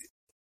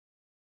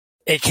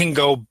it can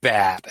go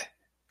bad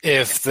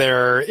if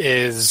the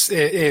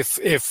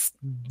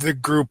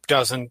group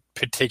doesn't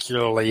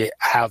particularly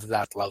have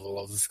that level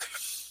of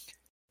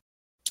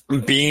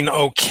being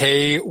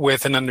okay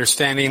with an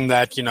understanding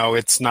that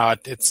it's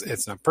not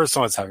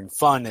personal, it's having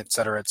fun, et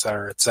cetera, et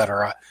cetera, et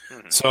cetera.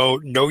 Mm-hmm. So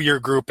know your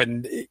group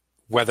and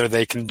whether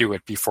they can do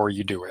it before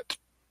you do it.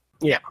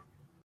 Yeah,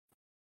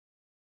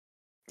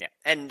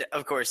 and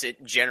of course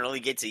it generally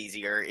gets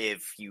easier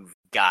if you've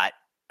got,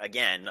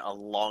 again, a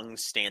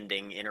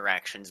long-standing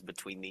interactions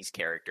between these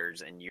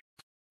characters and you're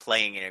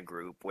playing in a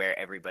group where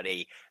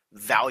everybody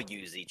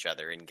values each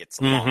other and gets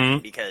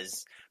along,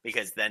 because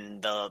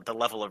then the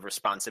level of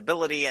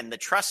responsibility and the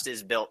trust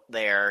is built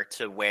there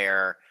to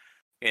where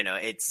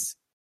it's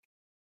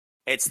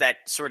that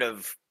sort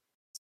of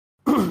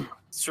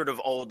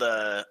old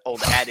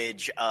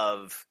adage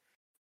of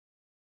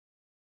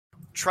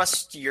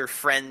trust your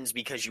friends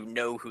because you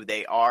know who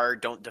they are.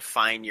 Don't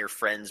define your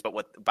friends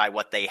by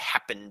what they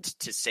happened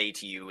to say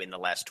to you in the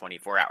last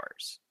 24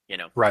 hours.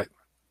 Right.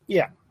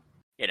 Yeah.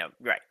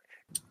 Right.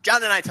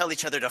 John and I tell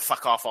each other to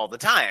fuck off all the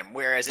time,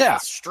 whereas if a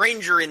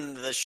stranger in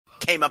the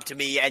came up to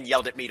me and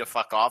yelled at me to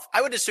fuck off,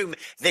 I would assume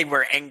they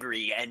were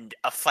angry and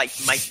a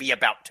fight might be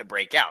about to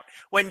break out.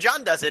 When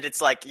John does it,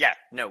 it's like, yeah,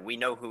 no, we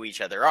know who each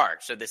other are.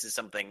 So this is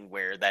something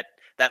where that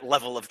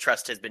level of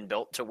trust has been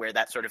built to where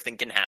that sort of thing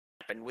can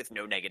happen with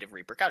no negative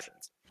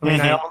repercussions. I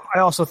mean, I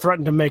also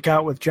threaten to make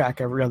out with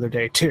Jack every other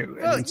day, too.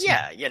 Well,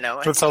 yeah, you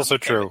know. That's also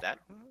true.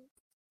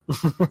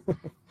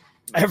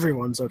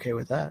 Everyone's okay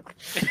with that.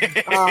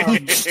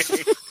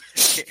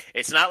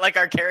 It's not like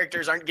our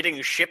characters aren't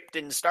getting shipped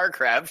in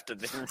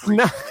StarCraft.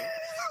 No.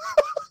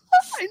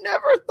 I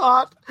never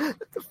thought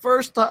the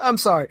first time. I'm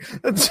sorry.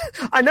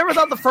 I never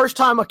thought the first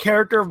time a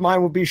character of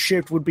mine would be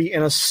shipped would be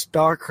in a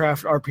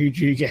StarCraft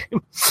RPG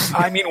game.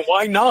 I mean,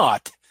 why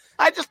not?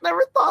 I just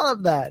never thought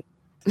of that.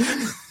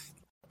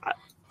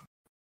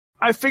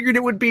 I figured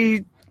it would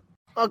be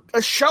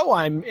a show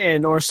I'm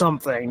in or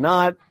something,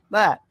 not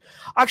that.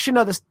 Actually,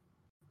 no, this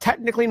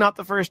technically not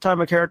the first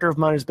time a character of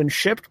mine has been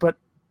shipped, but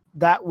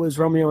that was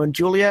Romeo and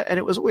Juliet, and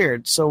it was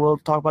weird, so we'll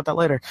talk about that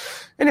later.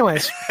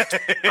 Anyways,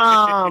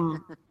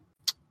 after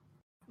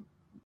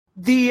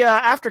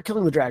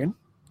killing the dragon,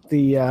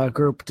 the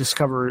group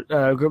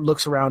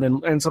looks around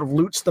and sort of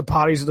loots the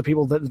bodies of the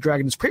people that the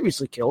dragon has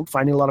previously killed,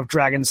 finding a lot of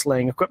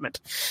dragon-slaying equipment,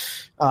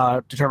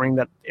 determining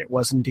that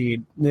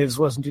this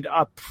was indeed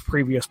a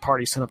previous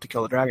party sent up to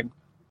kill the dragon.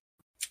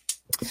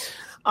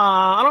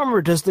 I don't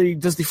remember. Does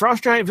the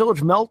Frost Giant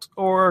village melt,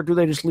 or do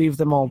they just leave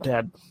them all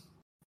dead?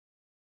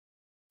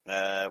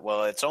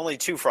 Well, it's only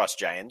 2 Frost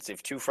Giants.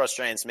 If 2 Frost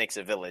Giants makes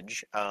a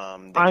village,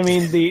 I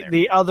mean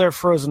the other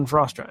frozen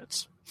Frost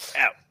Giants.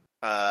 Oh.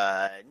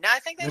 No, I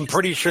think I'm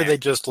pretty sure they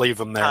just leave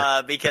them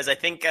there. Because I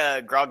think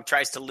Grog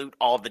tries to loot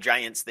all the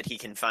giants that he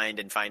can find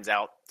and finds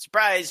out,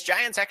 surprise,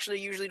 giants actually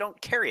usually don't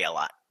carry a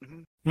lot.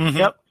 Mm-hmm.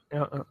 Yep.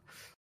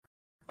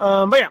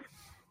 But yeah,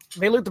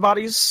 they loot the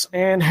bodies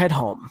and head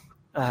home.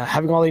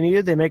 Having all they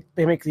needed, they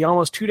make the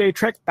almost 2-day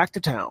trek back to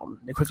town.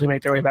 They quickly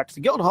make their way back to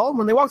the guild hall, and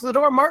when they walk through the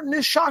door, Martin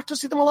is shocked to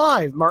see them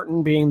alive,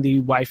 Martin being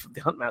the wife of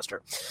the Huntmaster.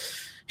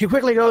 He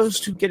quickly goes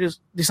to get his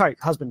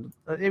husband.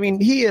 I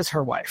mean, he is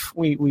her wife.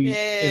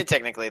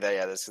 Technically,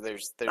 there's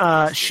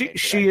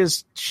she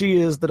is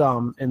the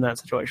dom in that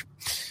situation.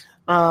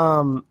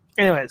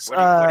 Anyways, what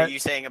are you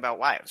saying about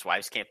wives?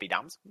 Wives can't be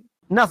doms?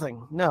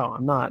 Nothing. No,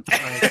 I'm not.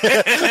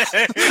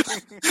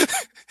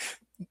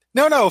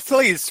 No,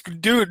 please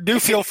do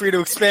feel free to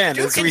expand.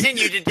 Do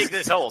continue to dig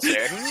this hole,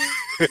 sir.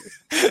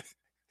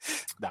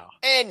 No.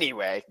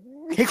 Anyway,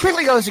 he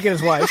quickly goes to get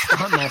his wife, the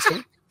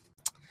Huntmaster.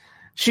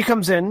 She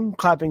comes in,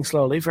 clapping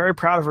slowly, very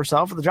proud of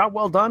herself for the job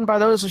well done by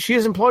those she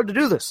is employed to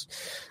do this.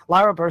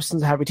 Lyra bursts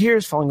into happy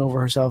tears, falling over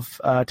herself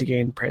to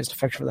gain praise and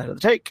affection for the head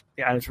of the take.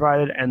 The item is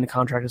provided, and the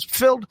contract is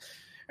fulfilled.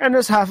 And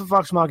this half of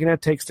Vox Machina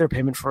takes their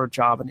payment for a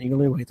job and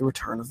eagerly await the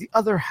return of the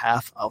other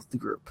half of the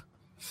group.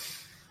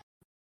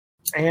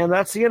 And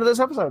that's the end of this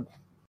episode.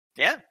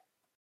 Yeah.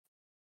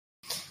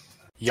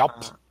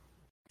 Yup.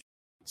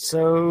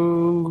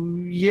 So,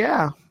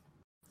 yeah.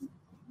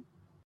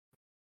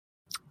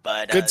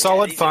 But good,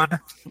 solid fun.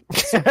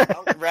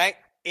 Right.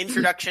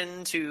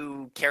 Introduction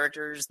to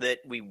characters that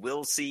we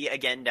will see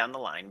again down the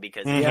line,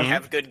 because if you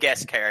have good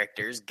guest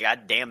characters,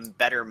 goddamn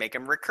better make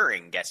them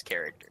recurring guest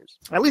characters.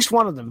 At least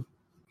one of them.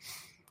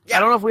 Yeah. I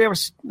don't know if we ever...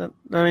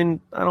 I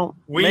mean, I don't...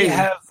 We maybe,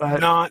 have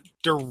not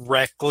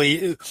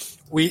directly...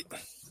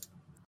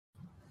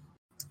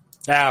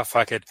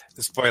 Fuck it.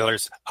 The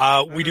spoilers.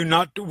 We do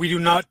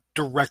not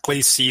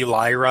directly see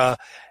Lyra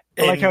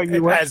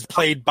as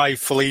played by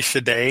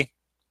Felicia Day.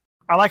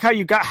 I like how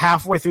you got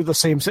halfway through the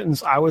same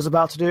sentence I was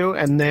about to do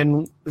and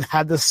then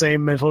had the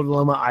same mental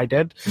dilemma I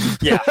did.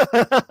 Yeah.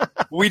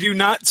 We do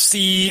not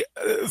see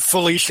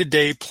Felicia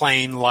Day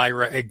playing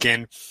Lyra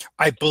again.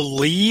 I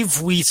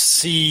believe we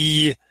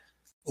see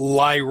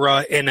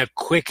Lyra in a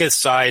quick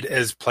aside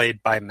as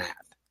played by Matt.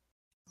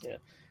 Yeah.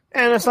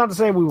 And it's not to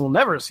say we will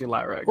never see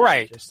Lyra again.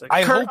 Right.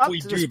 I hope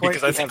we do,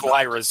 because I think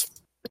Lyra's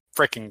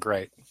freaking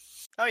great.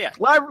 Oh, yeah.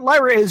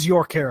 Lyra is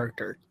your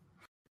character.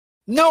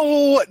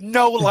 No,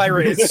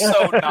 Lyra is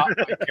so not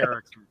my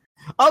character.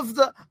 Of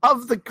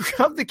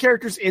the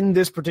characters in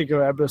this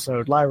particular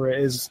episode, Lyra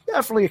is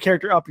definitely a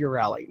character up your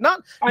alley.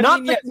 Not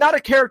a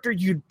character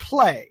you'd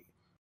play,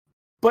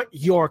 but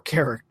your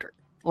character.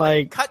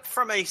 Like cut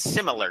from a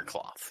similar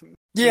cloth.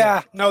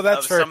 Yeah, no,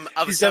 that's fair.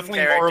 She's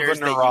definitely more of a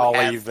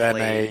Nerali than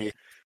a...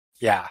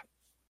 Yeah.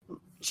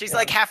 She's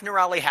like half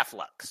Nerali, half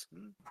Lux.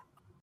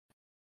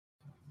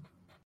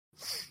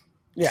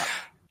 Yeah.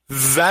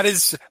 That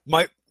is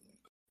my...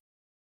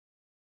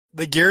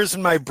 The gears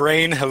in my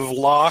brain have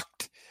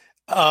locked.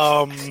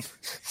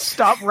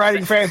 Stop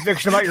writing fan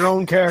fiction about your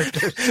own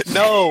characters.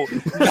 No.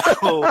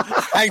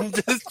 I'm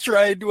just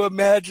trying to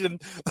imagine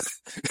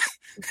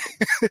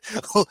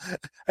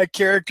a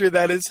character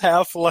that is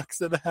half Lux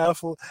and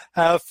half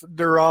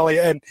Nerali.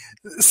 And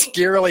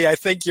scarily, I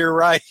think you're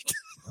right.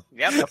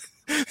 Yep.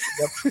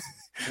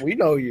 We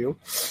know you.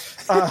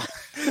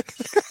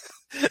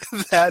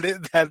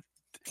 That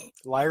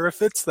Lyra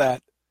fits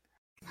that.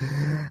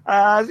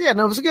 Yeah,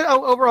 no, it was a good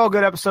overall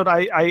good episode.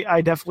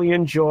 I definitely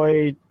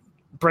enjoyed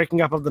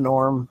breaking up of the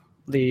norm,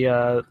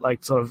 the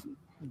like sort of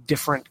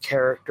different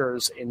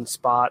characters in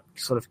Spot,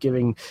 sort of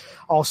giving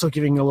a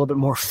little bit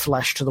more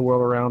flesh to the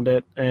world around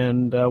it,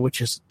 and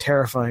which is a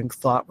terrifying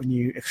thought when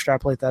you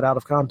extrapolate that out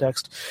of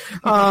context.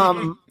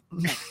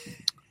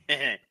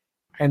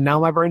 And now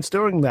my brain's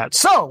doing that.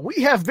 So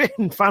we have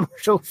been Final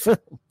Show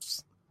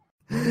Films.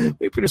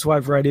 We produce a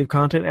wide variety of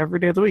content every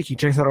day of the week. You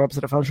can check us out on our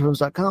website at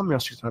finalshowfilms.com. You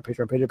also check us out on our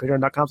Patreon page at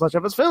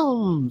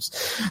patreon.com/FSFilms.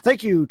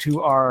 Thank you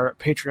to our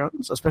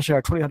Patreons, especially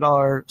our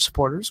 $20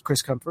 supporters,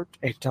 Chris Comfort,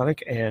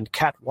 Atonic, and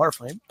Cat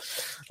Waterflame.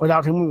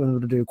 Without him, we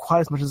wouldn't be able to do quite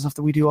as much of the stuff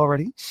that we do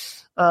already.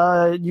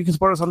 You can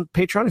support us on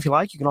Patreon if you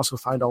like. You can also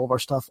find all of our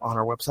stuff on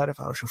our website at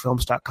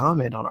finalshowfilms.com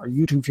and on our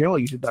YouTube channel,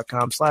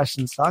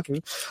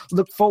 youtube.com/Sensaku.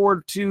 Look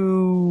forward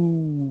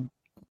to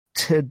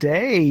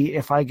today,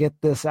 if I get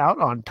this out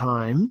on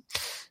time.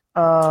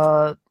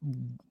 You're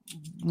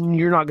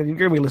going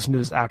to be listening to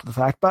this after the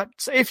fact, but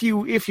if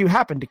you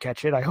happen to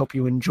catch it, I hope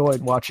you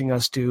enjoyed watching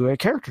us do a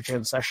character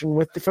gen session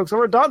with the folks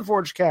over at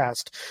Dawnforge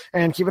Cast.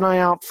 And keep an eye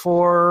out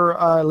for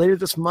later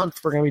this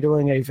month, we're going to be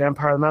doing a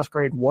Vampire the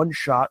Masquerade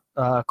one-shot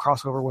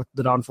crossover with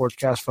the Dawnforge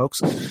Cast folks.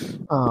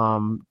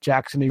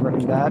 Jack's going to be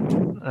running that,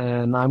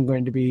 and I'm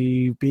going to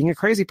be being a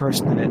crazy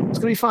person in it. It's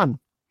going to be fun.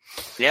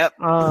 Yep.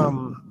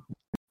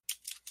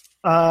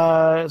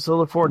 So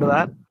look forward to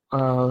that.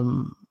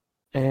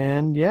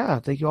 And yeah,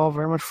 thank you all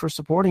very much for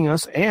supporting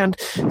us. And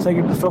thank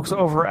you to the folks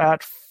over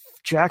at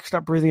Jack,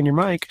 stop breathing in your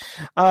mic.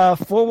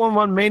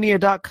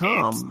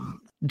 411mania.com.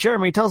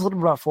 Jeremy, tell us a little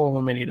bit about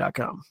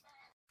 411mania.com.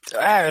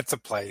 It's a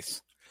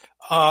place.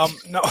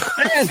 No.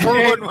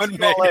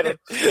 411mania.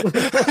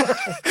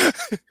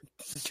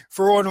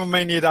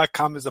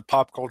 411mania.com is a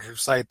pop culture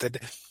site that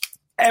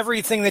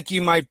everything that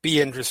you might be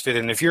interested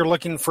in. If you're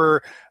looking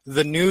for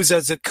the news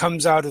as it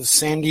comes out of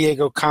San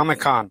Diego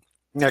Comic-Con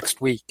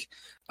next week,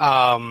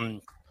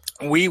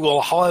 we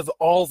will have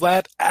all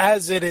that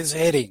as it is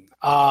hitting.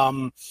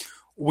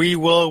 We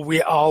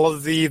all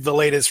of the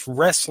latest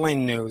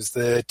wrestling news,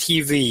 the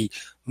TV,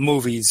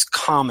 movies,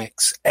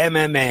 comics,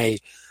 MMA,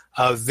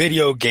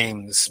 video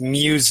games,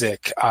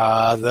 music,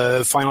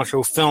 the Final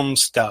Show film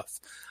stuff.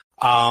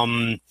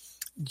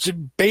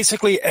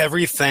 Basically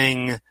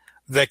everything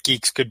that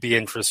geeks could be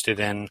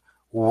interested in,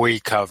 we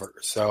cover.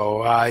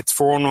 So it's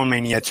 411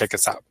 Mania. Check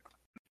us out.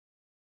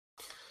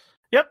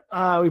 Yep,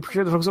 we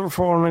appreciate the folks over at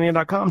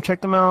 411mania.com.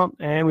 Check them out,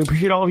 and we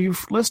appreciate all of you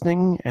for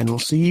listening, and we'll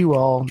see you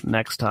all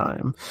next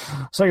time.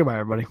 Say goodbye,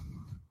 everybody.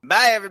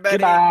 Bye, everybody.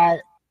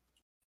 Goodbye.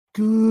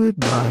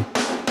 Goodbye.